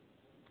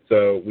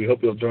 So we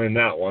hope you'll join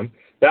that one.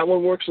 That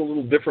one works a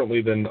little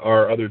differently than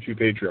our other two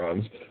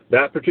Patreons.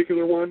 That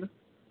particular one,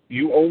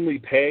 you only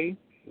pay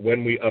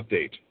when we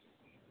update.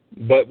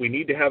 But we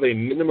need to have a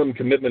minimum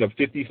commitment of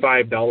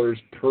 $55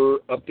 per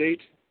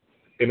update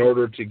in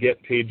order to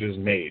get pages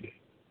made.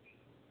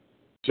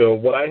 So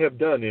what I have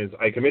done is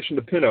I commissioned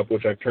a pinup,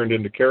 which I've turned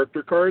into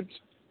character cards.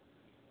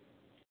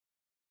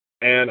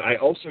 And I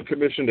also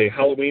commissioned a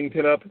Halloween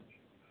pinup,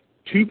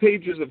 2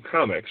 pages of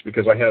comics,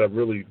 because I had a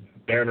really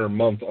banner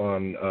month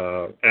on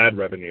ad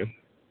revenue.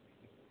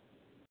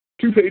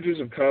 2 pages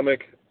of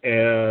comic,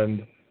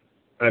 and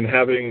I'm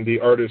having the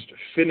artist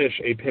finish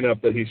a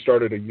pinup that he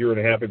started a year and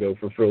a half ago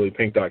for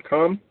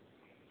frillypink.com.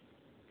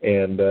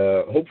 And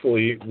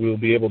hopefully we'll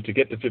be able to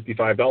get to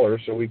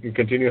 $55 so we can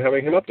continue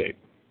having him update.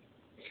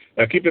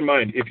 Now keep in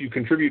mind, if you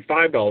contribute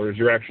 $5,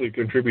 you're actually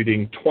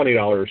contributing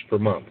 $20 per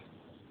month.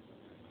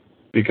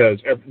 Because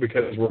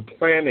we're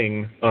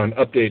planning on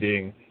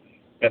updating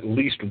at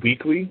least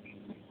weekly.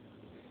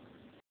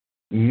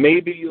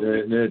 Maybe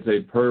it's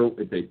a per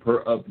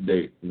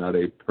update, not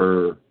a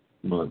per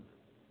month.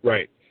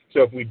 Right.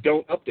 So if we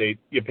don't update,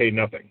 you pay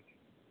nothing.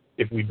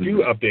 If we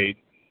do update,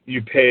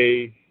 you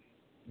pay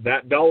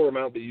that dollar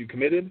amount that you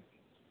committed,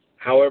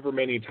 however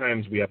many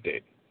times we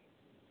update.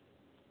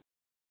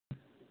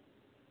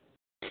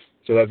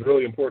 So that's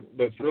really important.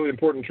 That's really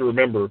important to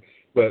remember.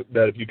 That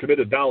if you commit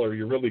 $1,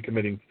 you're really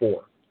committing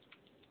 4,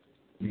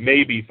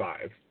 maybe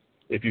 5.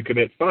 If you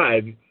commit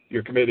 5,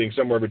 you're committing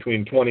somewhere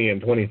between 20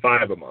 and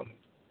 25 a month.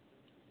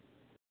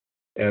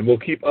 And we'll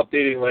keep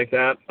updating like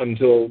that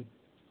until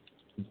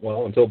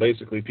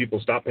basically people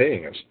stop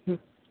paying us.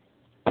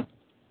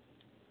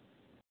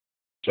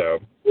 So,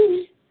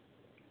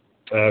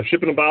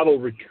 Ship in a Bottle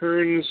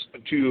returns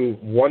to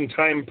 1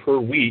 time per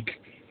week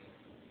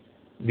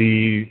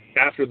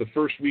after the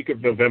first week of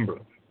November.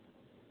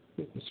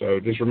 So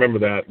just remember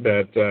that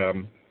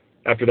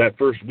after that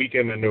first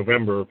weekend in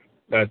November,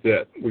 that's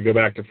it. We go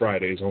back to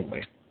Fridays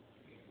only.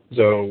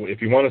 So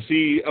if you want to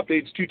see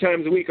updates 2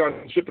 times a week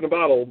on Ship in a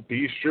Bottle,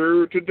 be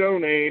sure to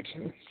donate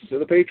to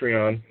the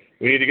Patreon.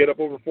 We need to get up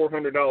over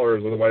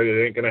 $400, otherwise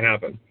it ain't going to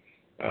happen.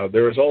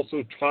 There is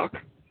also talk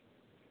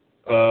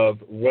of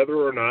whether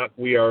or not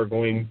we are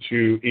going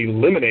to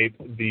eliminate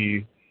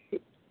the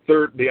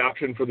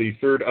option for the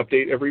 3rd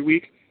update every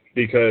week,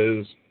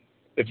 because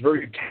it's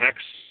very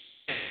taxing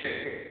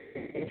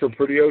for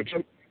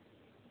Pretty-Ocha.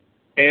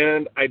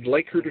 And I'd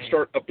like her to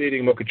start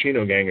updating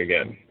Mochaccino Gang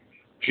again.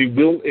 She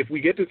will, if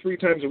we get to 3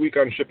 times a week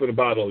on Ship in a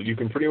Bottle, you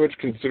can pretty much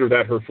consider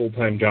that her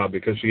full-time job,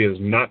 because she is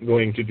not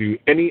going to do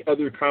any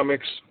other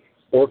comics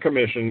or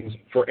commissions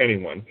for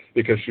anyone,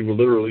 because she will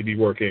literally be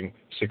working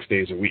 6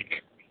 days a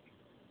week.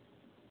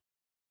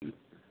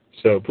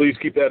 So please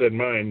keep that in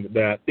mind,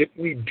 that if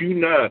we do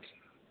not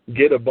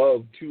get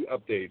above 2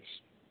 updates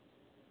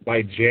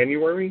by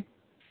January,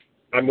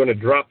 I'm going to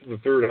drop the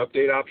 3rd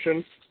update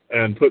option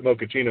and put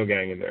Mochaccino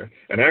Gang in there.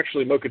 And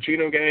actually,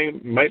 Mochaccino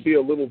Gang might be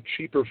a little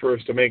cheaper for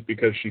us to make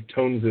because she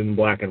tones in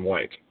black and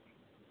white.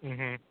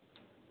 Mm-hmm.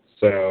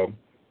 So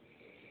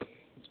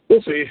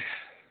we'll see.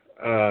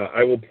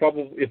 I will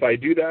probably, if I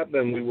do that,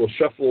 then we will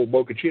shuffle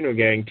Mochaccino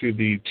Gang to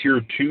the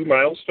Tier 2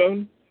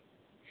 milestone,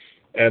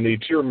 and the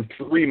Tier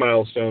 3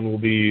 milestone will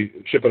be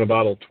Ship in a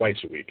Bottle twice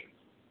a week.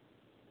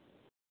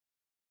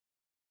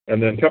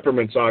 And then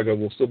Peppermint Saga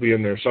will still be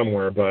in there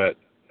somewhere, but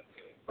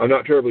I'm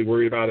not terribly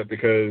worried about it,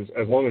 because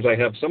as long as I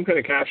have some kind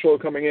of cash flow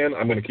coming in,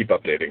 I'm going to keep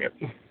updating it.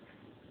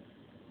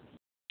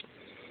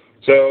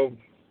 So,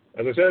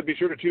 as I said, be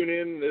sure to tune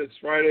in this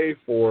Friday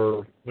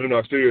for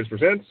Moonhawk Studios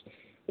Presents.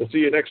 We'll see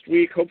you next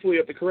week, hopefully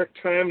at the correct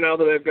time, now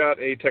that I've got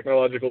a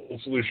technological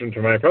solution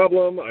to my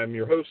problem. I'm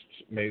your host,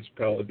 Mace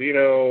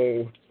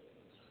Palladino.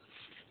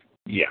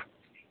 Yeah.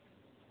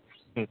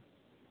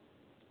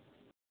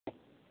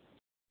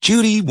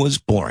 Judy was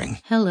boring.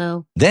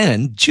 Hello.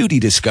 Then Judy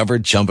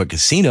discovered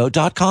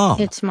ChumbaCasino.com.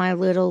 It's my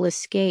little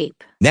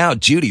escape. Now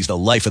Judy's the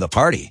life of the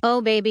party.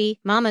 Oh, baby,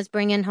 mama's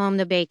bringing home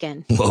the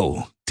bacon.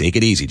 Whoa, take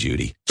it easy,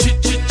 Judy.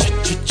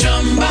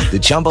 The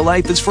Chumba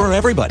life is for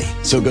everybody.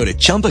 So go to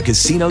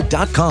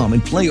ChumbaCasino.com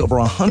and play over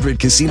 100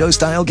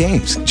 casino-style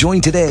games. Join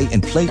today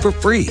and play for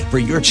free for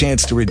your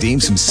chance to redeem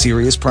some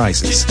serious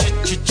prizes.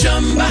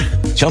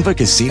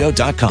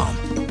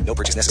 ChumbaCasino.com. No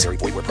purchase necessary.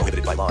 Void where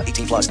prohibited by law.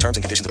 18 plus terms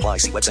and conditions apply.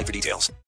 See website for details.